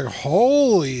was just like,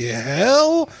 holy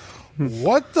hell,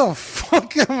 what the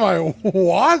fuck am I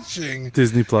watching?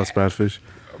 Disney Plus Badfish.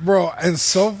 Bro, and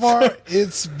so far,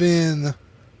 it's been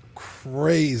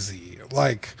crazy.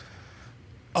 Like,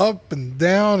 up and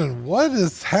down, and what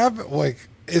is happening? Like,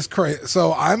 it's crazy.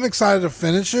 So I'm excited to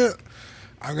finish it.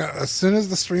 As soon as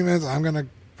the stream ends, I'm going to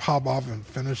pop off and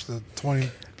finish the 20...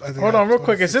 Hold on, real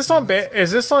quick. Is this on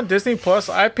Disney Plus?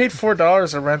 I paid $4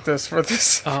 to rent this for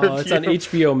this. Oh, review. It's on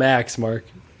HBO Max, Mark.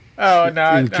 Oh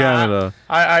no, in Canada.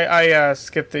 I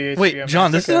skipped the HBO Wait,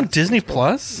 John, Max. this is on Disney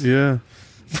Plus? Yeah.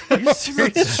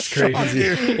 That's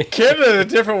crazy. Canada's a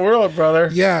different world,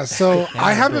 brother. Yeah, so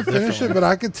I haven't finished it, but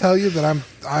I can tell you that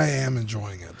I am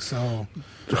enjoying it. So,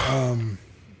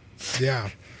 yeah.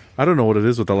 I don't know what it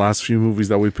is with the last few movies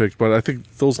that we picked, but I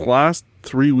think those last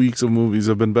 3 weeks of movies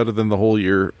have been better than the whole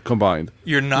year combined.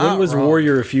 You're not. When was wrong.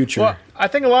 Warrior of Future? Well, I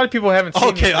think a lot of people haven't seen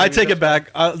Okay, I take it back.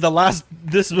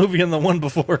 This movie and the one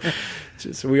before.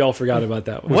 So we all forgot about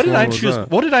that one. What did I choose?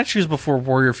 What did I choose before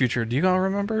Warrior Future? Do you all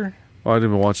remember? Oh, I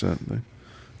didn't even watch that thing.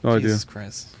 No Jesus idea.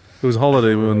 Christ. It was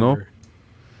Holiday Moon, no?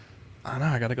 I know,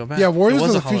 I gotta go back. Yeah, Warriors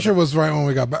of the Future was right when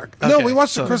we got back. Okay, no, we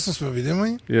watched the Christmas movie, didn't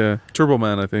we? Yeah. Turbo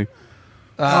Man, I think.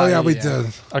 Oh yeah, we did.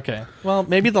 Okay. Well,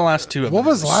 maybe the last two. What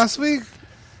was last week?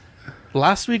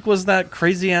 Last week was that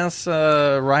crazy ass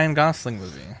Ryan Gosling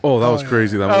movie. Oh, that was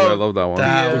crazy. That movie, I love that one.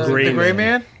 The Gray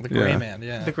Man. The Gray Man.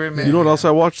 Yeah. The Gray Man. You know what else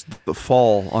I watched? The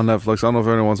Fall on Netflix. I don't know if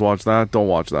anyone's watched that. Don't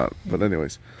watch that. But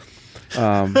anyways,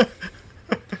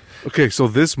 okay. So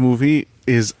this movie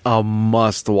is a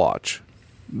must watch.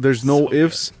 There's no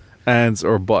ifs, ands,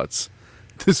 or buts.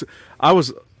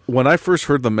 When I first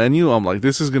heard the menu, I'm like,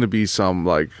 this is gonna be some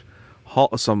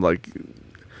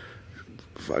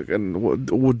fucking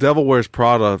Devil Wears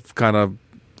Prada kind of.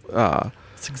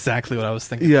 That's exactly what I was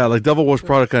thinking. Yeah, like Devil Wears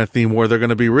Prada kind of theme where they're going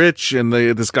to be rich and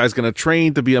this guy's going to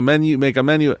train to be make a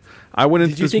menu. I went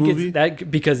into this movie. Did you think it's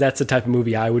that because that's the type of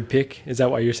movie I would pick? Is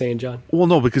that what you're saying, John? Well,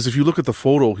 no, because if you look at the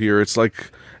photo here, it's like,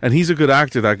 and he's a good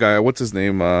actor. That guy, what's his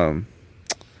name? My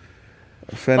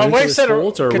wife said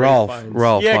Ralph.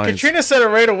 Yeah, Fiennes. Katrina said it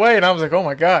right away, and I was like, "Oh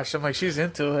my gosh!" I'm like, "She's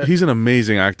into it." He's an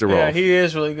amazing actor, Ralph. Yeah, he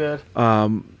is really good.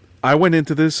 I went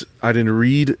into this. I didn't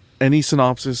read any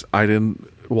synopsis. I didn't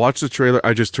watch the trailer.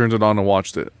 I just turned it on and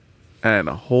watched it. And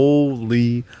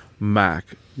holy mac,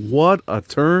 what a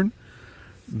turn.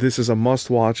 This is a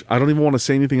must watch. I don't even want to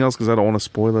say anything else because I don't want to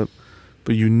spoil it.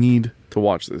 But you need to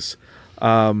watch this.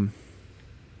 The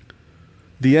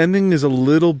ending is a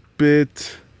little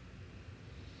bit...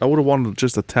 I would have wanted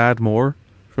just a tad more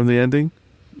from the ending,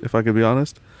 if I could be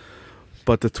honest.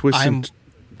 But the twist... I'm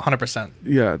 100%.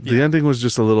 Yeah, the ending was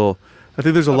just a little... I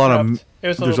think there's a lot of...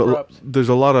 There's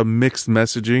a lot of mixed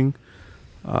messaging,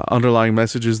 underlying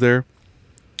messages there.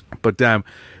 But damn,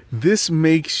 this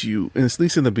makes you, at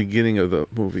least in the beginning of the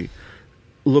movie,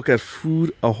 look at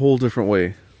food a whole different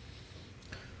way.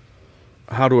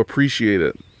 How to appreciate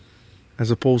it, as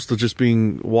opposed to just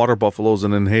being water buffaloes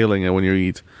and inhaling it when you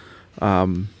eat.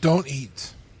 Don't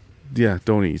eat. Yeah,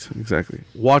 don't eat. Exactly.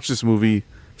 Watch this movie.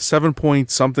 7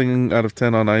 point something out of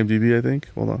 10 on IMDb, I think.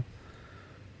 Hold on.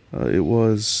 It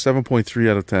was 7.3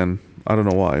 out of 10. I don't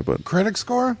know why, but... Critic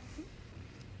score?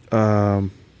 No,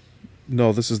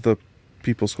 this is the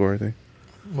people score, I think.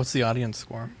 What's the audience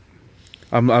score?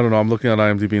 I don't know. I'm looking at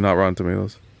IMDb, not Rotten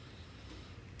Tomatoes.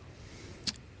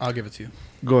 I'll give it to you.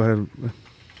 Go ahead.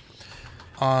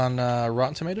 On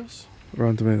Rotten Tomatoes?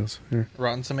 Rotten Tomatoes, here.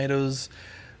 Rotten Tomatoes.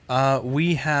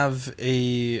 We have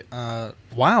a...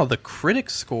 wow, the critic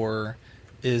score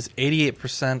is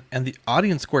 88% and the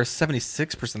audience score is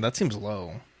 76%. That seems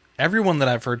low. Everyone that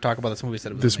I've heard talk about this movie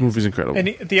said it was amazing. Movie's incredible. And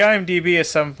the IMDb is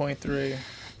 7.3.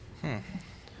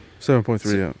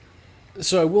 7.3, yeah.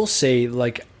 So I will say,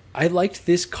 like, I liked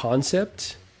this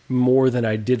concept more than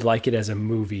I did like it as a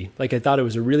movie. Like, I thought it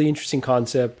was a really interesting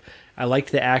concept. I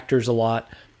liked the actors a lot.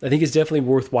 I think it's definitely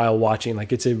worthwhile watching.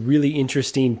 Like, it's a really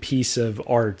interesting piece of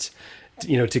art,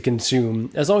 to consume.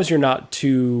 As long as you're not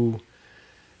too...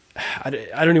 I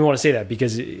don't even want to say that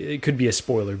because it could be a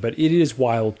spoiler, but it is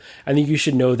wild. I think you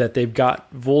should know that they've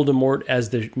got Voldemort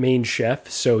as the main chef,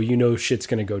 so shit's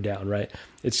going to go down, right?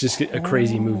 It's just a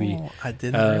crazy movie. I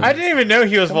didn't even know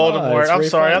he was Voldemort. I'm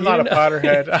sorry, I'm not a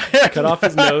Potterhead. Cut off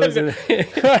his nose.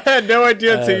 I had no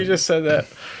idea until you just said that.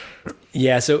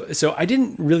 Yeah, so I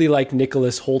didn't really like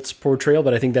Nicholas Holt's portrayal,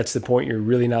 but I think that's the point. You're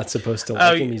really not supposed to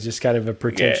like him. He's just kind of a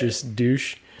pretentious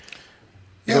douche.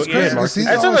 Yeah, it's crazy.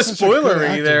 That's not a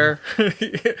spoilery there.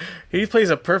 He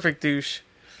plays a perfect douche.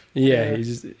 Yeah,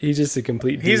 he's just a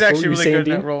complete douche. He's actually really good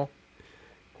in that role.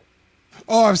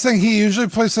 Oh, I'm saying he usually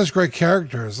plays such great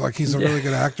characters. Like, he's a really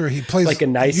good actor. He plays like a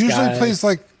nice guy. Usually plays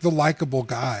like the likable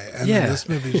guy. And then this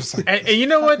movie just like... And you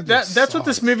know what? That's what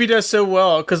this movie does so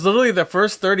well. Because literally the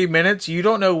first 30 minutes, you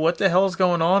don't know what the hell is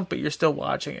going on, but you're still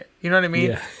watching it. You know what I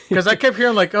mean? Because I kept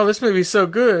hearing like, oh, this movie's so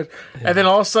good. Yeah. And then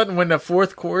all of a sudden when the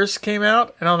fourth chorus came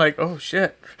out, and I'm like, oh,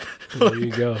 shit. There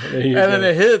you go. Then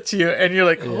it hits you, and you're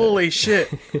like, holy shit.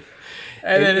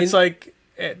 And then it's like...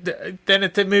 Then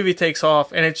the movie takes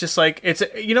off, and it's just like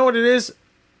you know what it is.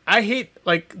 I hate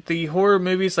like the horror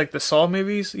movies, like the Saw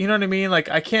movies. You know what I mean? Like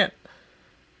I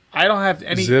don't have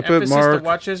any emphasis to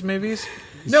watch those movies.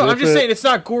 No, I'm just saying it's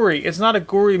not gory. It's not a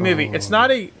gory movie. It's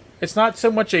not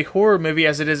so much a horror movie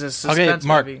as it is a suspense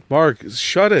movie. Mark,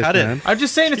 shut it, man. I'm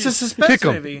just saying it's a suspense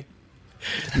movie.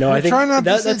 No, I think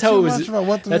that's how it was.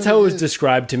 That's how it was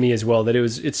described to me as well. That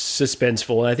it's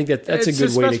suspenseful, and I think that's a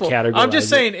good way to categorize. I'm just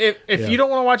saying, if you don't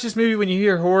want to watch this movie when you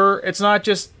hear horror, it's not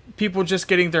just people just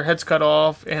getting their heads cut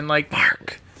off and like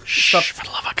Mark. Stuff. For the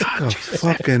love of God, Jesus,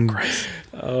 fucking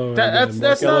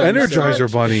that's not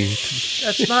Energizer Bunny.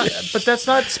 That's not, but that's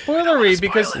not spoilery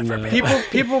because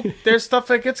people there's stuff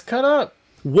that gets cut up.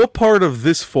 What part of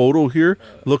this photo here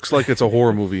looks like it's a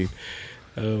horror movie?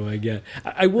 Oh my God!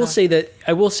 I will say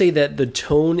that the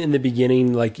tone in the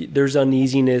beginning, like there's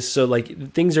uneasiness, so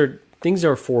like things are things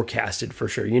are forecasted for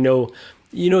sure. You know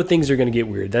things are going to get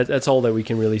weird. That's all that we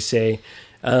can really say.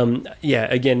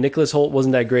 Again, Nicholas Hoult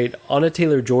wasn't that great. Anna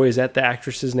Taylor-Joy, is that the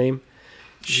actress's name?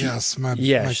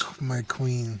 My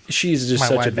queen. She's just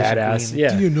such a badass. Queen.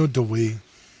 Yeah. Do you know the way?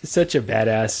 Such a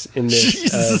badass in this.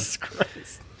 Jesus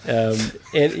Christ.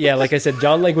 And yeah, like I said,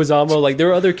 John Leguizamo, like there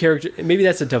are other characters. Maybe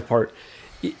that's the tough part.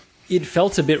 It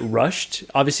felt a bit rushed.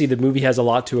 Obviously, the movie has a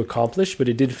lot to accomplish, but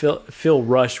it did feel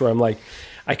rushed where I'm like,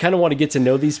 I kind of want to get to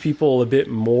know these people a bit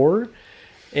more.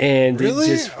 And really? It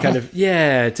just kind of,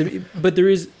 but there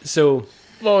is, so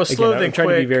well, slow again, I'm trying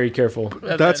to be very careful.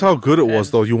 That's how good it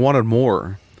was, though. You wanted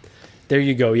more. There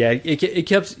you go. Yeah, it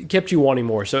kept you wanting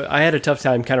more. So I had a tough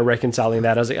time kind of reconciling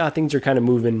that. I was like, things are kind of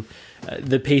moving.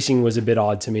 The pacing was a bit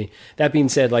odd to me. That being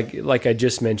said, like I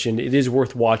just mentioned, it is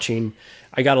worth watching.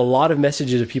 I got a lot of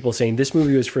messages of people saying this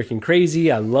movie was freaking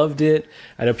crazy. I loved it.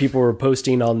 I know people were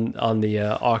posting on the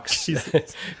Ox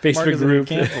Facebook group.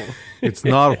 It's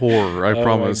not horror, I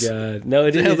promise. Oh my God. No,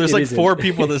 it is. There's like 4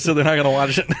 people that said they're not going to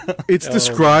watch it. It's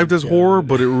described as horror,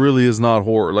 but it really is not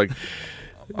horror. Like,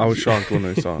 I was shocked when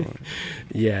I saw it.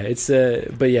 Yeah, it's like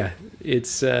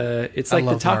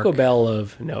the Taco Mark. Bell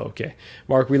of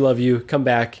Mark, we love you. Come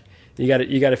back. You got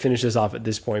to finish this off at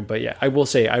this point. But yeah, I will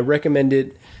say I recommend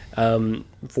it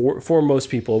for most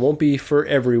people. It won't be for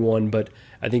everyone, but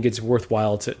I think it's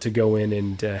worthwhile to go in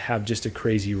and have just a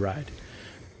crazy ride.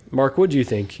 Mark, what do you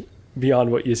think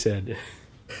beyond what you said?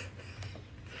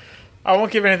 I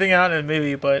won't give anything out in the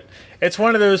movie, but it's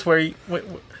one of those where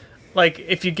like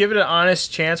if you give it an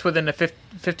honest chance within the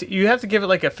 50, you have to give it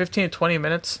like a 15 to 20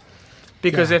 minutes.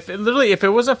 Because if it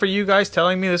wasn't for you guys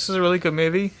telling me this is a really good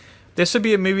movie, this would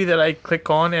be a movie that I click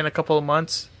on in a couple of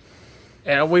months,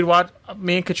 and we'd watch.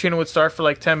 Me and Katrina would start for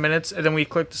like 10 minutes, and then we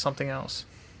click to something else.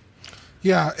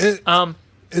 Yeah, it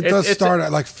does start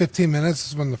at like 15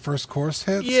 minutes when the first course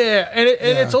hits. Yeah, and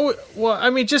it's always, well, I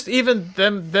mean, just even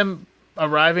them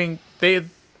arriving.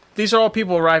 These are all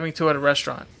people arriving at a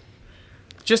restaurant.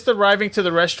 Just arriving to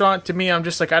the restaurant, to me, I'm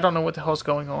just like, I don't know what the hell's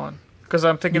going on, because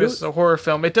I'm thinking this is a horror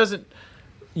film. It doesn't.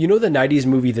 You know the 90s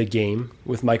movie The Game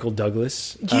with Michael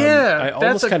Douglas? Yeah. I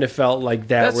almost kind of felt like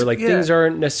that, where things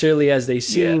aren't necessarily as they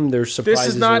seem. There's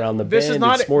surprises around the bend.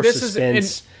 It's more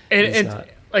suspense. And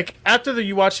like, after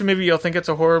you watch the movie, you'll think it's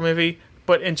a horror movie.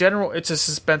 But in general, it's a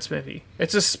suspense movie.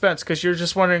 It's a suspense because you're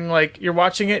just wondering, like, you're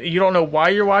watching it. You don't know why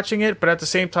you're watching it. But at the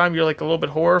same time, you're like a little bit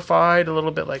horrified, a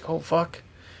little bit like, oh, fuck.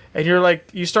 And you're like,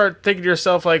 you start thinking to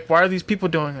yourself, like, why are these people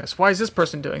doing this? Why is this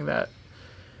person doing that?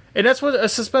 And that's what a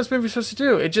suspense movie is supposed to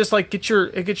do. It just like gets your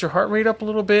heart rate up a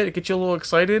little bit. It gets you a little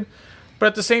excited, but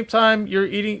at the same time, you're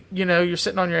eating. You're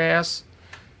sitting on your ass.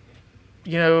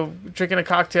 Drinking a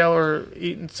cocktail or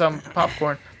eating some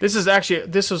popcorn. This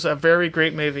was a very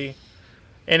great movie.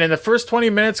 And in the first 20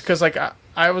 minutes, because like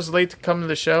I was late to come to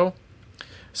the show,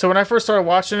 so when I first started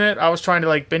watching it, I was trying to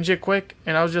like binge it quick,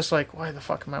 and I was just like, why the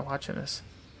fuck am I watching this?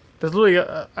 That's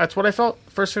literally that's what I felt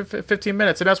first 15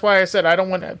 minutes, and that's why I said I don't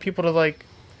want people to like.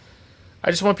 I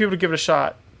just want people to give it a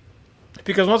shot.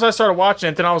 Because once I started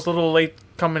watching it, then I was a little late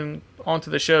coming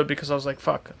onto the show because I was like,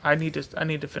 fuck, I need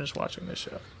to finish watching this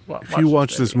show. If you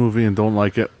watch this movie and don't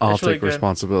like it, I'll take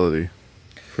responsibility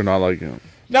for not liking it.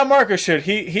 Now Marcus should.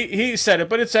 He said it,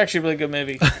 but it's actually a really good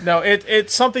movie. No,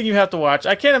 it's something you have to watch.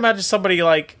 I can't imagine somebody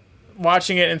like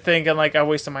watching it and thinking like I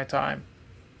wasted my time.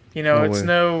 I don't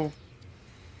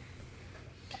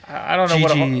know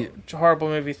what a horrible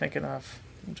movie thinking of.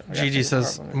 Gigi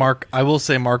says, Mark, I will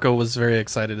say Marco was very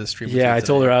excited to stream. Yeah, I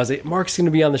told her, I was like, Mark's going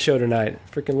to be on the show tonight.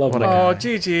 Freaking love him. Oh,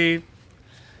 Gigi.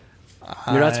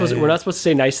 We're not supposed to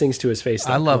say nice things to his face.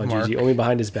 I love Mark. Gigi, only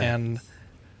behind his back. And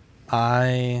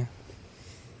I'm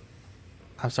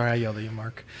sorry I yelled at you,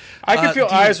 Mark. I can feel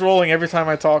eyes rolling every time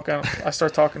I talk. I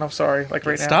start talking. I'm sorry. Like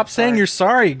right now. Stop saying you're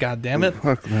sorry, goddammit.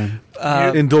 Fuck, man.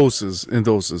 In doses.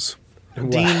 Wow.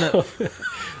 Dean.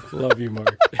 Love you,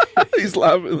 Mark. He's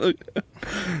laughing.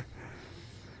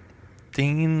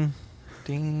 Dean.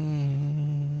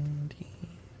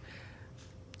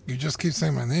 You just keep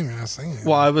saying my name. You're not saying it.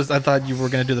 Well, I thought you were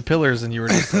going to do the pillars, and you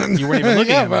weren't even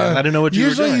looking at me. I didn't know what you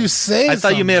were doing. Usually you say I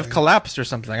thought you may have collapsed or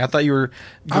something. I thought you were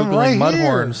Googling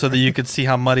Mudhorn so that you could see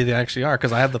how muddy they actually are,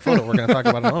 because I have the photo. We're going to talk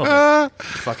about it in a little bit.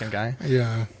 Fucking guy.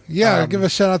 Yeah. Give a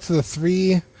shout out to the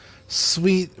 3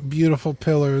 sweet, beautiful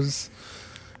pillars.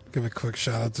 Give a quick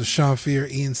shout out to Sean Fear,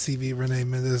 Ian CV, Renee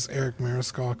Mendes, Eric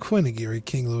Mariscal, Quinn Aguirre,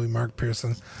 King Louis, Mark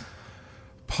Pearson,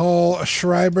 Paul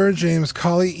Schreiber, James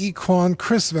Colley, Equan,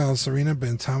 Chris Valencerina,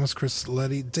 Ben Thomas, Chris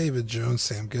Letty, David Jones,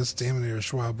 Sam Gist, Daminator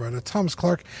Schwalbretta, Thomas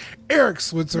Clark, Eric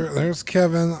Switzer, there's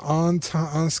Kevin on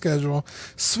schedule,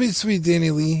 Sweet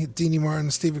Danny Lee, Deanie Martin,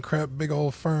 Stephen Krepp, Big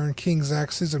Ol' Fern, King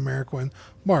Zach, Susan Merriquin,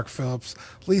 Mark Phillips,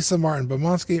 Lisa Martin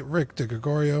Bomonsky, Rick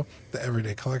DeGregorio, The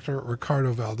Everyday Collector,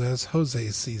 Ricardo Valdez, Jose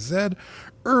CZ,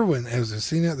 Erwin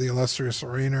Azucena, The Illustrious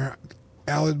Rainer,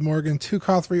 Alad Morgan,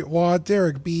 Tukothri Waugh,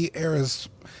 Derek B.,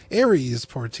 Aries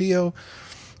Portillo,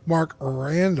 Mark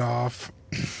Randolph,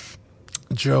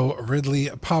 Joe Ridley,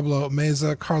 Pablo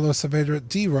Meza, Carlos Saavedra,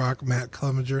 D-Rock, Matt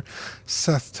Clemenger,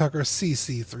 Seth Tucker,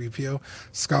 CC3PO,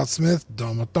 Scott Smith,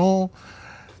 Domaton,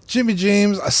 Jimmy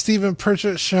James, Stephen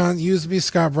Pritchett, Sean Usby,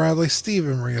 Scott Bradley,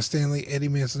 Stephen Maria Stanley, Eddie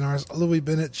Manzanares, Louis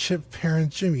Bennett, Chip Perrin,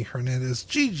 Jimmy Hernandez,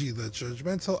 Gigi the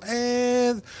Judgmental,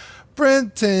 and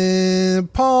Brenton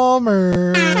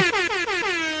Palmer.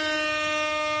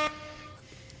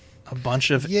 A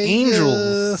bunch of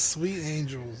angels. Sweet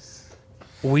angels.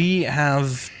 We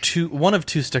have one of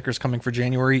two stickers coming for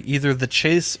January, either the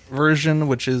Chase version,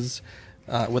 which is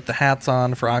with the hats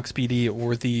on for Ox PD,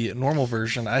 or the normal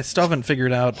version. I still haven't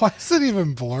figured out. Why is it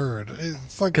even blurred?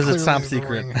 It's like because it's top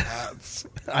secret.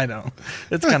 I know.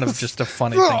 It's kind of just a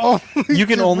funny thing. You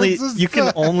can only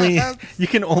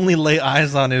lay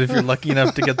eyes on it if you're lucky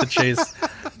enough to get the Chase.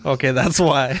 Okay, that's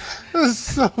why. That's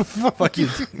so funny. Fuck you.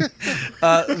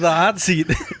 The hot seat.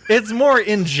 It's more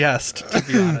in jest, to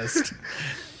be honest.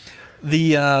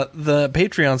 The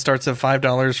Patreon starts at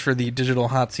 $5 for the digital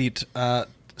hot seat.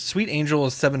 Sweet Angel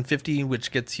is $7.50,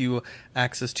 which gets you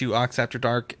access to Ox After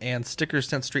Dark and stickers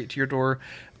sent straight to your door.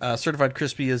 Certified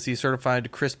Crispy is the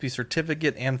Certified Crispy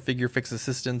Certificate and Figure Fix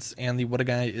Assistance, and the What a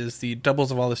Guy is the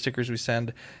doubles of all the stickers we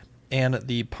send, and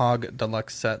the Pog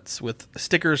Deluxe sets with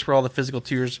stickers for all the physical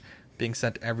tiers being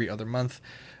sent every other month.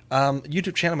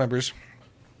 YouTube channel members,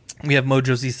 we have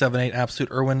Mojo Z78,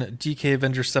 Absolute Irwin, DK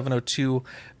Avenger 702,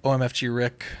 OMFG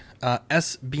Rick,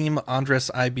 S Beam,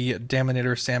 Andres IB,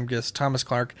 Daminator, Sam Gist, Thomas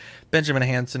Clark, Benjamin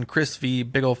Hansen, Chris V,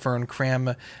 Big Ol' Fern,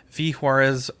 Cram, V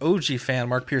Juarez, OG Fan,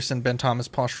 Mark Pearson, Ben Thomas,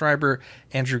 Paul Schreiber,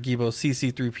 Andrew Gibo,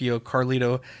 CC3PO,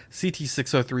 Carlito,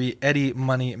 CT603, Eddie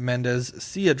Money Mendez,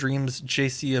 Sia Dreams,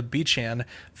 JC Beachan,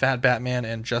 Fat Batman,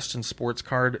 and Justin Sports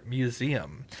Card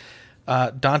Museum.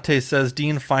 Dante says,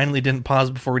 Dean finally didn't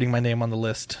pause before reading my name on the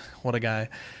list. What a guy.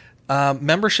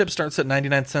 Membership starts at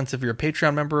 99 cents if you're a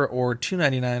Patreon member, or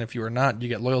 $2.99 if you are not. You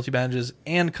get loyalty badges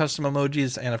and custom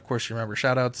emojis, and of course your member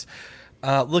shoutouts.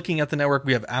 Looking at the network,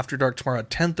 we have After Dark tomorrow at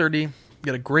 10:30. We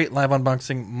got a great live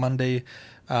unboxing Monday.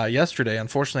 Yesterday,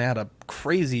 unfortunately, I had a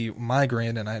crazy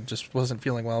migraine and I just wasn't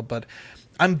feeling well, but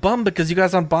I'm bummed because you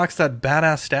guys unboxed that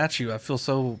badass statue. I feel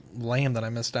so lame that I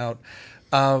missed out.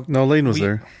 No, Lane was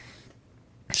there.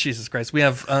 Jesus Christ. We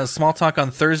have Small Talk on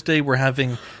Thursday. We're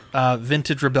having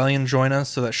Vintage Rebellion join us,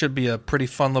 so that should be a pretty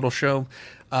fun little show.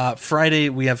 Friday,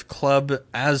 we have Club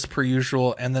as per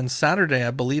usual. And then Saturday,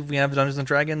 I believe we have Dungeons &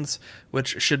 Dragons,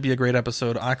 which should be a great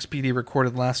episode. Ox PD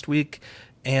recorded last week.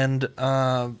 And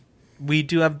we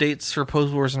do have dates for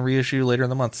Pose Wars and Reissue later in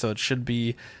the month, so it should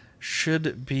be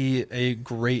a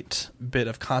great bit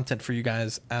of content for you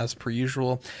guys as per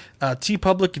usual.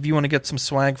 TeePublic, if you want to get some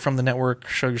swag from the network,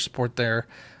 show your support there.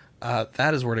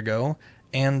 That is where to go.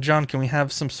 And John, can we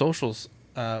have some socials,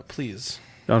 please?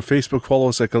 On Facebook, follow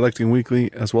us at Collecting Weekly,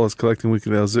 as well as Collecting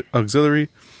Weekly Auxiliary.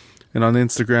 And on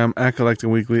Instagram, at Collecting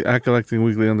Weekly, at Collecting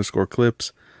Weekly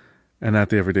 _clips, and at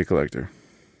The Everyday Collector.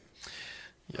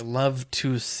 You love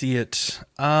to see it.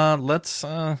 Let's...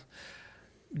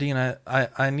 Dean,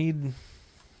 I need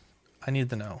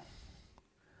to know.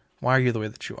 Why are you the way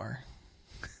that you are?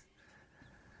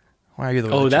 Why are you the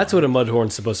way? Oh, that's what a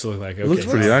mudhorn's supposed to look like. Okay. It looks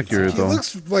pretty accurate, though. It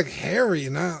looks like hairy,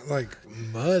 not like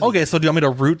mud. Okay, so do you want me to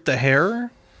root the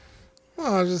hair?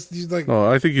 Well, just you like.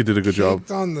 Oh, I think you did a good job.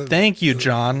 Thank you,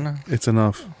 John. It's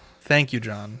enough. Thank you,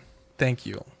 John. Thank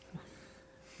you,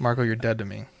 Marco. You're dead to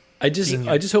me. I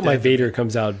just hope my Vader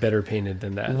comes out better painted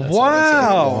than that. That's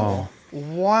wow.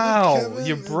 Wow,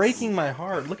 you're breaking my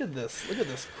heart. Look at this. Look at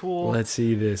this cool. Let's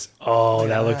see this. Oh,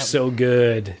 that looks so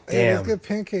good. Damn. Hey, let's get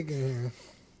Pancake in here.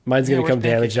 Mine's going to come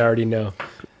damaged, I already know.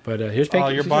 But here's Pancake. Oh,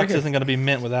 your box isn't going to be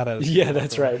mint with that attitude. Yeah,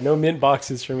 that's right. No mint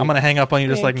boxes for me. I'm going to hang up on you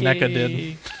just like NECA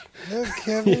did. Look,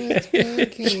 Kevin, it's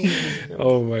Pancake.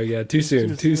 Oh my God, too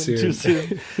soon.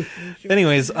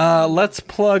 Anyways, let's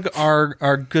plug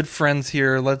our good friends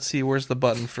here. Let's see, where's the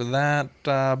button for that?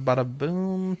 Bada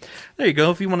boom. There you go.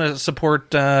 If you want to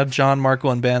support John, Marco,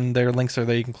 and Ben, their links are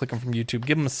there. You can click them from YouTube.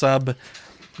 Give them a sub.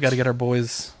 We got to get our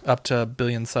boys up to 1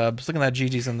 billion subs. Look at that,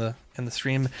 Gigi's in the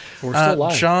stream. We're still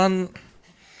live. John,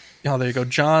 Oh, there you go.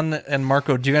 John and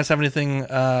Marco, do you guys have anything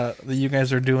that you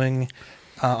guys are doing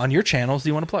on your channels? Do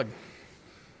you want to plug?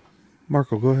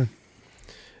 Marco, go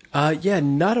ahead. Yeah,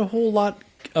 not a whole lot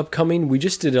upcoming. We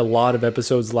just did a lot of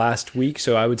episodes last week,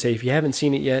 so I would say if you haven't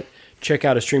seen it yet, check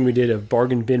out a stream we did of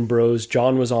Bargain Bin Bros.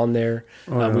 John was on there.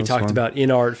 We talked about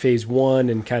InArt Phase 1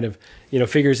 and kind of,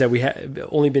 figures that we have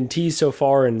only been teased so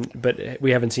far, but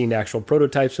we haven't seen actual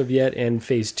prototypes of yet, and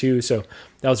Phase 2. So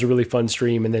that was a really fun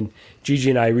stream. And then Gigi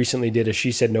and I recently did a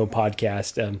She Said No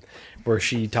podcast where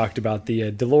she talked about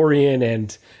the DeLorean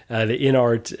and the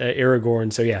InArt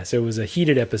Aragorn. So yeah, so it was a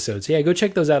heated episode. So yeah, go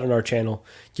check those out on our channel.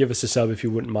 Give us a sub if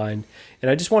you wouldn't mind. And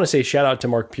I just want to say shout out to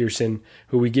Mark Pearson,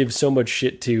 who we give so much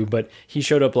shit to, but he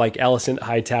showed up like Alicent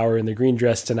Hightower in the green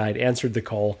dress tonight, answered the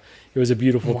call. It was a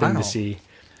beautiful thing to see.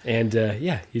 And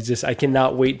I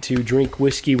cannot wait to drink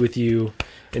whiskey with you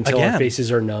until our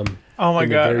faces are numb. Oh my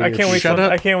God, I can't wait.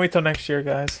 I can't wait till next year,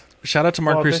 guys. Shout out to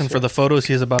Mark Pearson for the photos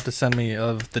he's about to send me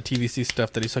of the TVC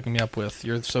stuff that he's hooking me up with.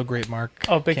 You're so great, Mark.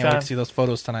 Oh, big Can't time. wait to see those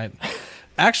photos tonight.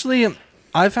 Actually,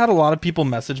 I've had a lot of people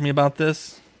message me about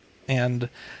this, and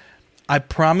I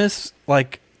promise,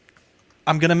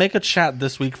 I'm going to make a chat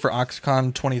this week for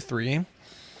OxCon 23.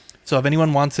 So if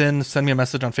anyone wants in, send me a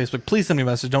message on Facebook. Please send me a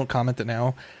message. Don't comment it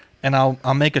now. And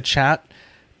I'll make a chat.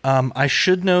 I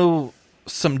should know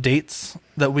some dates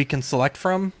that we can select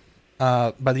from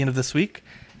by the end of this week.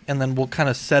 And then we'll kind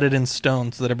of set it in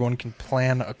stone so that everyone can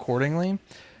plan accordingly.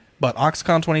 But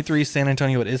OxCon 23, San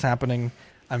Antonio, it is happening.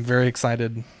 I'm very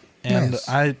excited. And Nice.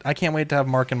 I can't wait to have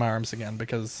Mark in my arms again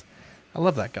because I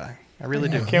love that guy. I really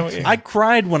do. Can't wait. I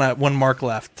cried when Mark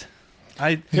left.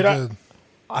 I did.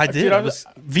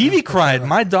 Vivi cried.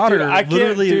 My daughter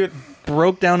literally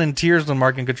broke down in tears when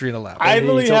Mark and Katrina left. I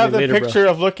literally have the picture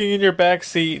of looking in your back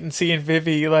seat and seeing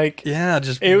Vivi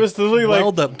just it was literally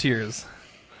welled up tears.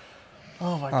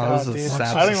 Oh my God, dude!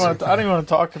 I don't even want to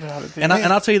talk about it. Dude. And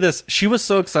I'll tell you this: she was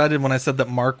so excited when I said that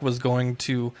Mark was going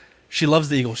to. She loves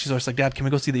the Eagles. She's always like, "Dad, can we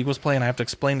go see the Eagles play?" And I have to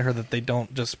explain to her that they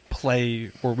don't just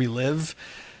play where we live.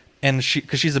 And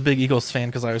because she's a big Eagles fan,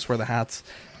 because I always wear the hats.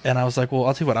 And I was like, "Well,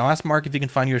 I'll tell you what. I'll ask Mark if he can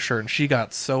find you a shirt." And she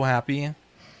got so happy.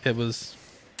 It was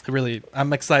really.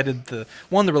 I'm excited. The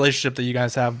relationship that you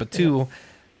guys have, but two,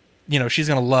 she's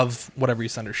gonna love whatever you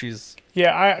send her. She's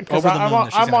because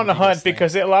I'm on the hunt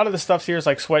because a lot of the stuff here is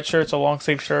like sweatshirts or long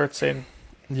sleeve shirts, and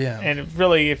and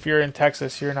really, if you're in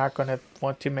Texas, you're not going to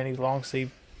want too many long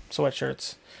sleeve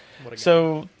sweatshirts.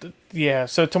 So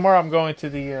tomorrow I'm going to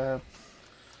the.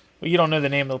 You don't know the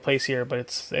name of the place here, but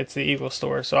it's the Eagle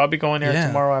store. So I'll be going there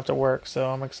tomorrow after work. So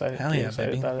I'm excited. Hell yeah,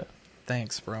 excited baby. about it.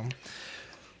 Thanks, bro.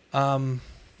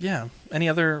 Any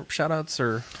other shout outs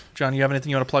or John, you have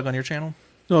anything you want to plug on your channel?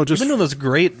 No, just you've been doing those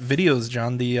great videos,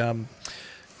 John. The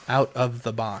out of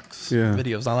the box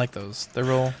videos. I like those. They're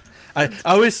real. I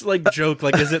always joke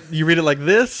is it you read it like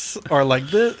this or like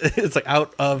this? It's like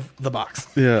out of the box.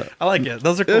 Yeah, I like it.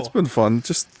 Those are cool. It's been fun.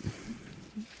 Just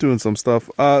doing some stuff.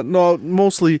 No,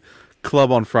 mostly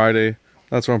club on Friday.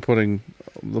 That's where I'm putting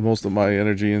the most of my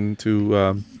energy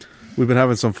into. We've been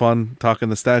having some fun talking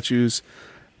the statues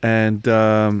and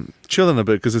chilling a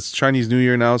bit because it's Chinese New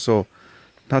Year now, so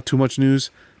not too much news.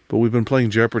 But we've been playing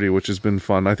Jeopardy, which has been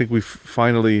fun. I think we've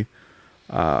finally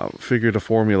figured a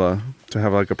formula to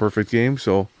have a perfect game,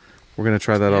 so we're going to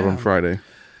try that out on Friday.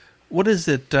 What is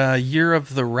it? Year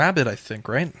of the Rabbit, I think,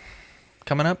 right?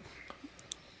 Coming up?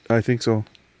 I think so.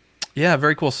 Yeah,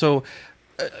 very cool. So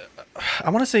I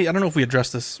want to say, I don't know if we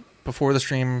addressed this before the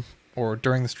stream or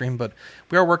during the stream, but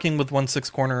we are working with 1/6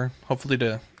 Corner, hopefully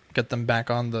to get them back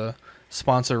on the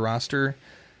sponsor roster.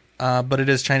 But it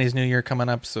is Chinese New Year coming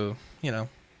up, so,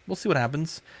 we'll see what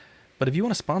happens. But if you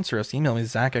want to sponsor us, email me,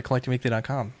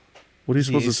 Zach@collectingweekly.com. What are you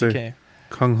supposed to say?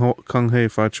 Kung Hei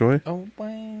Fa Choi? Oh,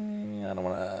 I don't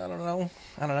know.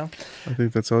 I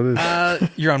think that's how it is.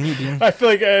 You're on mute, Dean. I feel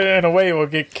like in a way it will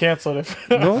get canceled if.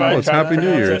 No, it's Happy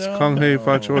New Year. It's Kung Hei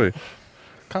Fa Choi.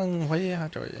 Kung Hei Fa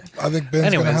Choi. I think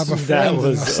Ben's going to have a friend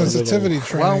in sensitivity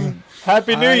training.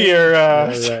 Happy New Year.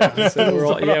 So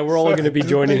we're all going to be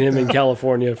joining him in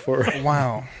California for.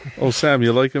 Wow. Oh, Sam,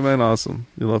 you like it, man? Awesome.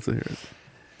 You love to hear it.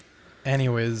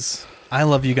 Anyways, I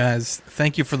love you guys.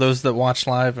 Thank you for those that watch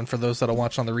live and for those that'll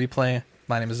watch on the replay.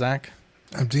 My name is Zach.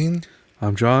 I'm Dean.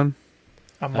 I'm John.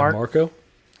 I'm Mark. Marco.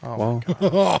 Oh,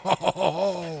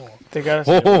 wow. They got us.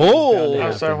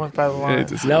 I'm sorry, I went by the line.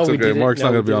 It's okay. Mark's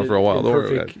not going to be on for a while. Don't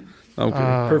worry about it.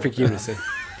 Okay. Perfect unison.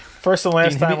 First and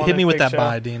last Dean, time. hit me with that show.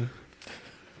 bye, Dean.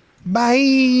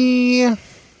 Bye.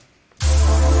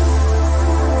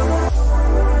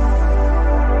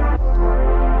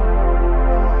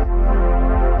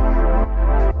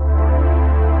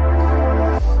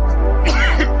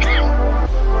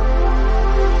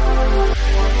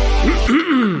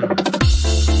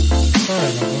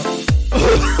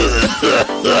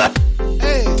 week.